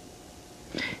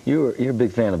 You're a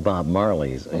big fan of Bob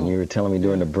Marley's, and you were telling me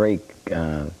during the break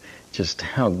just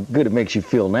how good it makes you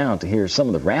feel now to hear some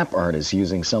of the rap artists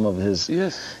using some of his...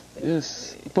 Yes.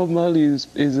 Bob Marley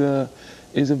is a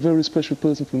very special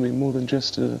person for me, more than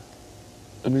just a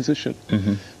musician,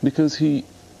 because through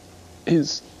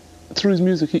his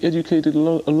music, he educated a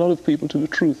lot of people to the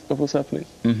truth of what's happening.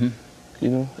 You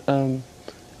know,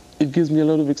 it gives me a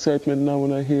lot of excitement now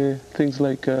when I hear things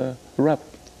like rap.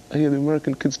 I hear the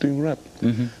American kids doing rap,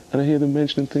 and I hear them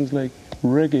mentioning things like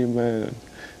reggae, man,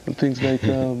 and things like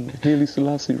Haile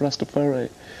Selassie,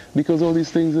 Rastafari, because all these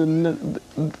things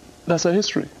that's our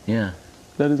history. Yeah,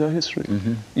 that is our history.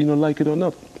 You know, like it or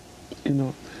not, you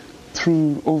know,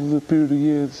 over the period of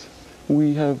years,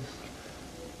 we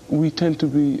tend to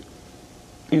be,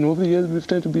 you know, over the years we've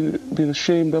tended to be been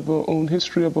ashamed of our own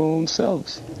history, of our own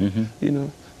selves. You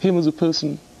know, him as a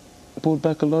person brought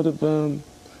us a lot of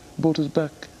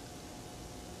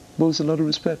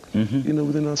respect, you know,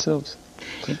 within ourselves.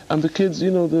 And the kids,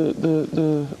 you know,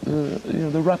 the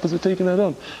rappers are taking that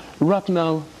on. Rap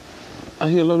now, I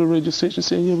hear a lot of radio stations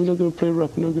saying, yeah, we're not going to play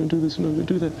rap, we're not going to do this, we're not going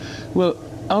to do that. Well,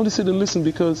 I only sit and listen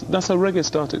because that's how reggae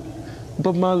started.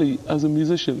 Bob Marley, as a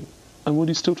musician, and what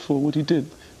he stood for, what he did,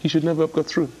 he should never have got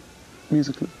through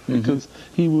musically, because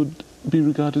he would be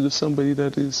regarded as somebody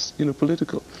that is, you know,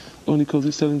 political, only because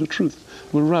he's telling the truth.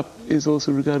 Well, rap is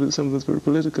also regarded as something that's very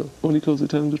political, only because they're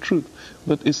telling the truth.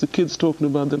 But it's the kids talking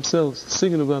about themselves,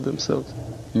 singing about themselves,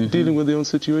 dealing with their own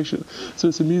situation. So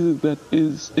it's a music that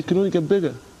it can only get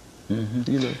bigger,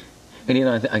 you know. And, you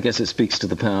know, I guess it speaks to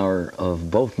the power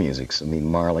of both musics, I mean,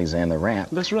 Marley's and the rap.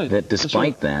 That's right. That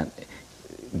despite that,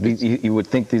 you would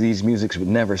think that these musics would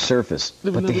never surface,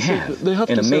 but they have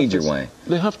in a major way.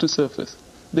 They have to surface.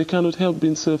 They cannot help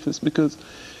being surfaced because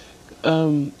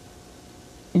new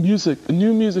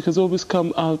music has always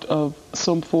come out of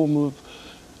some form of,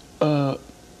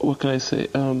 what can I say,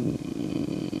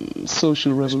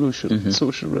 social revolution.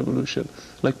 Social revolution.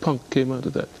 Like punk came out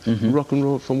of that. Rock and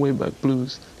roll from way back,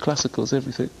 blues, classicals,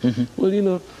 everything. Well, you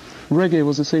know, reggae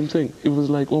was the same thing. It was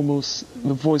like almost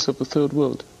the voice of the third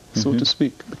world, so to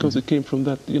speak, because it came from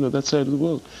that, you know, that side of the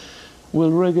world. Well,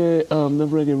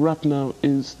 rap now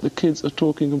is the kids are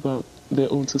talking about their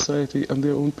own society and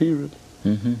their own period.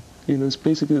 You know, it's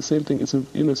basically the same thing. It's a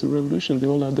revolution. They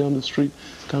all are down the street,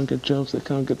 can't get jobs, they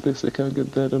can't get this, they can't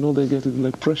get that, and all they get is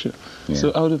like pressure.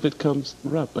 So out of it comes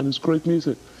rap, and it's great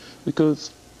music,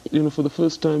 because, you know, for the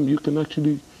first time you can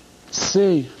actually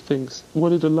say things.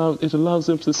 What it allows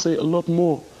them to say a lot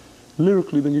more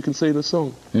lyrically than you can say in a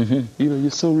song. You know,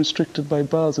 you're so restricted by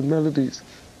bars and melodies.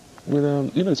 With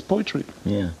you know, it's poetry.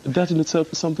 That in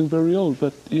itself is something very old,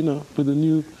 but you know, with a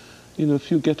new, you know, a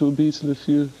few ghetto beats and a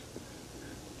few.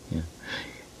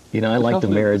 You know, I like the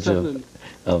marriage of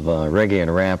reggae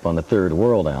and rap on the Third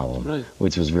World album,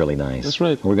 which was really nice. That's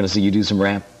right. We're going to see you do some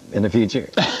rap in the future.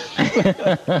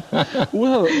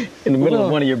 Well, in the middle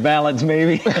of one of your ballads,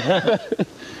 maybe.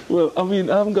 Well, I mean,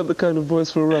 I haven't got the kind of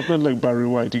voice for a rap, not like Barry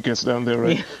White, he gets down there,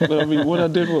 right? But I mean, what I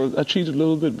did was, I cheated a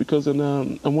little bit, because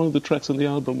on one of the tracks on the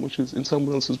album, which is In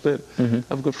Someone Else's Bed,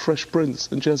 I've got Fresh Prince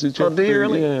and Jazzy Jeff. Oh, do you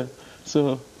really? Yeah.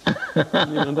 So, you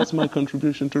know, that's my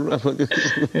contribution to rap.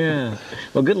 Yeah.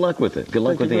 Well, good luck with it. Good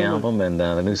luck with the album and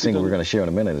the new single we're going to share in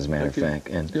a minute, as a matter of fact.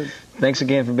 And thanks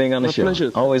again for being on the show.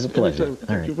 Pleasure. Always a pleasure. Anytime.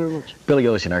 Thank you very much. Billy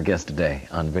Ocean, our guest today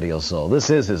on Video Soul. This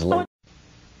is his latest.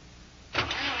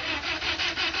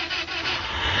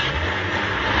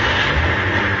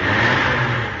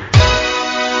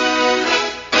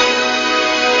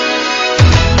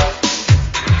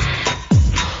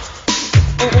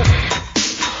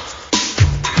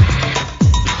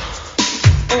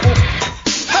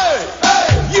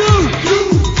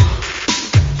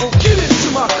 Get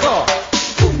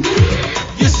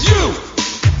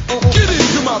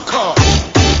into my car.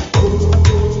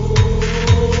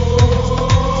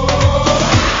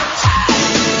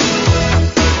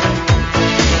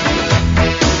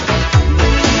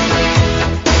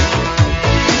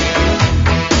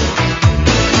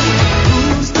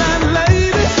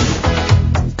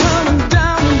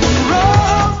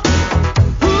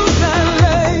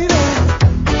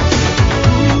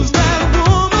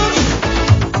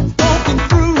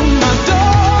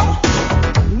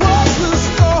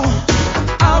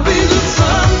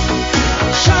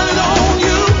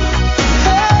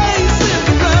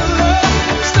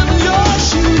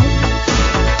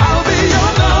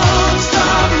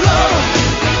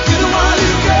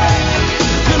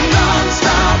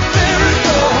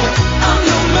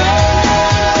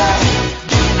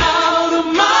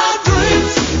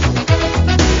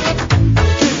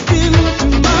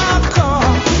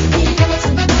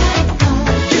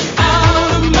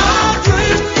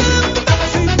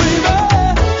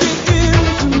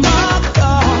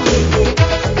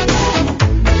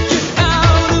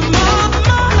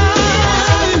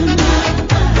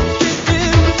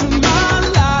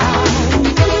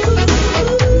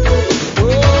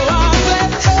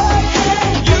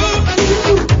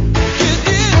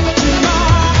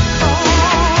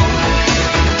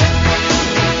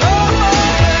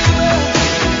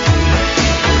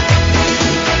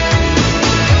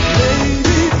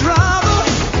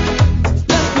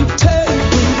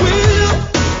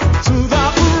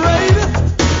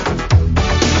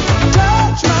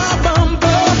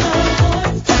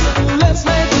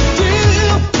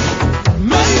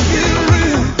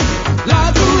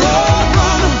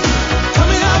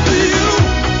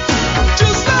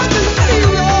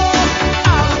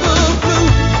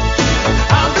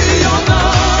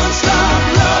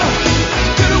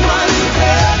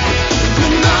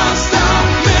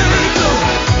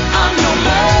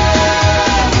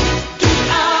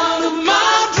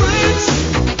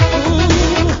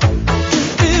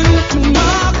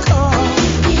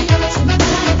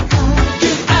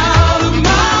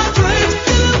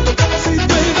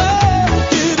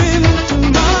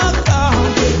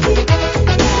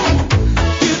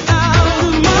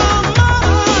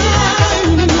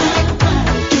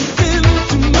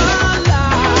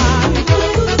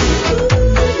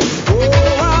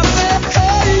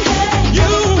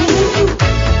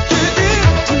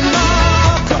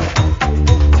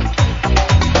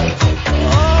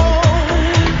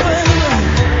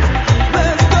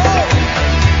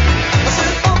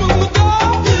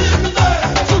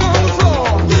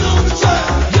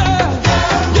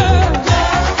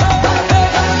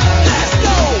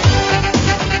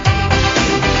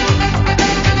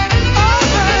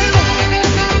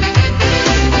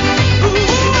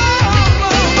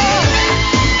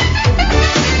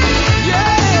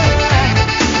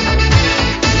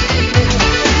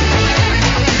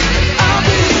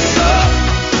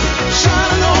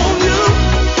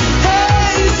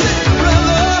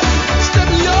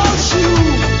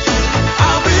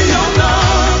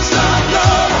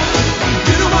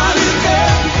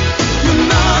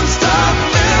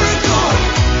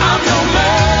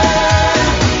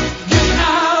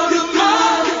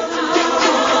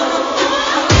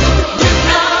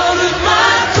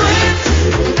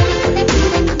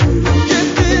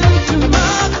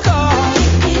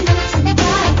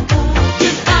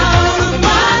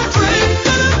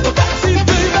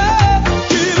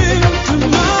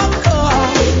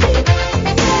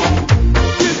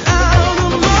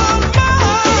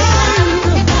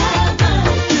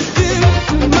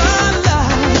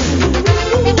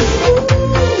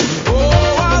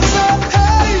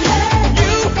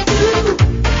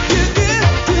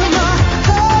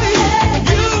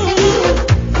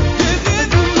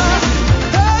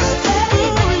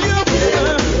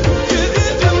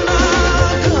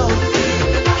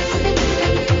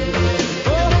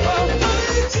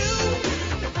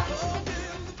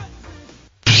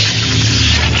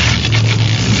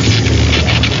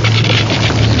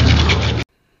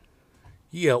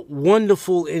 Yeah,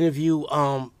 wonderful interview.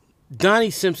 Donnie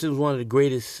Simpson was one of the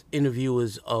greatest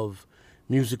interviewers of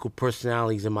musical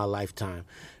personalities in my lifetime.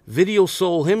 Video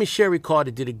Soul, him and Sherry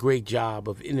Carter did a great job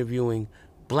of interviewing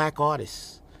black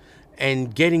artists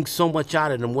and getting so much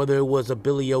out of them, whether it was a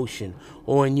Billy Ocean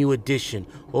or a New Edition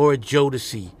or a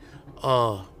Jodeci,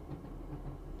 R.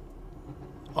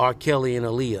 Kelly and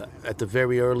Aaliyah at the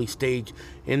very early stage.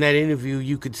 In that interview,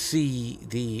 you could see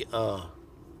the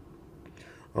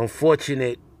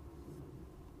unfortunate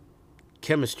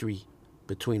chemistry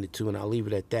between the two, and I'll leave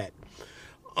it at that.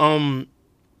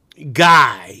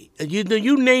 Guy,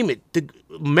 you name it, the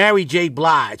Mary J.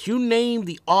 Blige, you name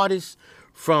the artists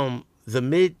from the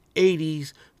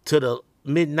mid-'80s to the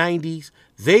mid-'90s,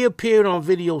 they appeared on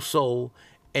Video Soul,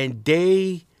 and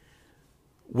they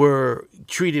were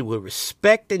treated with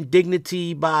respect and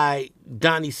dignity by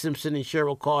Donnie Simpson and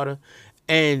Cheryl Carter,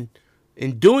 and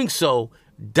in doing so,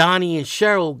 Donnie and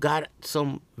Cheryl got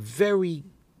some very,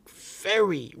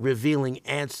 very revealing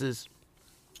answers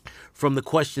from the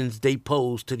questions they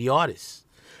posed to the artists.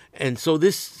 And so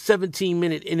this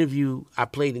 17-minute interview I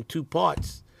played in 2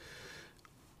 parts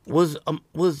was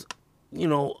you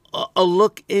know, a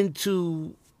look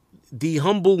into the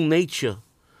humble nature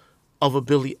of a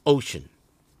Billy Ocean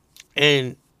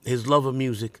and his love of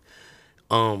music,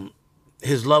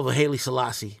 his love of Haile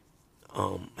Selassie.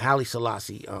 Haile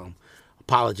Selassie,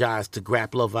 apologize to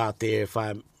Grap Love out there if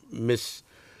I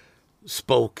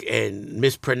misspoke and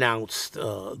mispronounced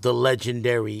the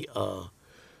legendary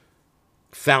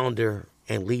founder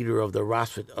and leader of the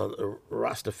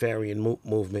Rastafarian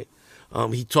movement.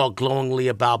 He talked glowingly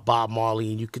about Bob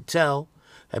Marley, and you could tell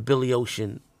that Billy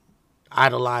Ocean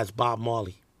idolized Bob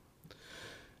Marley.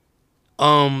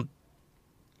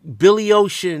 Billy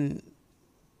Ocean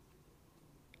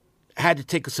had to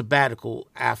take a sabbatical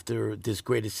after this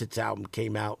Greatest Hits album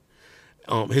came out.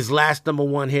 His last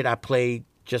 #1 hit I played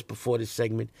just before this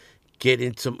segment, Get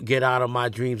Out of My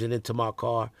Dreams and Into My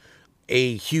Car,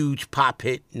 a huge pop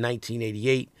hit in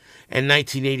 1988. And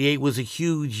 1988 was a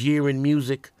huge year in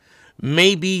music,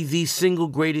 maybe the single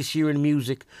greatest year in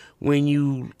music when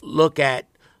you look at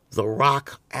the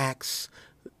rock acts,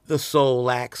 the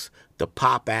soul acts, the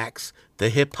pop acts, the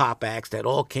hip-hop acts that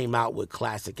all came out with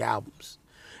classic albums.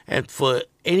 And for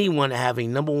anyone to have a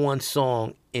 #1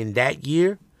 song in that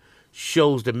year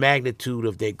shows the magnitude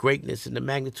of their greatness and the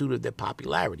magnitude of their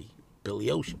popularity. Billy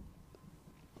Ocean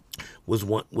was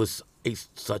one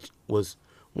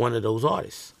of those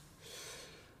artists.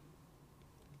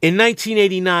 In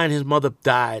 1989, his mother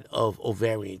died of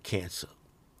ovarian cancer.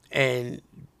 And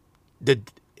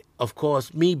of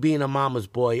course, me being a mama's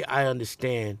boy, I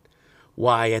understand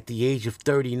why at the age of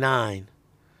 39,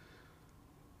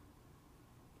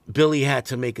 Billy had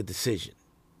to make a decision.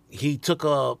 He took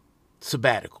a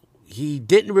sabbatical. He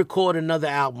didn't record another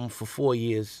album for 4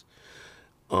 years.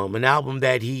 An album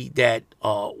that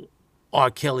R.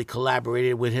 Kelly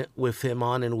collaborated with him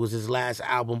on, and it was his last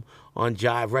album on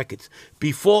Jive Records.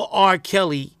 Before R.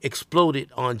 Kelly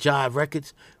exploded on Jive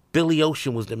Records, Billy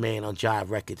Ocean was the man on Jive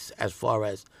Records as far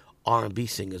as R&B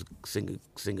singers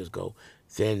go.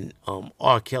 Then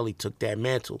R. Kelly took that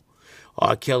mantle.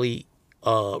 R. Kelly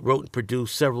wrote and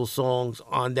produced several songs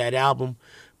on that album,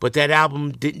 but that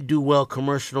album didn't do well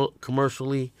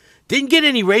commercially. Didn't get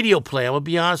any radio play, I'm going to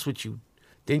be honest with you.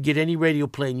 Didn't get any radio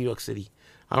play in New York City.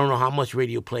 I don't know how much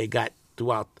radio play it got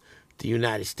throughout the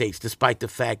United States, despite the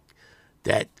fact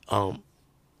that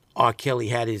R. Kelly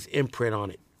had his imprint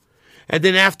on it. And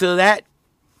then after that,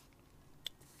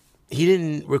 he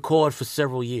didn't record for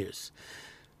several years.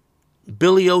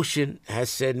 Billy Ocean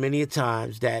has said many a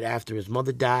times that after his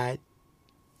mother died,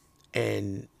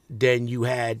 and then you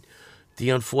had the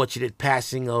unfortunate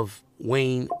passing of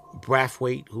Wayne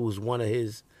Brathwaite, who was one of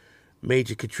his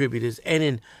major contributors. And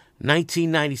in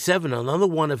 1997, another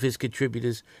one of his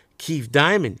contributors, Keith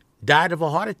Diamond, died of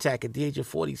a heart attack at the age of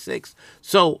 46.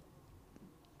 So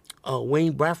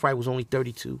Wayne Brathwaite was only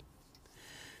 32.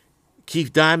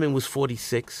 Keith Diamond was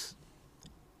 46.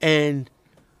 And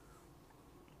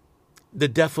the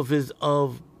death of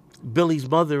Billy's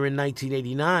mother in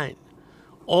 1989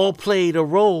 all played a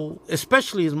role,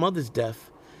 especially his mother's death,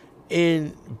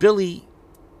 in Billy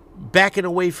backing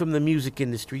away from the music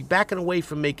industry, backing away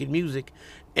from making music,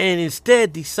 and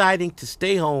instead deciding to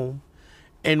stay home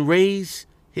and raise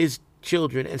his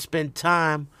children and spend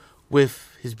time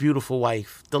with his beautiful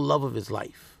wife, the love of his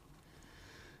life.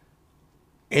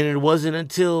 And it wasn't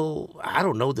until, I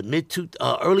don't know, the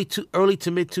early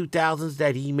to mid 2000s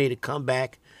that he made a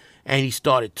comeback and he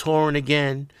started touring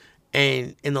again.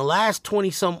 And in the last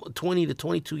 20 to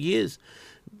 22 years,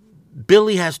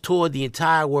 Billy has toured the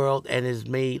entire world and has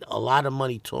made a lot of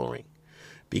money touring.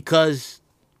 because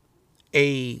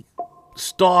a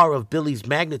star of Billy's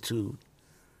magnitude,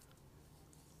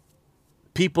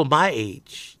 people my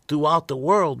age throughout the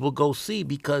world will go see,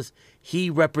 because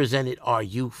he represented our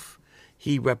youth.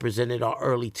 He represented our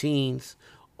early teens,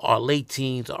 our late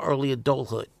teens, our early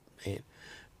adulthood. And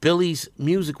Billy's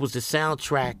music was the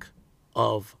soundtrack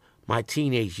of my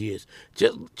teenage years.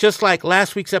 Just like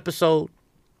last week's episode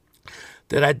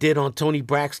that I did on Tony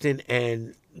Braxton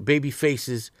and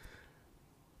Babyface's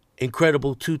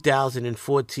incredible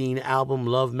 2014 album,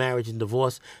 Love, Marriage, and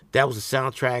Divorce. That was a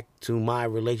soundtrack to my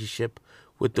relationship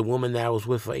with the woman that I was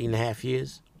with for 8.5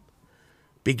 years,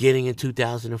 beginning in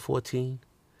 2014.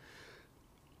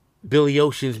 Billy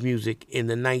Ocean's music in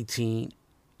the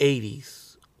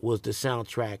 1980s was the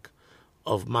soundtrack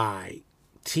of my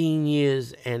teen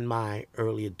years and my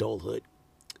early adulthood.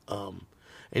 And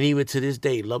even to this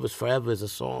day, Love Is Forever is a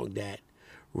song that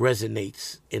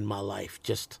resonates in my life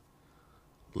just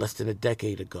less than a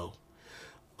decade ago.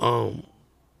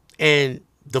 And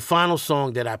the final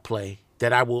song that I play,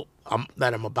 that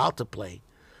I'm about to play,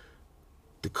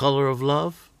 The Color of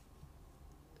Love.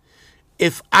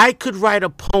 If I could write a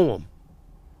poem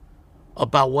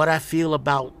about what I feel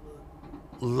about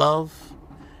love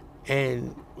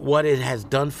and what it has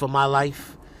done for my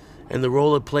life and the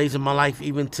role it plays in my life,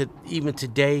 even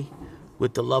today,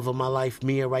 with the love of my life,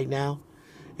 Mia, right now,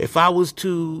 if I was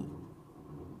to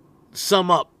sum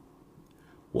up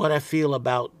what I feel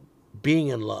about being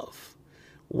in love,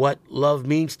 what love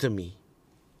means to me,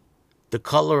 the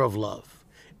color of love,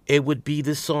 it would be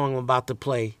this song I'm about to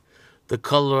play, The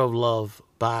Color of Love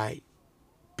by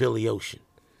Billy Ocean.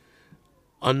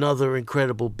 Another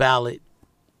incredible ballad,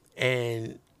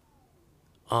 and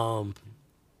the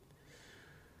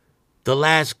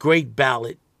last great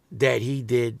ballad that he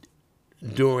did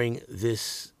during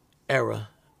this era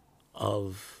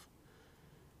of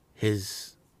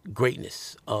his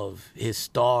greatness, of his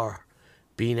star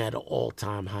being at an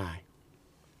all-time high.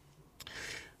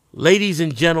 Ladies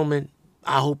and gentlemen,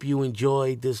 I hope you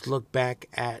enjoyed this look back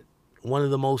at one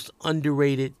of the most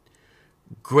underrated,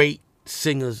 great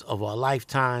singers of our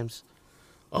lifetimes,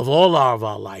 of all of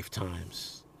our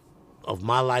lifetimes, of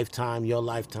my lifetime, your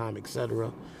lifetime,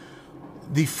 etc.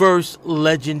 The first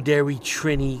legendary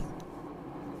Trini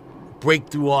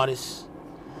breakthrough artist.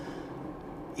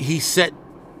 He set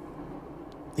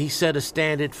a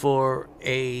standard for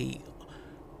a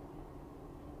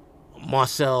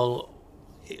Marcel,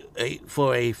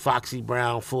 for a Foxy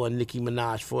Brown, for a Nicki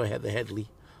Minaj, for a Heather Headley,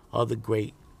 other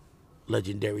great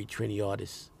legendary Trini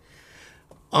artists.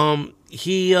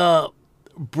 He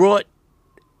brought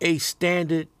a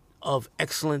standard of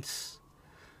excellence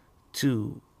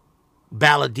to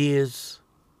balladeers.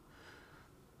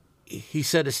 He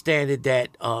set a standard that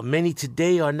many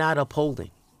today are not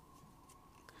upholding.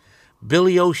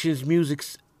 Billy Ocean's music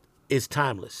is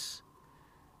timeless.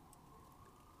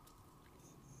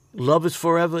 Love Is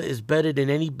Forever is better than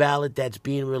any ballad that's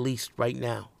being released right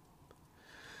now.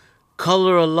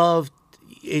 Color of Love,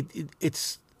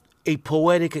 it's a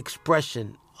poetic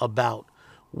expression about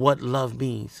what love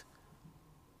means.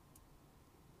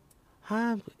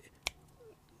 How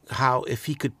if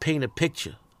he could paint a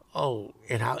picture,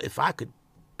 and how if I could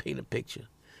paint a picture,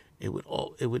 it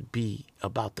would be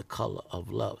about the color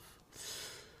of love.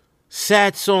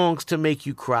 Sad songs to make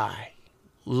you cry.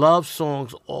 Love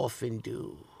songs often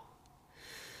do.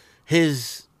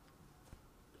 His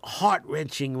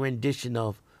heart-wrenching rendition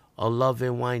of A Love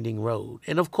and Winding Road.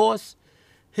 And of course,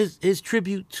 his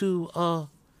tribute to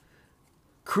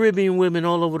Caribbean women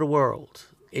all over the world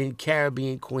in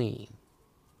Caribbean Queen.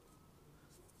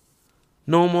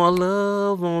 No More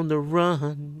Love on the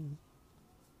Run.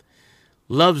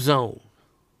 Love Zone.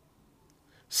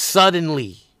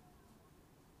 Suddenly.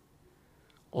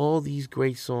 All these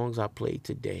great songs I played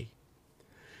today.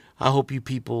 I hope you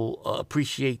people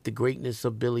appreciate the greatness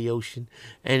of Billy Ocean.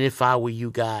 And if I were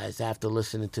you guys, after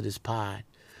listening to this pod,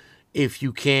 if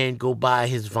you can, go buy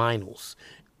his vinyls.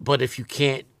 But if you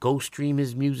can't, go stream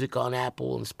his music on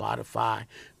Apple and Spotify.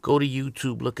 Go to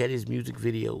YouTube, look at his music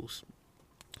videos.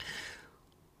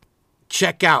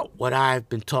 Check out what I've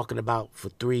been talking about for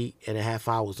 3.5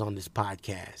 hours on this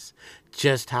podcast.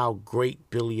 Just how great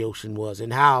Billy Ocean was,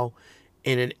 and how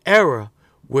in an era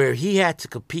where he had to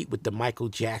compete with the Michael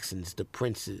Jacksons, the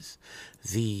Princes,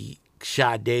 the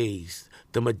Sades,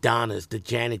 the Madonnas, the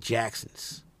Janet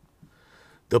Jacksons,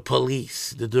 the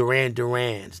Police, the Duran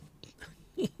Durans,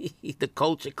 the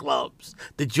Culture Clubs,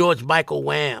 the George Michael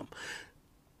Wham,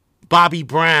 Bobby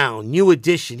Brown, New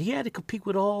Edition. He had to compete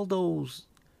with all those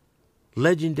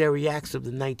legendary acts of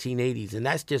the 1980s, and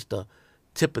that's just the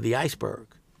tip of the iceberg.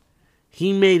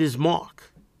 He made his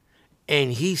mark,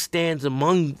 And he stands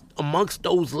amongst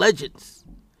those legends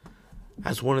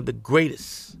as one of the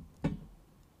greatest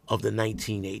of the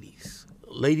 1980s.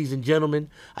 Ladies and gentlemen,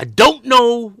 I don't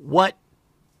know what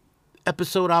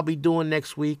episode I'll be doing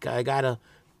next week. I got to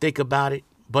think about it,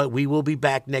 but we will be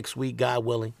back next week, God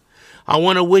willing. I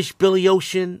want to wish Billy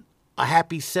Ocean a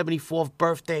happy 74th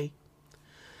birthday.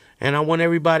 And I want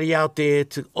everybody out there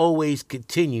to always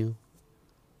continue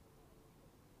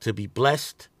to be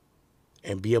blessed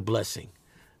and be a blessing.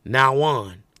 Now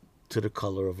on to The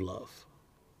Color of Love.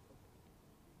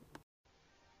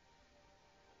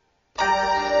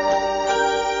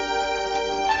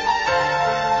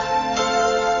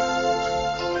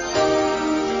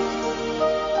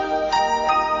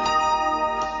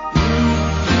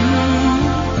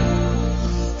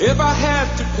 If I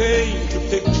had to paint a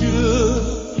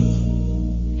picture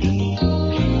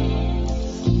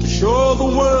to show the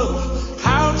world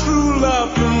how true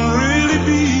love can really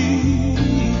be,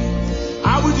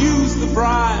 I would use the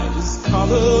brightest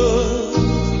colors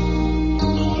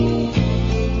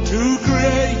to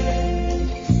create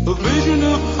a vision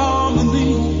of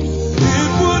harmony. It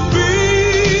would be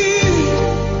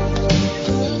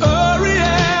a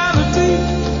reality,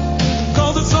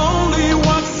 'cause it's only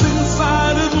what's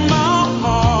inside of my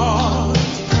heart.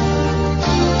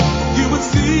 You would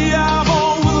see I've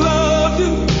always loved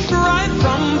you right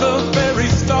from the very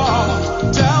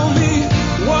start. Tell me,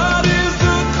 what is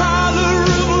the color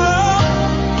of love?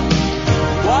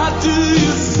 What do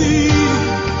you see?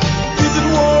 Is it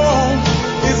warm?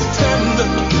 Is it tender?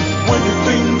 When you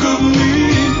think of me,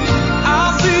 I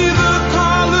see the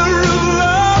color of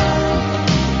love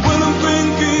when I'm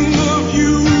thinking of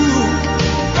you.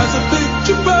 As a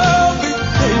picture perfect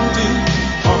painting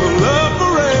of a love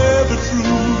forever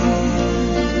true.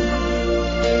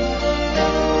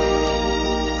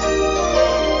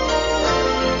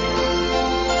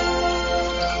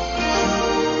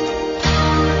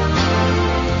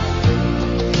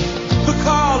 The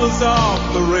colors of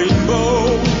the rainbow